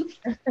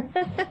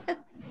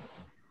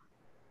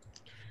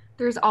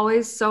 There's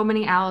always so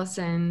many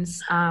Allisons.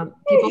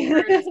 People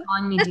are just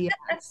calling me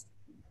Diaz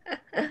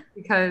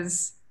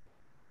because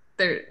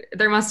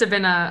there must have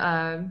been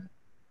a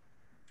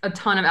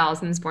ton of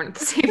Allisons born at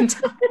the same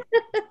time.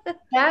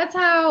 That's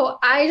how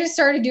I just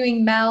started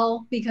doing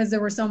Mel, because there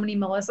were so many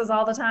Melissas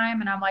all the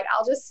time, and I'm like,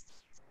 I'll just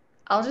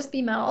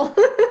be Mel.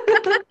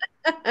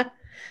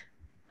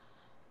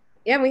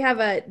 Yeah, we have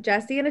a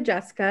Jessie and a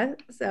Jessica.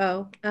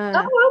 So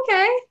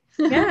oh,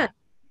 okay. Yeah.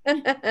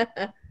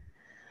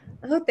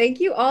 Oh, thank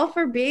you all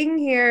for being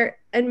here.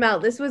 And Mel,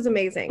 this was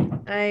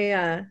amazing.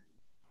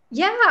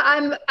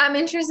 Yeah, I'm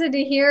interested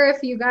to hear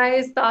if you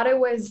guys thought it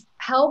was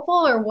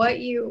helpful, or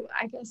what your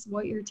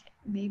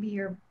maybe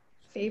your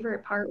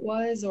favorite part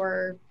was,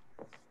 or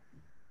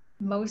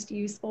most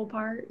useful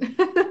part.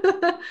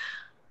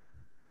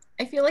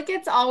 I feel like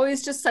it's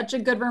always just such a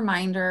good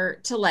reminder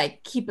to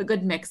like keep a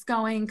good mix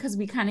going, because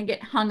we kind of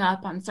get hung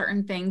up on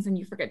certain things and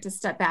you forget to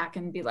step back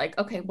and be like,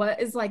 okay,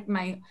 what is like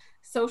my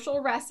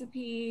social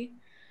recipe,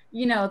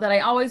 that I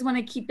always want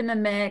to keep in the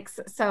mix.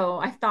 So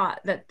I thought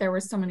that there were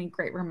so many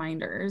great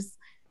reminders.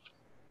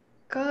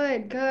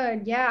 Good.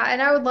 Yeah.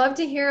 And I would love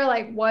to hear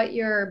like what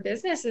your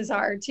businesses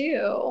are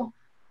too.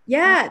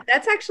 Yeah,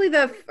 that's actually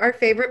our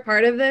favorite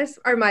part of this,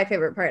 or my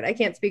favorite part. I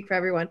can't speak for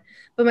everyone,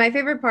 but my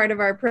favorite part of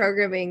our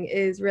programming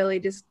is really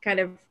just kind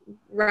of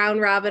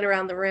round robin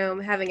around the room,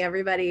 having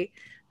everybody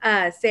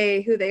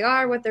say who they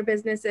are, what their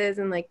business is,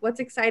 and like what's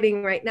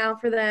exciting right now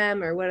for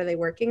them or what are they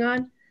working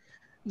on.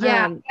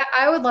 Yeah,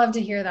 I would love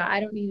to hear that. I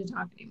don't need to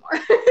talk anymore.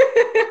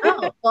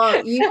 Oh,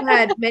 well, you've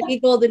had many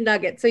golden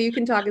nuggets, so you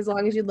can talk as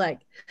long as you'd like.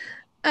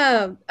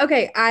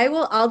 Okay,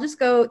 I'll just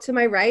go to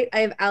my right. I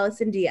have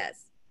Allison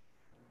Diaz.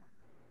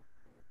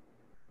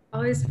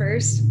 Always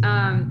first.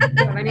 Yeah,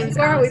 my name is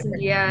You're always Allison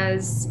first.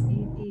 Diaz.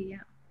 Yeah,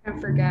 I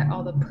forget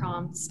all the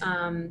prompts.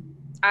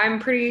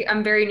 I'm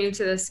very new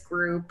to this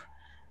group.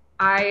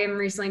 I am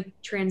recently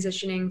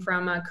transitioning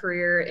from a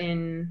career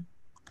in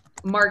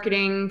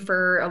marketing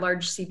for a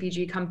large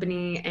CPG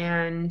company,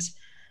 and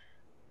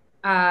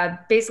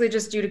basically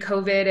just due to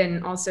COVID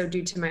and also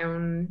due to my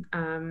own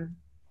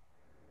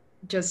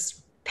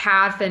just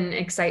path and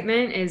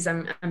excitement is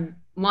I'm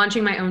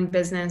launching my own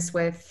business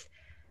with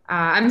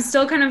I'm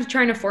still kind of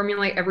trying to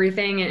formulate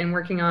everything and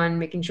working on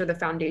making sure the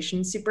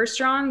foundation's super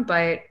strong.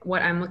 But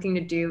what I'm looking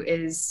to do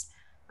is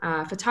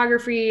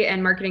photography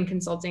and marketing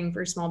consulting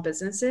for small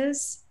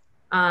businesses.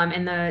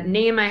 And the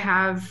name I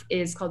have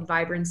is called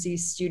Vibrancy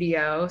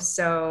Studio.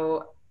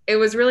 So it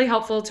was really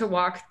helpful to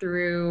walk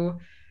through,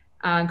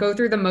 go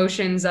through the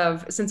motions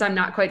of, since I'm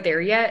not quite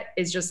there yet,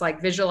 is just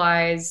like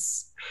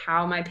visualize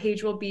how my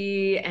page will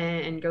be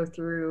and go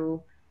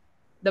through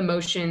the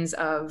motions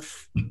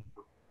of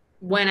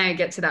when I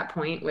get to that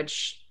point,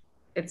 which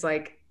it's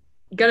like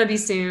gonna be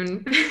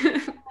soon.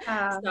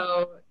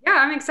 So yeah,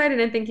 I'm excited,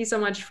 and thank you so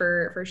much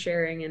for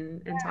sharing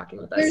and talking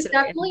with us today.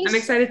 Definitely I'm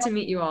excited to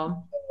meet you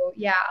all.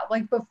 Yeah,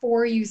 like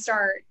before you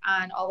start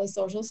on all the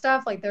social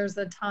stuff, like there's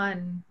a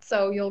ton,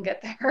 so you'll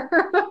get there.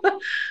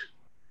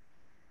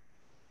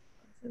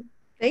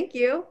 Thank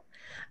you.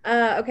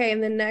 Okay,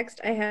 and then next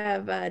I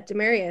have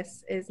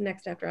Demarius is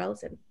next after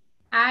Allison.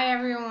 Hi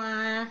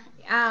everyone.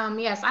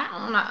 Yes, I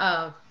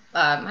own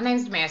my name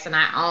is Damaris and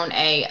I own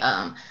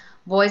a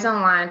boys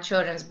online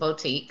children's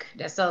boutique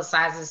that sells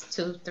sizes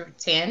 2 through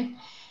 10.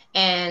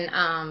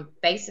 And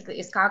basically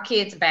it's called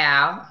Kids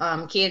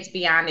Bow, Kids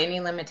Beyond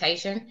Any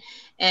Limitation.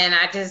 And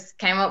I just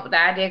came up with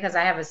the idea because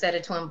I have a set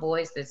of twin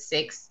boys that's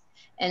 6.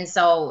 And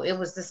so it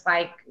was just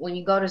like when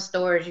you go to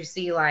stores, you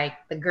see like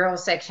the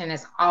girls section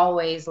is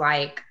always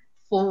like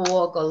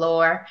full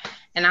galore.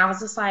 And I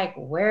was just like,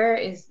 where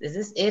is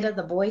this it of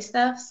the boy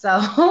stuff?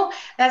 So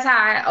that's how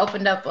I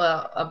opened up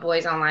a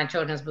boys online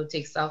children's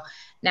boutique. So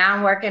now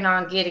I'm working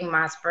on getting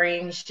my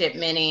spring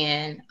shipment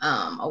in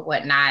or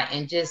whatnot.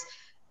 And just,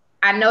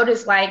 I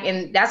noticed like,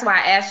 and that's why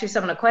I asked you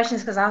some of the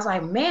questions, because I was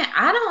like, man,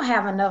 I don't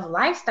have enough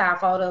lifestyle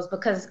photos,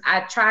 because I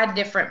tried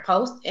different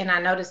posts and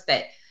I noticed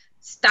that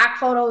stock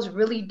photos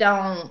really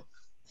don't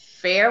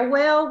fare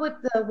well with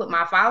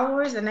my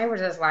followers. And they were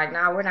just like,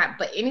 nah, we're not.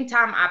 But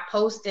anytime I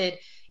posted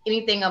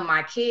anything of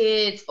my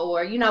kids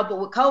or, but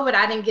with COVID,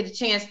 I didn't get a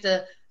chance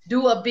to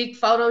do a big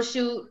photo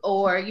shoot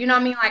or, you know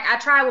what I mean? Like I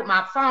tried with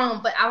my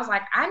phone, but I was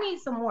like, I need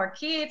some more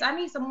kids. I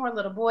need some more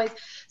little boys.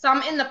 So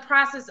I'm in the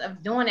process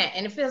of doing it.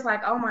 And it feels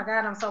like, oh my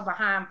God, I'm so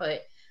behind,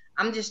 but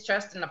I'm just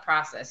trusting the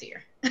process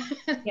here.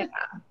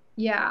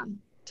 Yeah,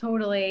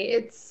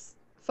 totally.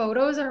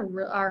 Photos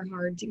are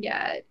hard to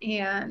get.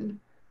 And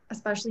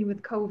especially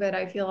with COVID,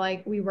 I feel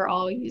like we were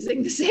all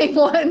using the same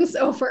ones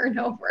over and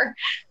over.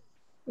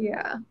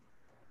 Yeah.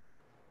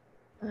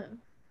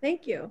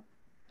 Thank you.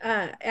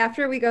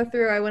 After we go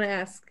through, I want to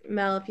ask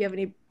Mel if you have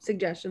any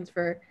suggestions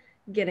for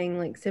getting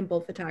like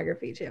simple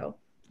photography too.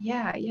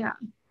 Yeah.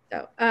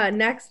 So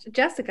next,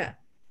 Jessica.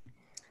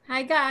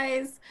 Hi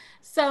guys.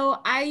 So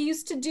I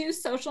used to do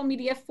social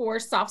media for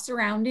Soft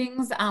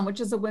Surroundings,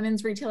 which is a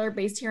women's retailer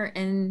based here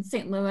in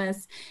St.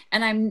 Louis.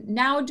 And I'm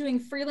now doing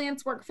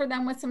freelance work for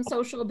them with some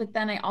social, but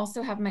then I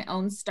also have my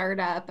own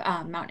startup,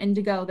 Mount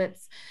Indigo,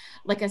 that's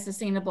like a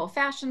sustainable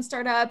fashion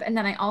startup. And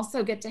then I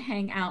also get to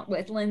hang out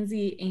with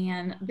Lindsay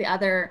and the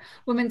other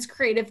women's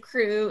creative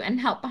crew and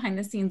help behind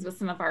the scenes with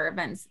some of our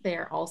events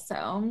there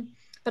also.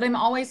 But I'm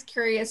always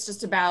curious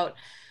just about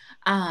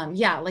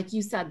like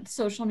you said,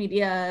 social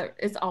media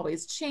is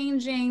always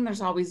changing.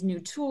 There's always new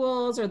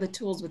tools, or the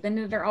tools within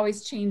it are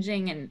always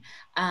changing.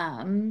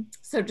 And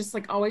so just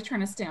like always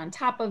trying to stay on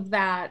top of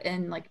that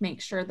and like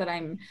make sure that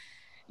I'm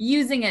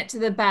using it to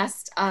the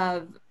best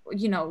of,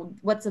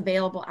 what's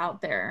available out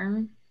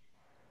there.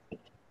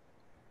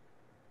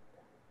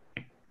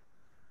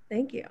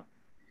 Thank you.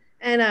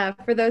 And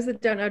for those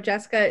that don't know,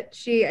 Jessica,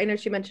 I know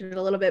she mentioned it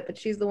a little bit, but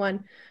she's the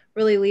one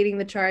really leading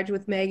the charge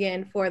with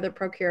Megan for the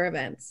Procure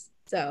events.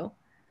 So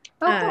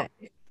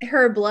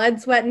her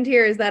blood, sweat, and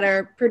tears that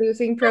are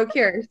producing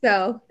Procure.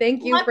 So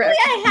thank you. Luckily,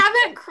 I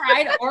haven't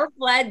cried or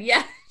bled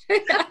yet.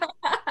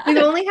 We've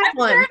only had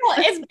one. Sure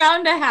it's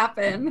bound to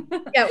happen.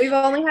 Yeah, we've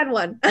only had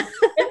one.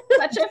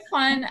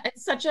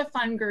 It's such a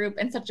fun group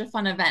and such a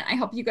fun event. I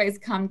hope you guys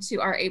come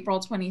to our April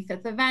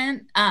 25th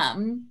event,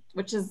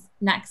 which is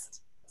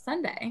next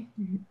Sunday.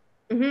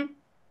 Mm-hmm.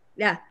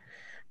 Yeah.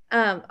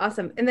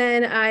 Awesome. And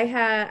then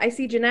I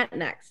see Jeanette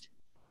next.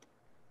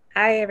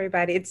 Hi,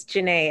 everybody. It's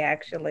Janae,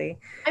 actually.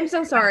 I'm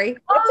so sorry.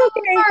 It's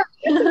okay.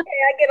 It's okay.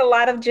 I get a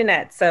lot of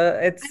Jeanette, so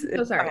it's I'm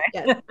so it's sorry.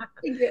 Yes. fine.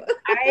 Thank you.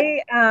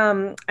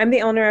 I'm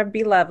the owner of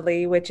Be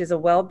Lovely, which is a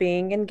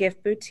well-being and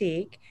gift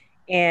boutique,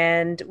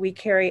 and we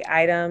carry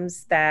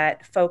items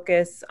that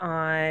focus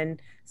on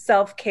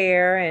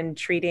self-care and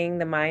treating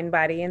the mind,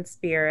 body, and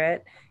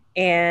spirit.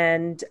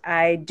 And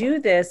I do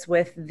this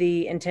with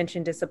the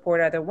intention to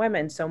support other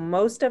women. So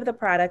most of the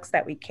products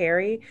that we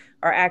carry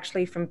are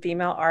actually from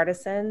female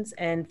artisans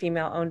and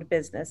female-owned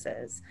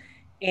businesses.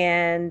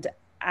 And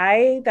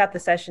I thought the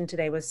session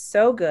today was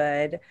so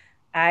good.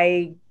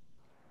 I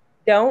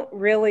don't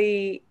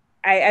really,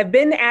 I've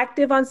been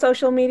active on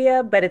social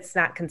media, but it's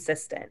not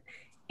consistent.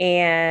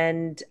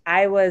 And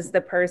I was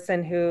the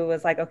person who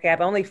was like, okay,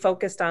 I've only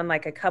focused on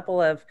like a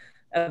couple of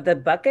the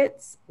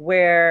buckets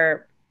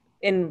where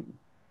in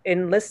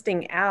in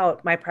listing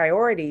out my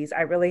priorities,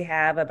 I really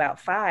have about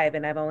five,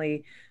 and I've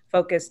only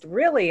focused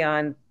really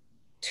on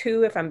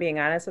two, if I'm being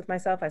honest with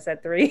myself. I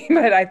said three,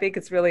 but I think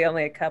it's really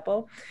only a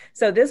couple.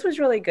 So this was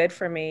really good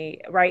for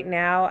me. Right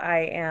now,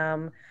 I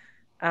am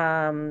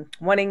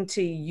wanting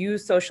to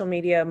use social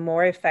media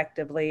more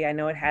effectively. I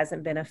know it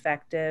hasn't been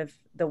effective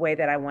the way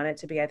that I want it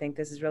to be. I think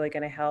this is really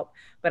going to help.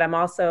 But I'm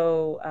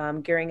also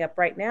gearing up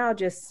right now,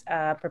 just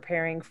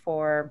preparing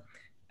for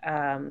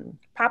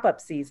pop up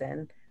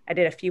season. I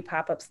did a few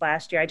pop ups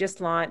last year. I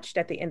just launched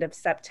at the end of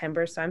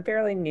September, so I'm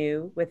fairly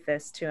new with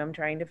this too. I'm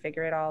trying to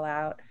figure it all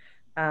out.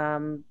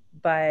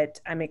 But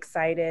I'm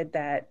excited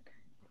that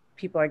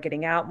people are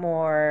getting out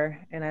more,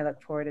 and I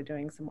look forward to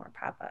doing some more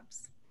pop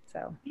ups.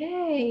 So,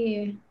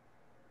 Yay.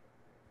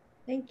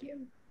 Thank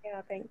you.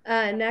 yeah, thanks.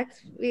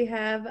 Next, we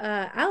have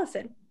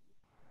Allison.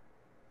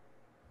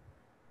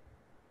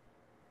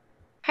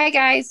 Hi,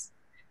 guys.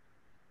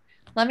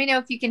 Let me know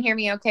if you can hear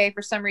me okay.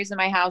 For some reason,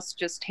 my house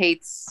just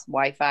hates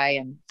Wi-Fi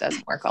and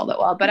doesn't work all that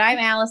well. But I'm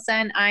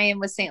Allison. I am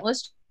with St.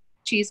 Louis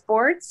Cheese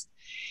Boards.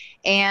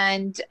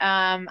 And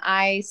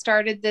I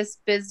started this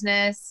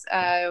business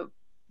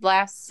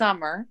last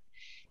summer.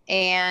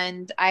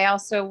 And I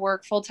also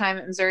work full-time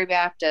at Missouri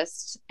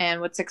Baptist.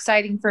 And what's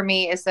exciting for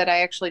me is that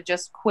I actually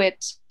just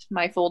quit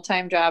my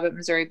full-time job at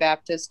Missouri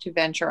Baptist to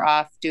venture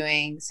off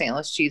doing St.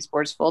 Louis Cheese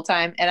Boards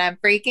full-time. And I'm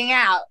freaking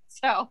out.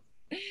 So,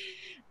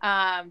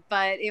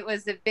 but it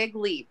was a big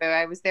leap.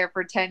 I was there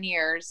for 10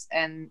 years.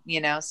 And,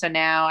 so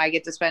now I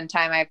get to spend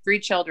time. I have 3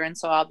 children,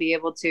 so I'll be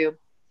able to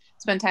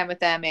spend time with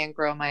them and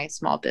grow my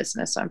small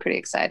business. So I'm pretty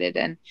excited.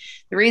 And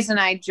the reason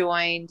I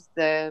joined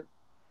the,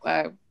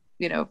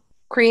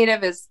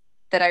 creative is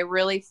that I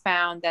really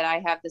found that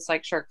I have this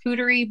like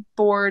charcuterie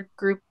board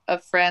group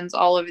of friends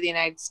all over the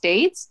United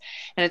States.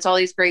 And it's all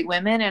these great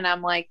women. And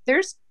I'm like,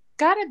 there's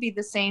got to be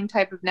the same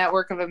type of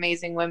network of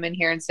amazing women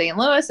here in St.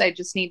 Louis. I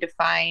just need to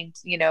find,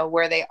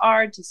 where they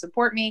are to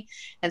support me.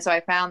 And so I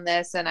found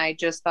this, and I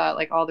just thought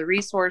like all the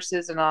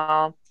resources and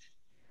all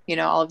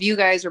of you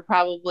guys are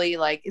probably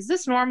like, is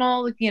this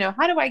normal?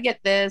 How do I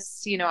get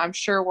this? I'm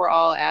sure we're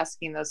all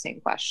asking those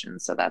same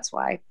questions. So that's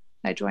why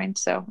I joined.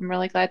 So I'm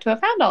really glad to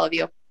have found all of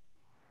you.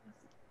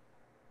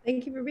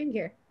 Thank you for being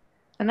here.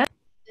 And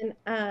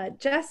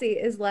Jessie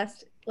is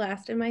last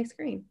in my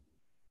screen.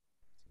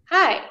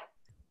 Hi,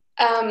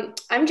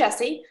 I'm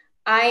Jessie.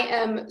 I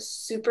am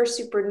super,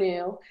 super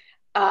new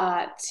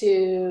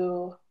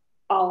to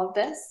all of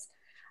this.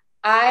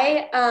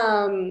 I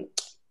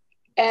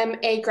am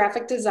a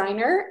graphic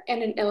designer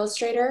and an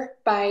illustrator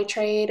by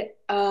trade.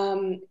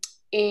 And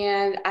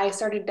I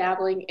started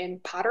dabbling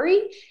in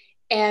pottery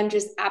and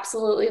just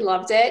absolutely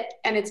loved it.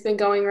 And it's been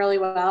going really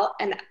well.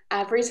 And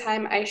every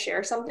time I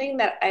share something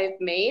that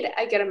I've made,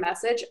 I get a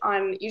message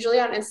usually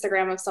on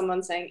Instagram of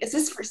someone saying, is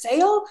this for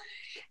sale?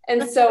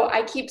 And so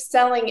I keep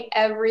selling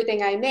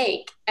everything I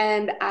make.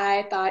 And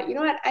I thought, you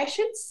know what, I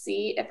should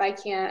see if I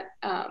can't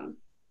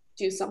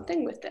do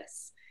something with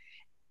this.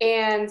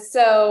 And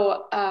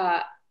so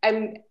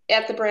I'm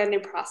at the brand new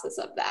process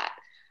of that.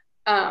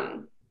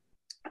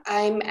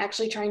 I'm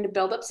actually trying to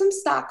build up some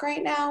stock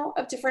right now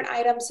of different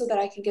items so that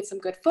I can get some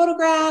good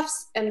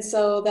photographs, and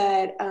so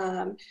that,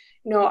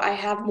 I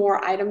have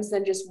more items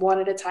than just one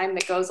at a time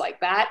that goes like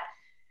that.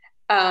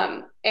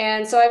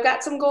 And so I've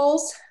got some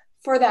goals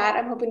for that.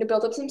 I'm hoping to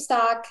build up some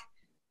stock.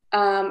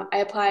 I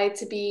applied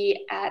to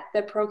be at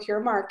the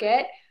Procure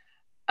Market.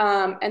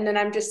 And then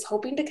I'm just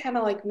hoping to kind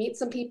of like meet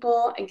some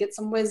people and get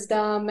some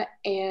wisdom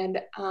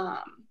and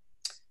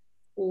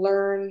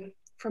learn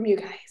from you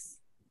guys.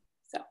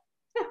 So,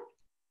 yeah.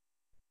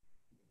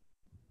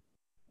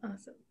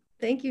 Awesome.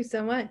 Thank you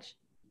so much.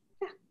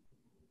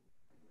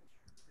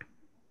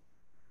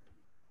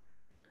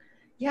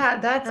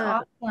 Yeah, that's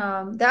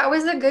awesome. That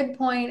was a good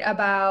point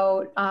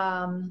about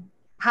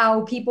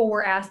how people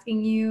were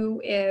asking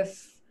you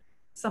if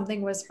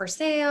something was for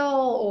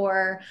sale,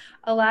 or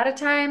a lot of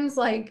times,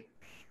 like,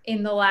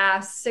 in the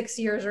last 6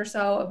 years or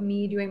so of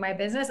me doing my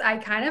business, I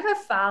kind of have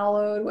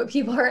followed what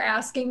people are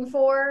asking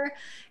for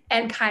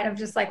and kind of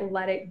just like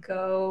let it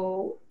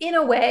go. In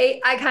a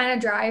way, I kind of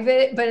drive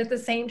it, but at the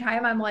same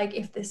time, I'm like,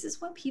 if this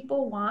is what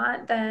people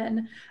want,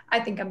 then I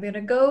think I'm going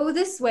to go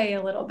this way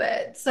a little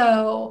bit.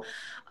 So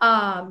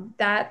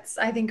that's,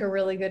 I think, a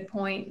really good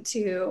point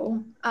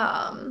too.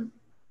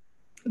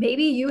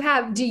 Maybe you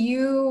have,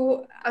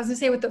 I was gonna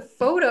say with the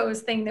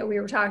photos thing that we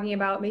were talking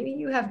about, maybe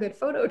you have good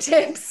photo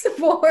tips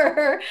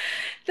for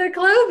the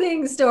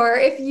clothing store.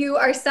 If you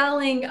are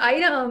selling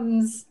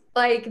items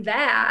like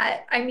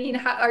that, I mean,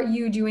 how are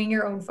you doing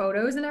your own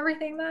photos and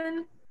everything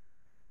then?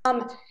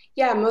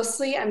 Yeah,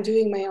 mostly I'm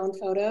doing my own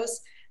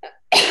photos.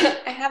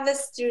 I have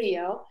this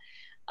studio,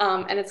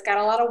 and it's got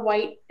a lot of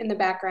white in the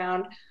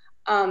background.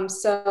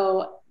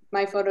 So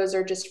my photos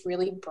are just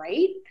really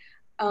bright.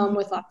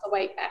 With lots of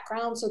white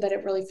background so that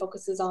it really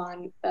focuses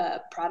on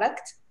the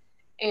product.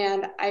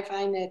 And I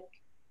find that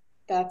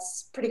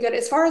that's pretty good.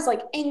 As far as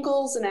like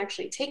angles and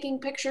actually taking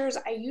pictures,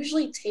 I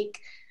usually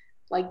take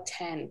like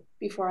 10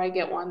 before I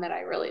get one that I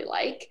really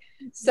like.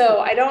 So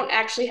I don't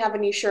actually have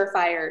any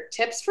surefire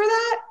tips for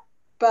that,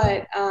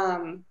 but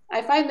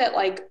I find that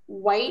like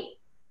white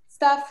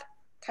stuff,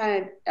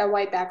 kind of a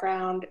white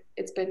background,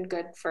 it's been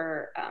good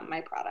for my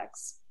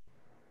products.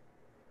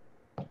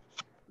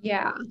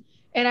 Yeah.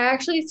 And I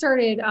actually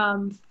started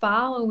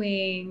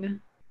following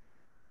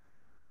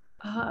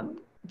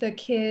the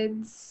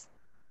kids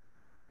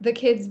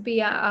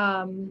be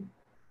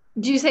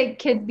do you say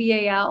Kids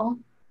BAL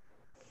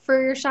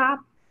for your shop?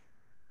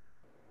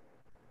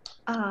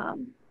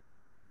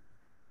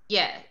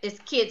 Yeah, it's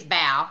Kids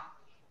Bow.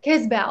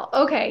 Kids BAL.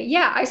 Okay.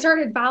 Yeah. I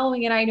started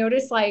following and I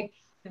noticed like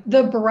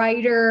the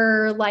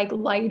brighter, like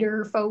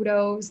lighter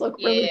photos look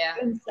really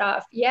good and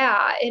stuff.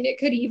 Yeah. And it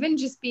could even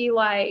just be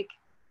like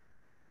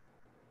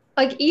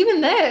even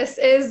this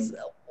is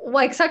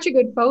like such a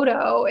good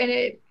photo and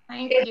it's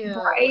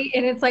bright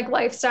and it's like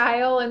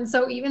lifestyle. And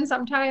so even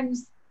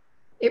sometimes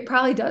it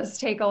probably does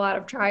take a lot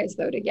of tries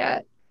though to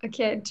get a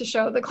kid to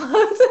show the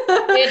clothes.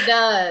 It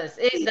does.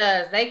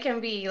 They can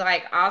be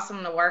like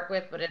awesome to work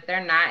with, but if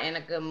they're not in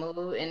a good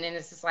mood, and then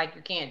it's just like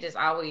you can't just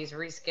always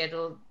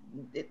reschedule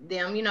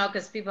them,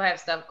 because people have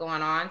stuff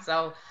going on.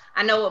 So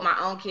I know with my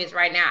own kids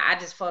right now, I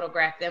just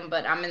photograph them,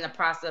 but I'm in the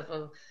process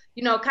of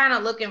kind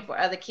of looking for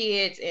other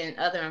kids and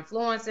other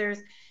influencers.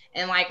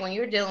 And like when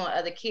you're dealing with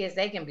other kids,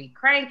 they can be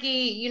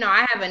cranky.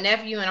 I have a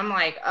nephew and I'm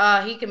like,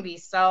 he can be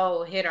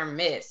so hit or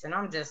miss. And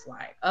I'm just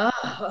like,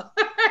 but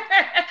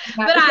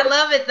I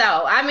love it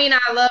though. I mean,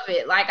 I love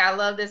it. Like I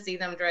love to see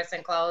them dress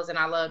in clothes and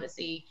I love to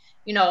see,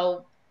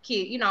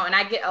 kid, and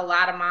I get a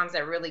lot of moms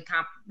that really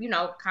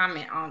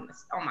comment on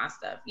my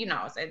stuff,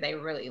 say they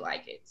really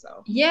like it.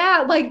 So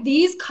yeah, like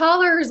these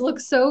colors look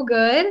so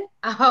good.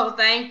 Oh,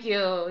 thank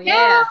you.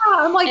 Yeah.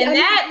 I'm like, and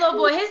that little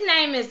boy, his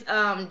name is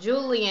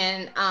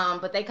Julian,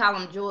 but they call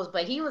him Jules,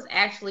 but he was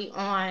actually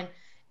on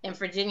in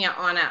Virginia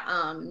on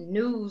a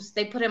news.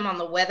 They put him on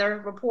the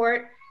weather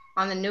report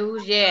on the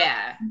news.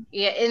 Yeah,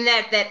 in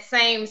that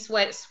same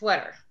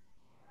sweater.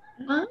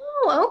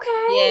 Oh,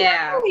 okay.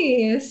 Yeah.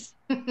 Nice.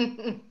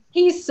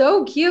 He's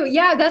so cute.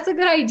 Yeah, that's a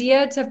good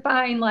idea to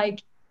find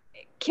like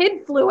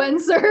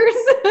kidfluencers.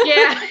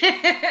 Yeah.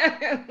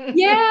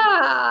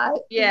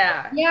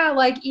 Yeah,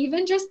 like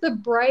even just the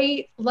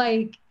bright,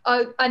 like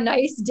a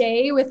nice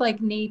day with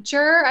like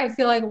nature, I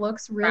feel like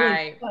looks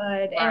really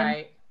good. Right.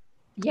 And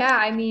yeah,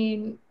 I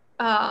mean,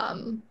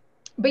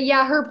 but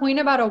yeah, her point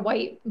about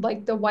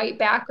the white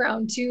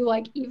background too,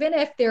 like even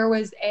if there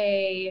was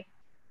a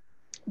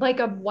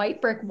white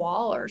brick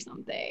wall or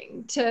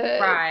something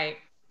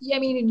yeah, I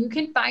mean, and you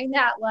can find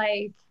that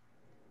like,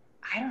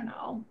 I don't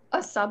know,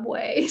 a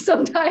Subway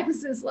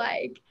sometimes is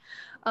like,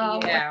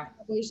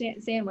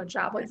 sandwich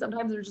shop. Like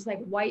sometimes there's just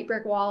like white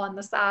brick wall on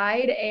the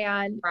side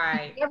and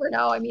you never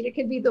know. I mean, it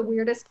could be the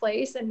weirdest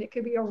place and it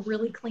could be a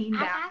really clean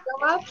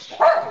backdrop.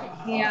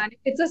 And if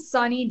it's a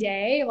sunny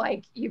day,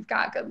 like you've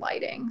got good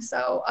lighting.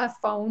 So a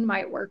phone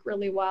might work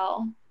really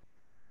well.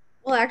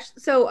 Well, actually,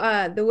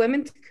 so the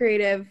Women's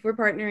Creative, we're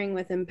partnering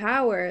with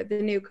Empower,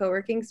 the new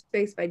co-working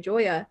space by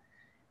Joya.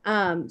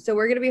 So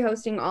we're going to be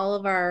hosting all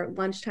of our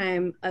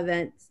lunchtime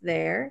events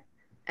there.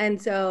 And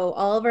so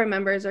all of our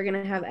members are going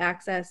to have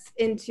access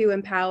into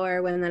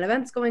Empower when that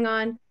event's going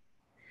on.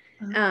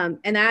 And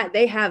that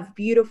they have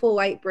beautiful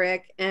white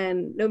brick,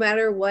 and no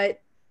matter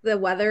what the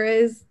weather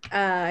is,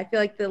 I feel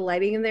like the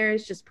lighting in there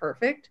is just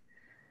perfect.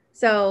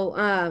 So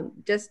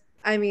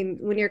I mean,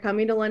 when you're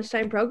coming to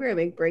lunchtime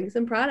programming, bring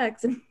some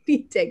products and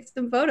take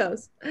some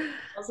photos.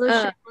 Also,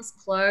 shameless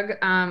plug.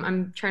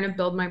 I'm trying to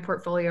build my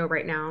portfolio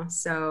right now.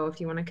 So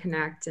if you want to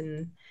connect,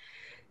 and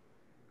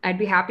I'd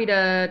be happy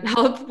to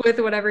help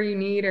with whatever you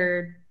need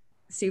or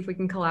see if we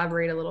can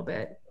collaborate a little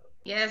bit.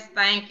 Yes,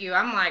 thank you.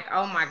 I'm like,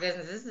 oh my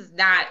goodness, this is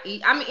not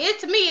easy. I mean,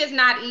 to me, it's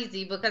not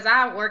easy because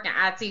I work in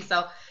IT.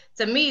 So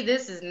to me,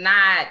 this is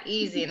not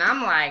easy. And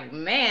I'm like,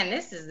 man,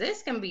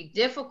 this can be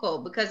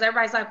difficult because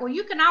everybody's like, well,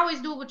 you can always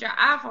do it with your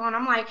iPhone.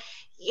 I'm like,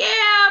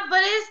 yeah,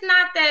 but it's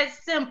not that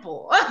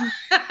simple.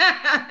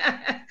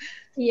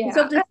 Yeah. You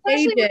still have to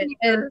stage Especially it.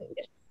 when And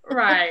you're-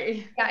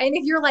 Right. yeah, and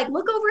if you're like,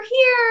 look over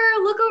here,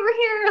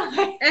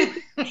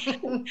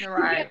 like,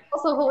 Right.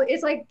 also hold,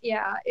 it's like,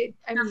 yeah,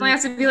 Definitely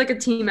has to be like a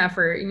team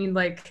effort. You need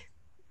like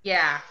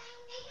Yeah.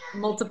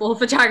 multiple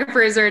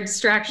photographers or a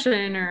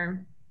distraction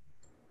or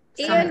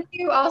and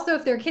you also,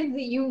 if they're kids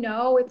that you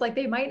know, it's like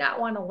they might not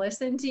want to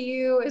listen to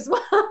you as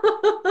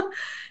well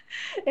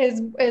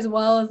as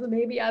well as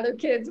maybe other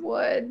kids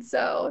would.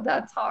 So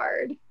that's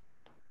hard.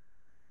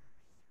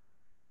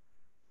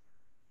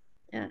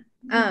 yeah.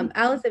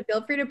 Allison,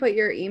 feel free to put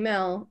your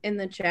email in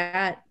the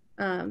chat.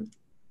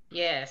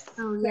 Yes.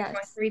 Oh Whoever yes.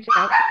 wants to reach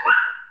out to you.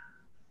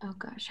 Oh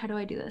gosh, how do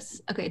I do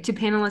this? Okay, to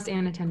panelists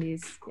and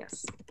attendees.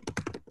 Yes.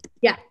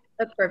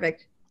 That's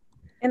perfect.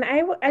 And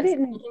I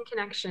didn't, Making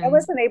connections. I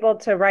wasn't able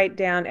to write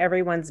down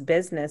everyone's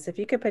business. If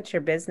you could put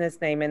your business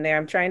name in there,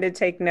 I'm trying to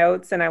take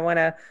notes and I want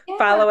to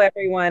follow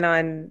everyone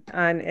on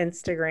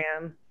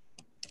Instagram.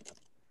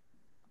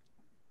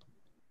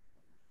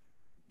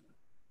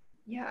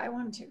 Yeah, I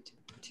want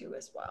to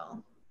as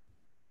well.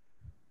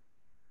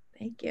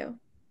 Thank you.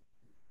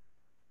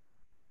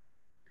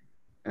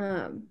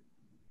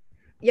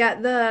 Yeah,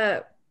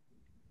 the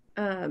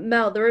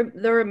Mel,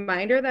 the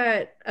reminder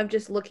that of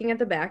just looking at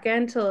the back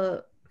end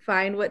to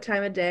find what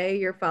time of day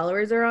your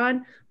followers are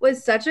on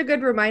was such a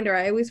good reminder.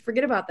 I always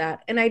forget about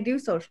that, and I do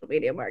social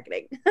media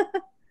marketing.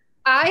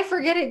 I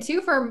forget it too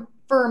for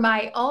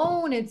my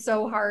own. It's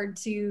so hard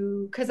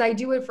to, because I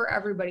do it for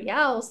everybody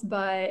else,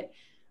 but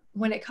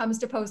when it comes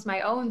to post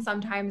my own,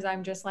 sometimes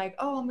I'm just like,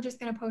 oh, I'm just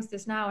gonna post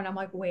this now, and I'm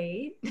like,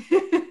 wait.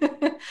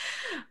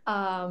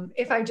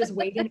 If I just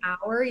wait an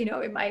hour,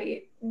 it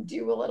might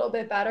do a little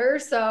bit better.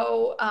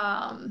 So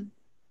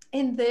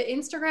in the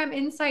Instagram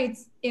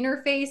Insights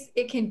interface,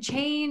 it can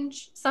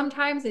change.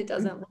 Sometimes it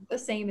doesn't look the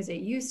same as it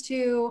used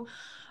to.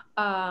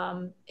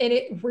 And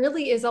it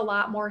really is a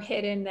lot more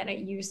hidden than it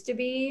used to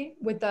be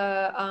with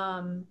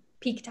the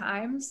peak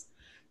times.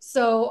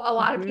 So a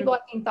lot of people, I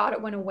think, thought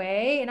it went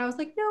away, and I was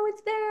like, no,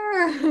 it's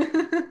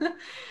there.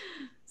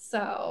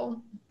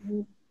 So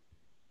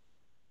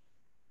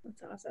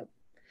That's awesome.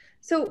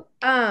 So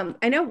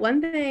I know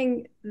one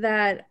thing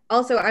that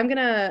also I'm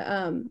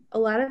gonna a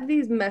lot of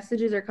these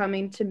messages are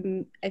coming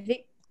to, I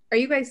think, are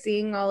you guys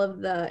seeing all of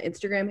the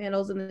Instagram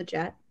handles in the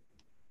chat?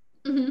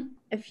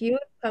 A few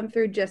have come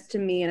through just to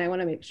me, and I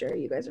want to make sure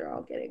you guys are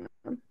all getting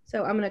them.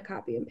 So I'm gonna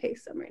copy and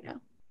paste them right now.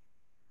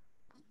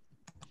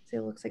 So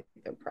it looks like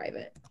they're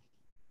private.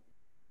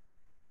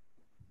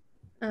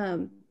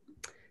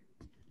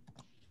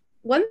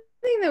 One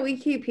thing that we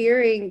keep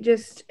hearing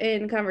just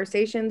in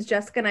conversations,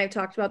 Jessica and I have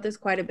talked about this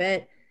quite a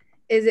bit,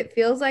 is it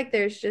feels like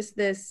there's just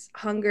this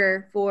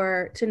hunger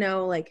to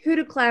know like who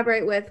to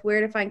collaborate with,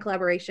 where to find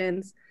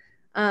collaborations.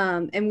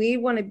 And we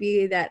want to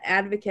be that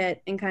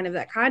advocate and kind of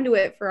that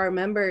conduit for our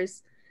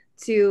members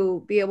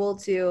to be able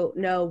to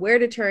know where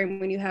to turn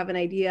when you have an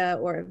idea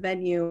or a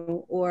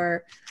venue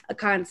or a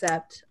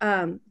concept.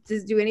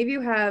 Do any of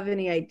you have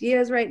any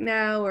ideas right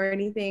now or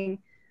anything,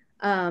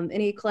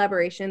 any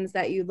collaborations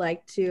that you'd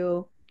like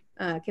to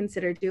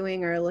consider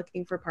doing or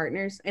looking for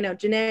partners? I know,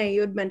 Janae, you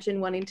had mentioned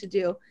wanting to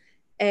do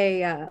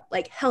a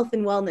like health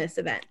and wellness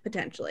event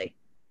potentially.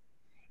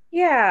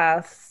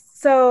 Yeah.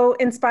 So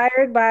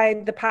inspired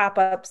by the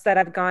pop-ups that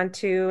I've gone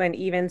to and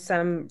even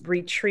some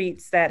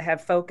retreats that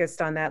have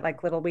focused on that,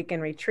 like little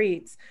weekend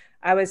retreats,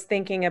 I was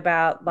thinking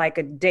about like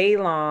a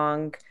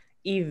day-long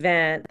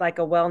event, like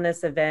a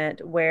wellness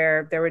event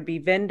where there would be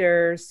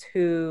vendors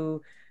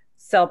who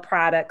sell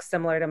products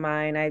similar to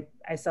mine.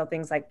 I sell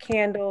things like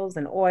candles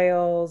and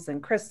oils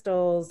and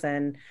crystals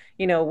and,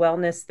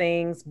 wellness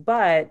things,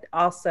 but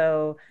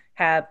also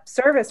have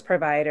service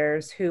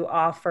providers who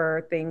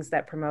offer things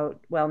that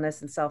promote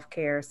wellness and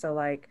self-care. So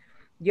like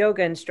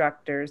yoga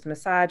instructors,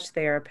 massage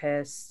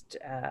therapists,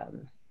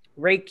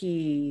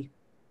 Reiki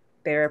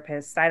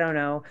therapists, I don't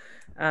know,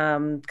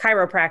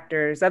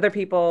 chiropractors, other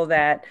people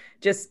that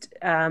just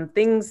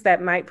things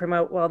that might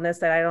promote wellness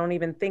that I don't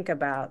even think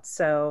about.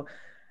 So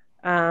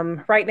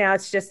right now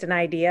it's just an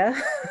idea.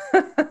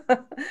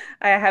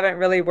 I haven't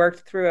really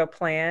worked through a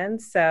plan.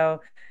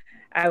 So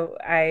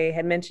I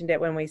had mentioned it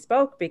when we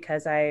spoke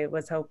because I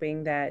was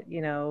hoping that,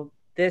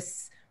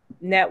 this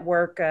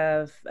network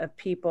of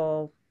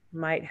people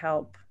might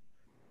help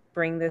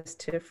bring this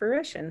to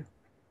fruition.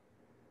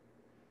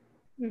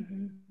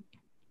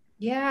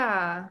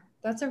 yeah,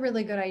 that's a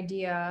really good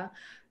idea.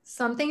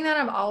 Something that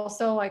I'm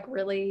also like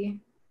really,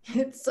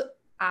 it's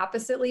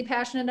oppositely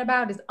passionate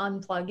about is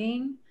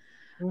unplugging.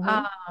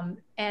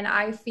 And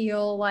I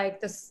feel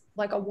like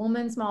like a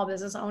woman small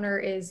business owner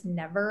is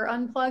never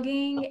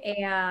unplugging.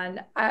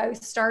 And I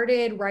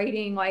started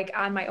writing like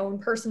on my own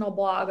personal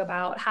blog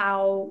about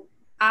how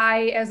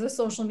I, as a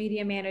social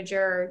media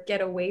manager,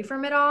 get away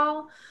from it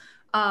all.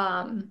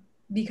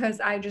 Because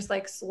I just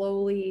like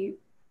slowly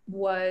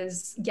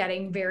was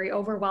getting very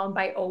overwhelmed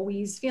by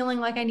always feeling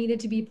like I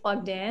needed to be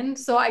plugged in.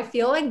 So I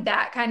feel like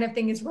that kind of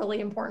thing is really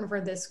important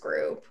for this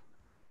group,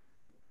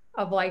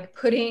 of like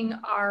putting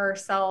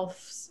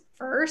ourselves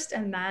first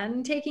and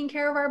then taking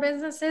care of our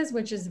businesses,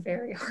 which is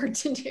very hard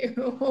to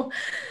do.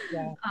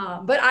 Yeah.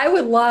 But I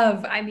would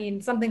love, I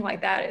mean, something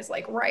like that is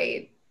like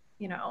right,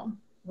 you know,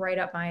 right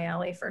up my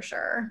alley for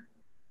sure.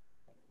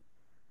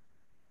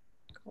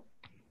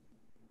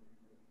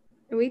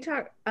 We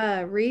talked,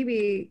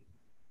 Rebe,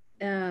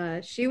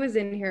 she was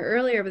in here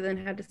earlier, but then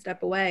had to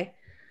step away.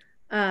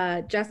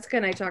 Jessica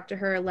and I talked to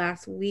her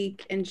last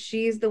week, and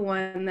she's the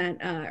one that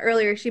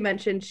earlier she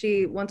mentioned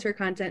she wants her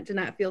content to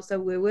not feel so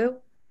woo-woo.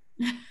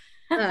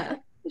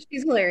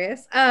 She's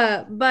hilarious.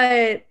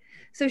 But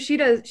so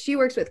she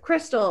works with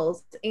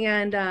crystals,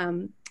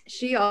 and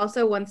she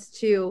also wants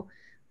to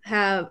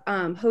have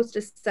host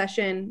a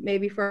session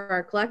maybe for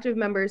our collective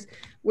members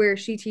where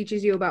she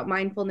teaches you about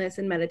mindfulness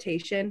and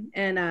meditation,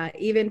 and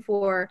even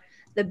for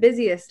the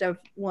busiest of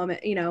women,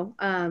 you know,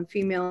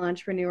 female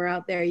entrepreneur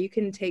out there, you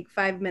can take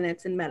 5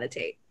 minutes and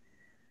meditate.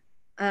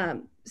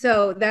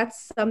 So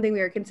that's something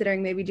we are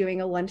considering, maybe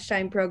doing a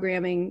lunchtime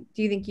programming.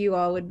 Do you think you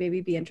all would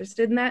maybe be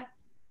interested in that?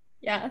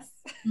 Yes.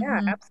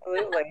 Yeah,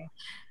 absolutely.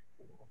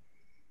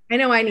 I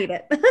know I need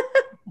it.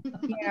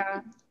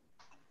 Yeah.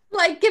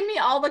 Like, give me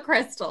all the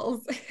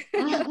crystals.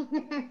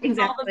 Exactly.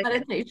 All the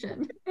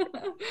meditation.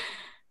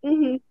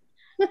 Mm-hmm.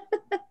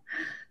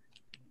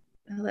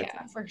 Oh,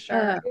 Yeah, for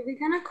sure. It'd be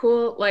kind of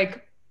cool.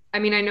 Like, I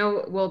mean, I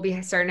know we'll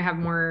be starting to have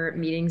more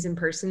meetings in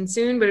person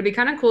soon, but it'd be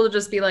kind of cool to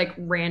just be like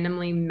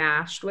randomly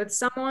matched with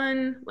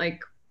someone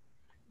like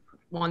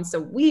once a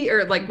week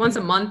or like once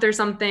a month or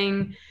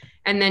something.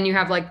 And then you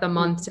have like the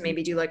month to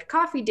maybe do like a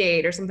coffee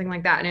date or something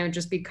like that. And it would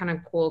just be kind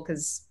of cool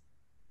because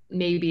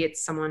maybe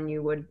it's someone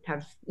you would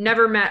have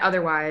never met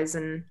otherwise.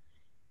 And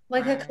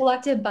Like a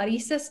collective buddy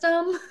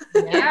system.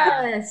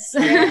 yes.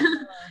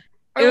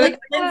 Or like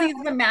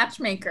Lindsay's the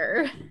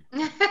matchmaker.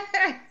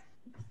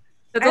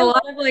 It's a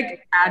lot of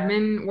like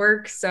admin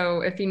work.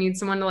 So if you need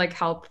someone to like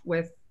help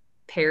with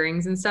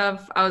pairings and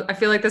stuff, I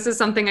feel like this is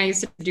something I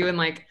used to do in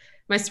like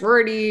my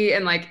sorority,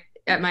 and like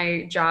at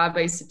my job,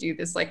 I used to do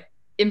this like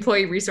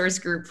employee resource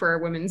group for a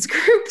women's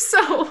group.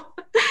 So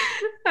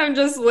I'm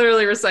just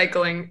literally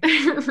recycling,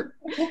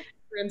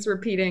 rinse,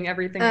 repeating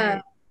everything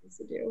I used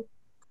to do.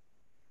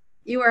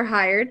 You are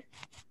hired,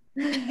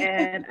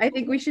 and I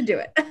think we should do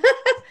it.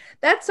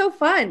 That's so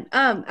fun.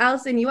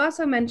 Allison, you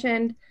also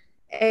mentioned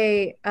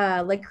a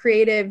like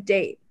creative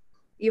date.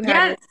 You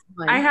had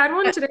one. I had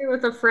one today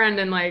with a friend,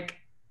 and like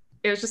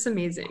it was just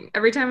amazing.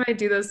 Every time I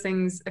do those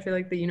things, I feel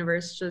like the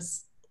universe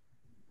just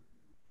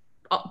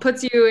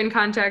puts you in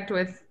contact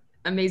with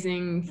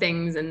amazing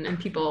things and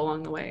people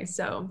along the way.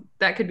 So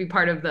that could be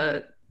part of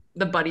the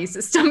buddy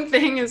system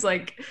thing, is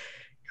like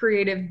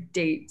creative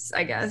dates,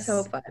 I guess.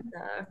 So fun.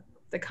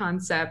 The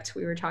concept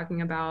we were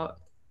talking about.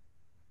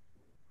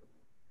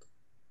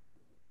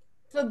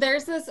 So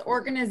there's this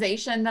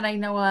organization that I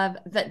know of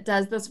that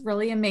does this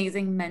really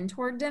amazing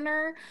mentor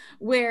dinner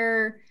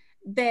where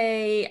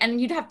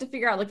and you'd have to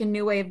figure out like a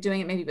new way of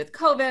doing it, maybe with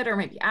COVID or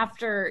maybe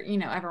after, you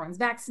know, everyone's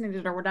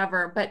vaccinated or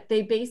whatever, but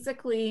they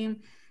basically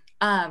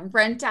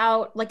rent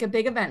out like a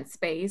big event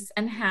space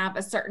and have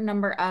a certain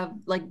number of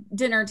like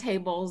dinner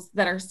tables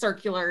that are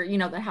circular, you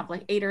know, that have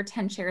like 8 or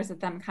 10 chairs at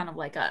them, kind of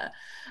like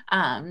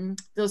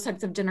those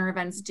types of dinner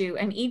events do.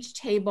 And each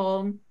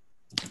table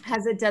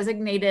has a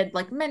designated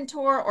like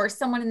mentor or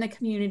someone in the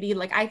community.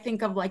 Like I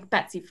think of like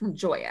Betsy from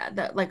Joya,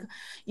 that like,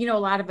 you know, a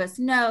lot of us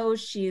know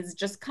she's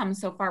just come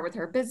so far with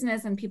her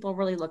business and people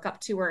really look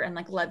up to her and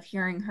like love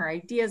hearing her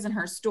ideas and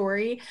her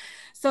story.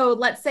 So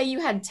let's say you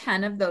had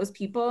 10 of those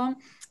people,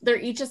 they're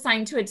each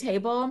assigned to a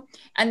table,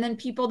 and then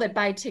people that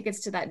buy tickets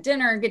to that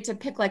dinner get to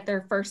pick like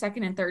their first,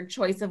 second, and third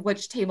choice of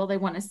which table they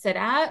want to sit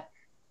at.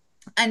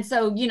 And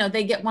so, you know,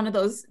 they get one of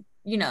those,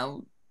 you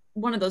know,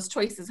 one of those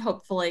choices,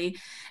 hopefully.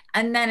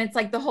 And then it's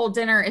like the whole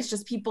dinner is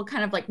just people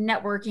kind of like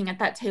networking at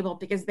that table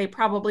because they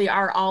probably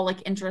are all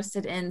like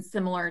interested in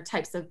similar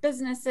types of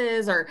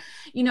businesses, or,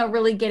 you know,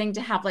 really getting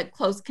to have like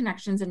close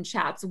connections and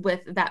chats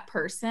with that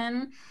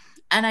person.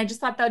 And I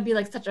just thought that would be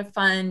like such a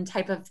fun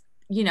type of,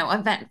 you know,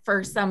 event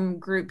for some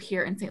group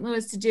here in St.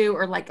 Louis to do,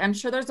 or like, I'm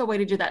sure there's a way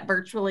to do that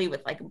virtually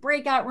with like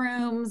breakout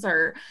rooms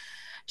or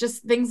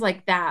just things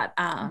like that.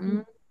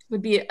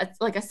 Would be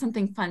like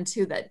something fun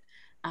too that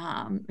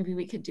maybe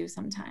we could do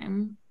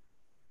sometime.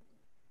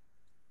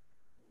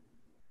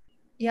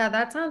 Yeah,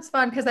 that sounds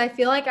fun, because I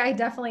feel like I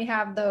definitely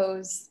have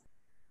those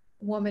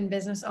woman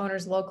business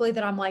owners locally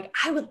that I'm like,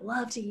 I would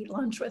love to eat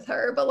lunch with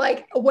her, but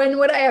like, when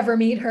would I ever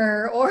meet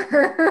her?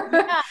 Or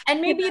yeah, and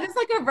maybe it's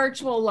like a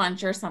virtual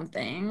lunch or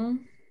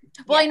something.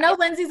 Well, yeah. I know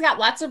Lindsay's got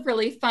lots of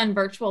really fun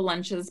virtual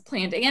lunches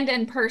planned and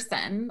in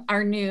person.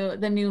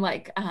 The new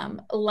like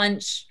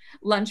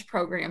lunch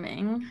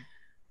programming.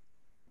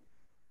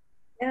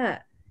 Yeah,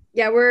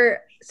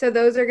 so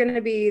those are going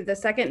to be the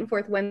second and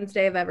fourth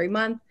Wednesday of every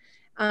month.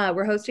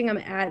 We're hosting them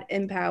at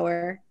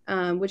Empower,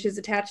 which is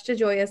attached to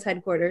Joya's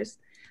headquarters,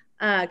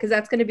 because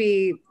that's going to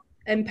be,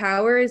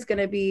 Empower is going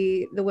to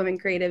be the Women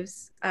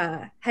Creatives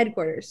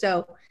headquarters.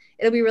 So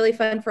it'll be really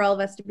fun for all of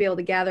us to be able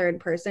to gather in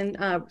person.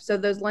 So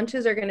those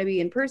lunches are going to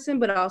be in person,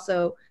 but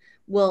also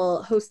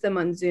we'll host them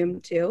on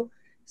Zoom too.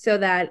 so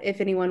that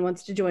if anyone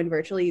wants to join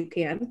virtually, you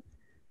can.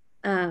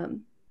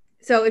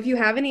 So if you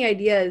have any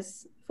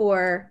ideas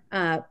for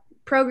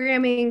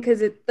programming,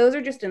 because those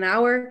are just an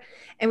hour,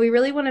 and we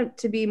really want it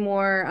to be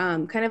more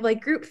kind of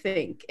like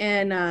groupthink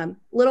and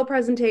little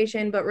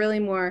presentation, but really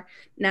more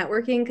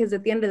networking, because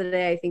at the end of the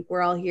day, I think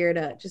we're all here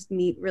to just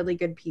meet really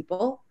good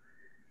people.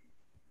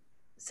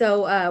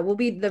 So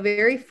the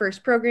very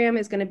first program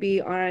is going to be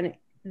on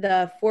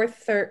the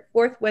fourth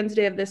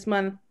Wednesday of this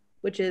month,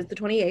 which is the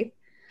 28th.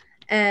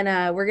 And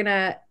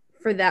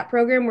for that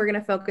program, we're going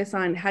to focus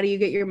on how do you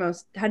get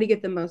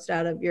the most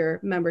out of your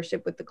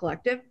membership with the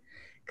collective.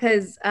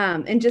 Because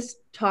and just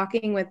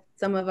talking with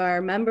some of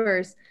our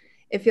members,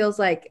 it feels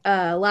like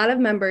a lot of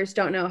members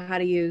don't know how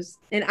to use,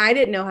 and I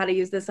didn't know how to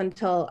use this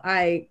until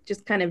I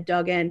just kind of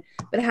dug in,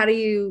 but how do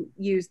you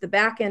use the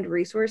back end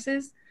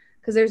resources?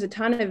 Because there's a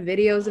ton of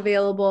videos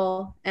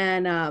available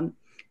and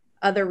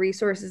other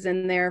resources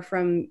in there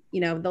from,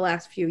 the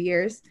last few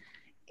years.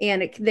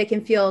 And they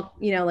can feel,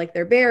 like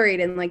they're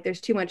buried and like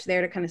there's too much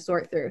there to kind of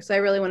sort through. So I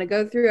really want to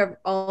go through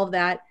all of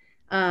that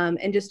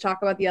and just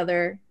talk about the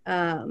other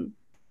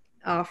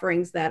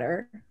offerings that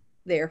are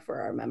there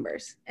for our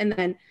members. And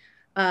then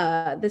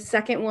the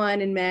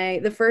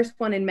first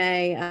one in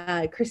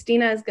May,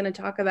 Christina is going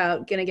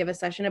to give a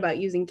session about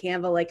using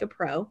Canva like a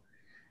pro.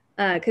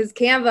 Because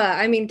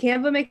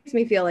Canva makes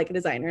me feel like a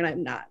designer and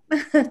I'm not.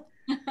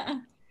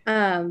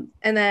 And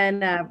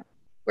then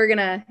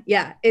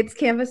it's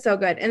Canva's so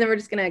good. And then we're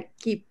just going to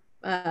keep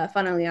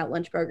funneling out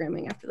lunch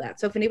programming after that.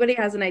 So if anybody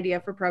has an idea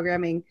for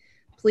programming,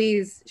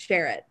 please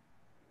share it.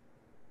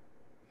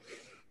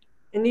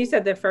 And you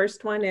said the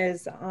first one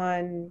is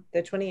on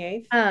the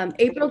 28th?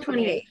 April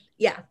 28th.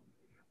 Yeah.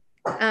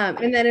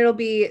 And then it'll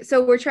be,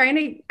 so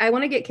I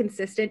want to get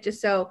consistent just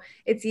so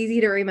it's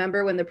easy to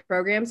remember when the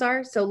programs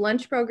are. So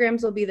lunch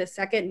programs will be the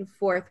second and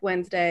fourth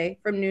Wednesday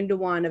from noon to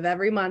 1 of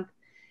every month.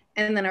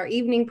 And then our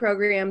evening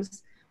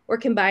programs, we're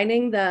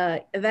combining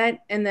the event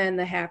and then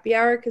the happy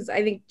hour, because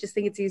I think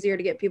it's easier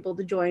to get people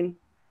to join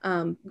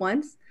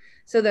once.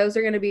 So those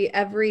are going to be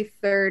every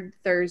third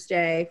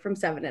Thursday from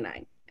 7 to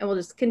 9. And we'll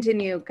just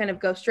continue, kind of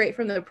go straight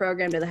from the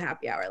program to the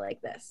happy hour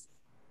like this.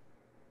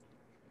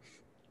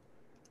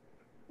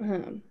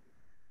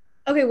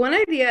 Okay, one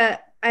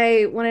idea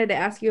I wanted to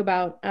ask you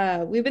about,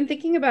 we've been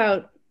thinking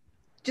about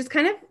just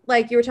kind of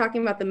like you were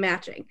talking about the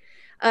matching.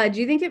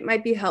 Do you think it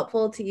might be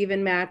helpful to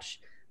even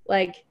match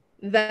like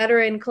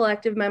veteran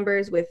collective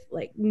members with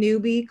like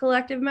newbie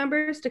collective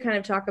members to kind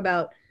of talk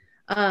about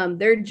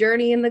their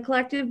journey in the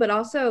collective, but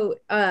also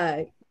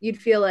you'd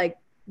feel like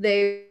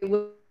they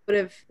would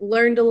have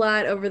learned a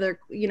lot over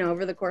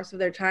the course of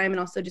their time, and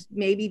also just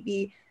maybe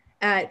be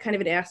at kind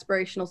of an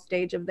aspirational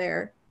stage of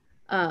their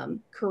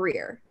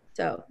career.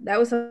 So that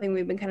was something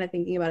we've been kind of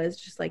thinking about, is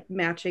just like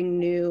matching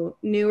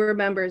newer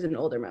members and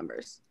older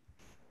members.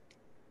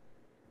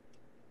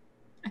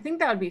 I think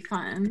that would be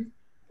fun.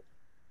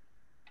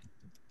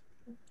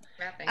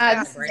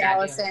 This is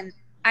Allison.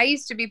 I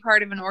used to be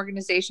part of an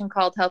organization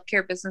called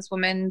Healthcare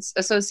Businesswomen's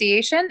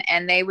Association,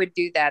 and they would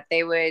do that.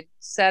 They would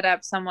set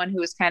up someone who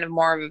was kind of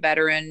more of a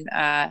veteran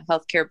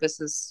healthcare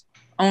business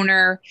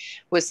owner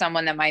with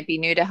someone that might be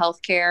new to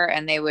healthcare,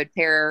 and they would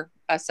pair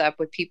us up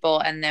with people,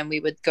 and then we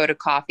would go to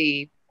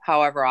coffee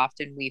however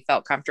often we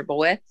felt comfortable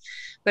with.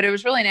 But it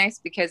was really nice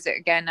because,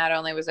 again, not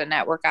only was a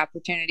network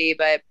opportunity,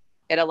 but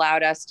it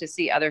allowed us to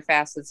see other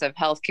facets of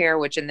healthcare,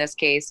 which in this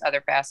case,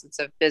 other facets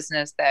of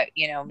business that,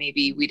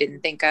 maybe we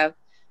didn't think of.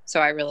 So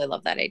I really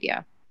love that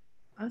idea.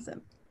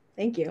 Awesome.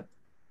 Thank you.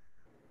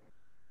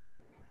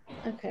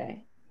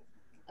 Okay.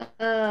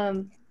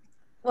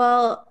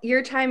 Well,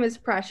 your time is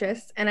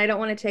precious and I don't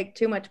want to take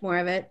too much more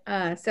of it.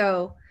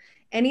 So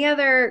any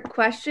other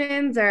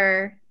questions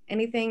or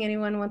anything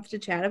anyone wants to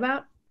chat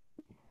about?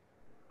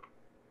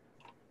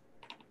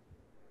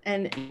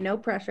 And no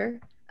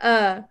pressure.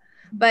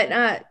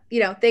 But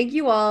thank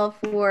you all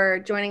for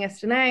joining us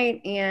tonight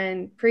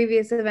and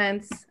previous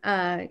events.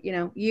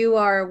 You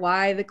are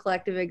why the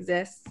collective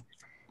exists.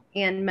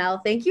 And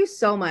Mel, thank you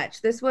so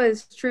much. This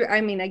was true. I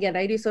mean, again,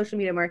 I do social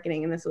media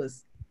marketing and this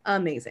was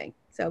amazing.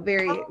 So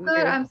very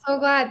good. I'm so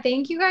glad.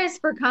 Thank you guys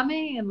for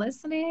coming and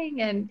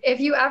listening. And if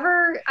you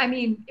have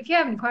any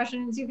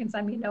questions, you can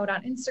send me a note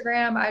on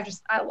Instagram.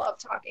 I love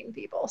talking to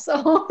people.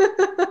 So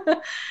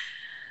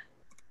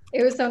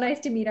it was so nice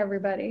to meet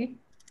everybody.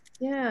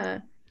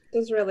 Yeah. It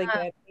was really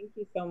good. Thank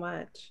you so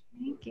much.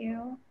 Thank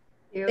you.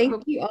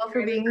 Thank you all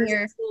for being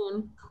here.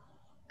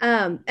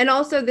 And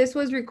also this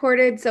was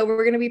recorded, so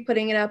we're going to be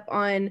putting it up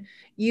on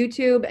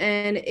YouTube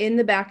and in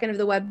the back end of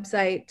the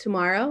website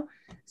tomorrow.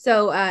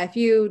 So if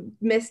you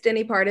missed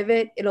any part of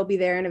it, it'll be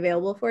there and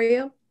available for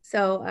you.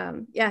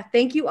 So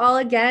thank you all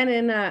again.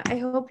 And I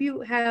hope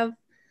you have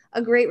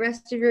a great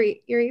rest of your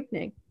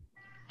evening.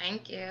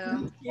 Thank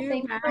you.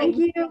 Thank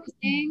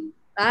you.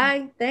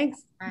 Bye.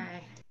 Thanks.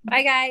 Bye.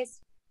 Bye,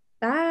 guys.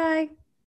 Bye.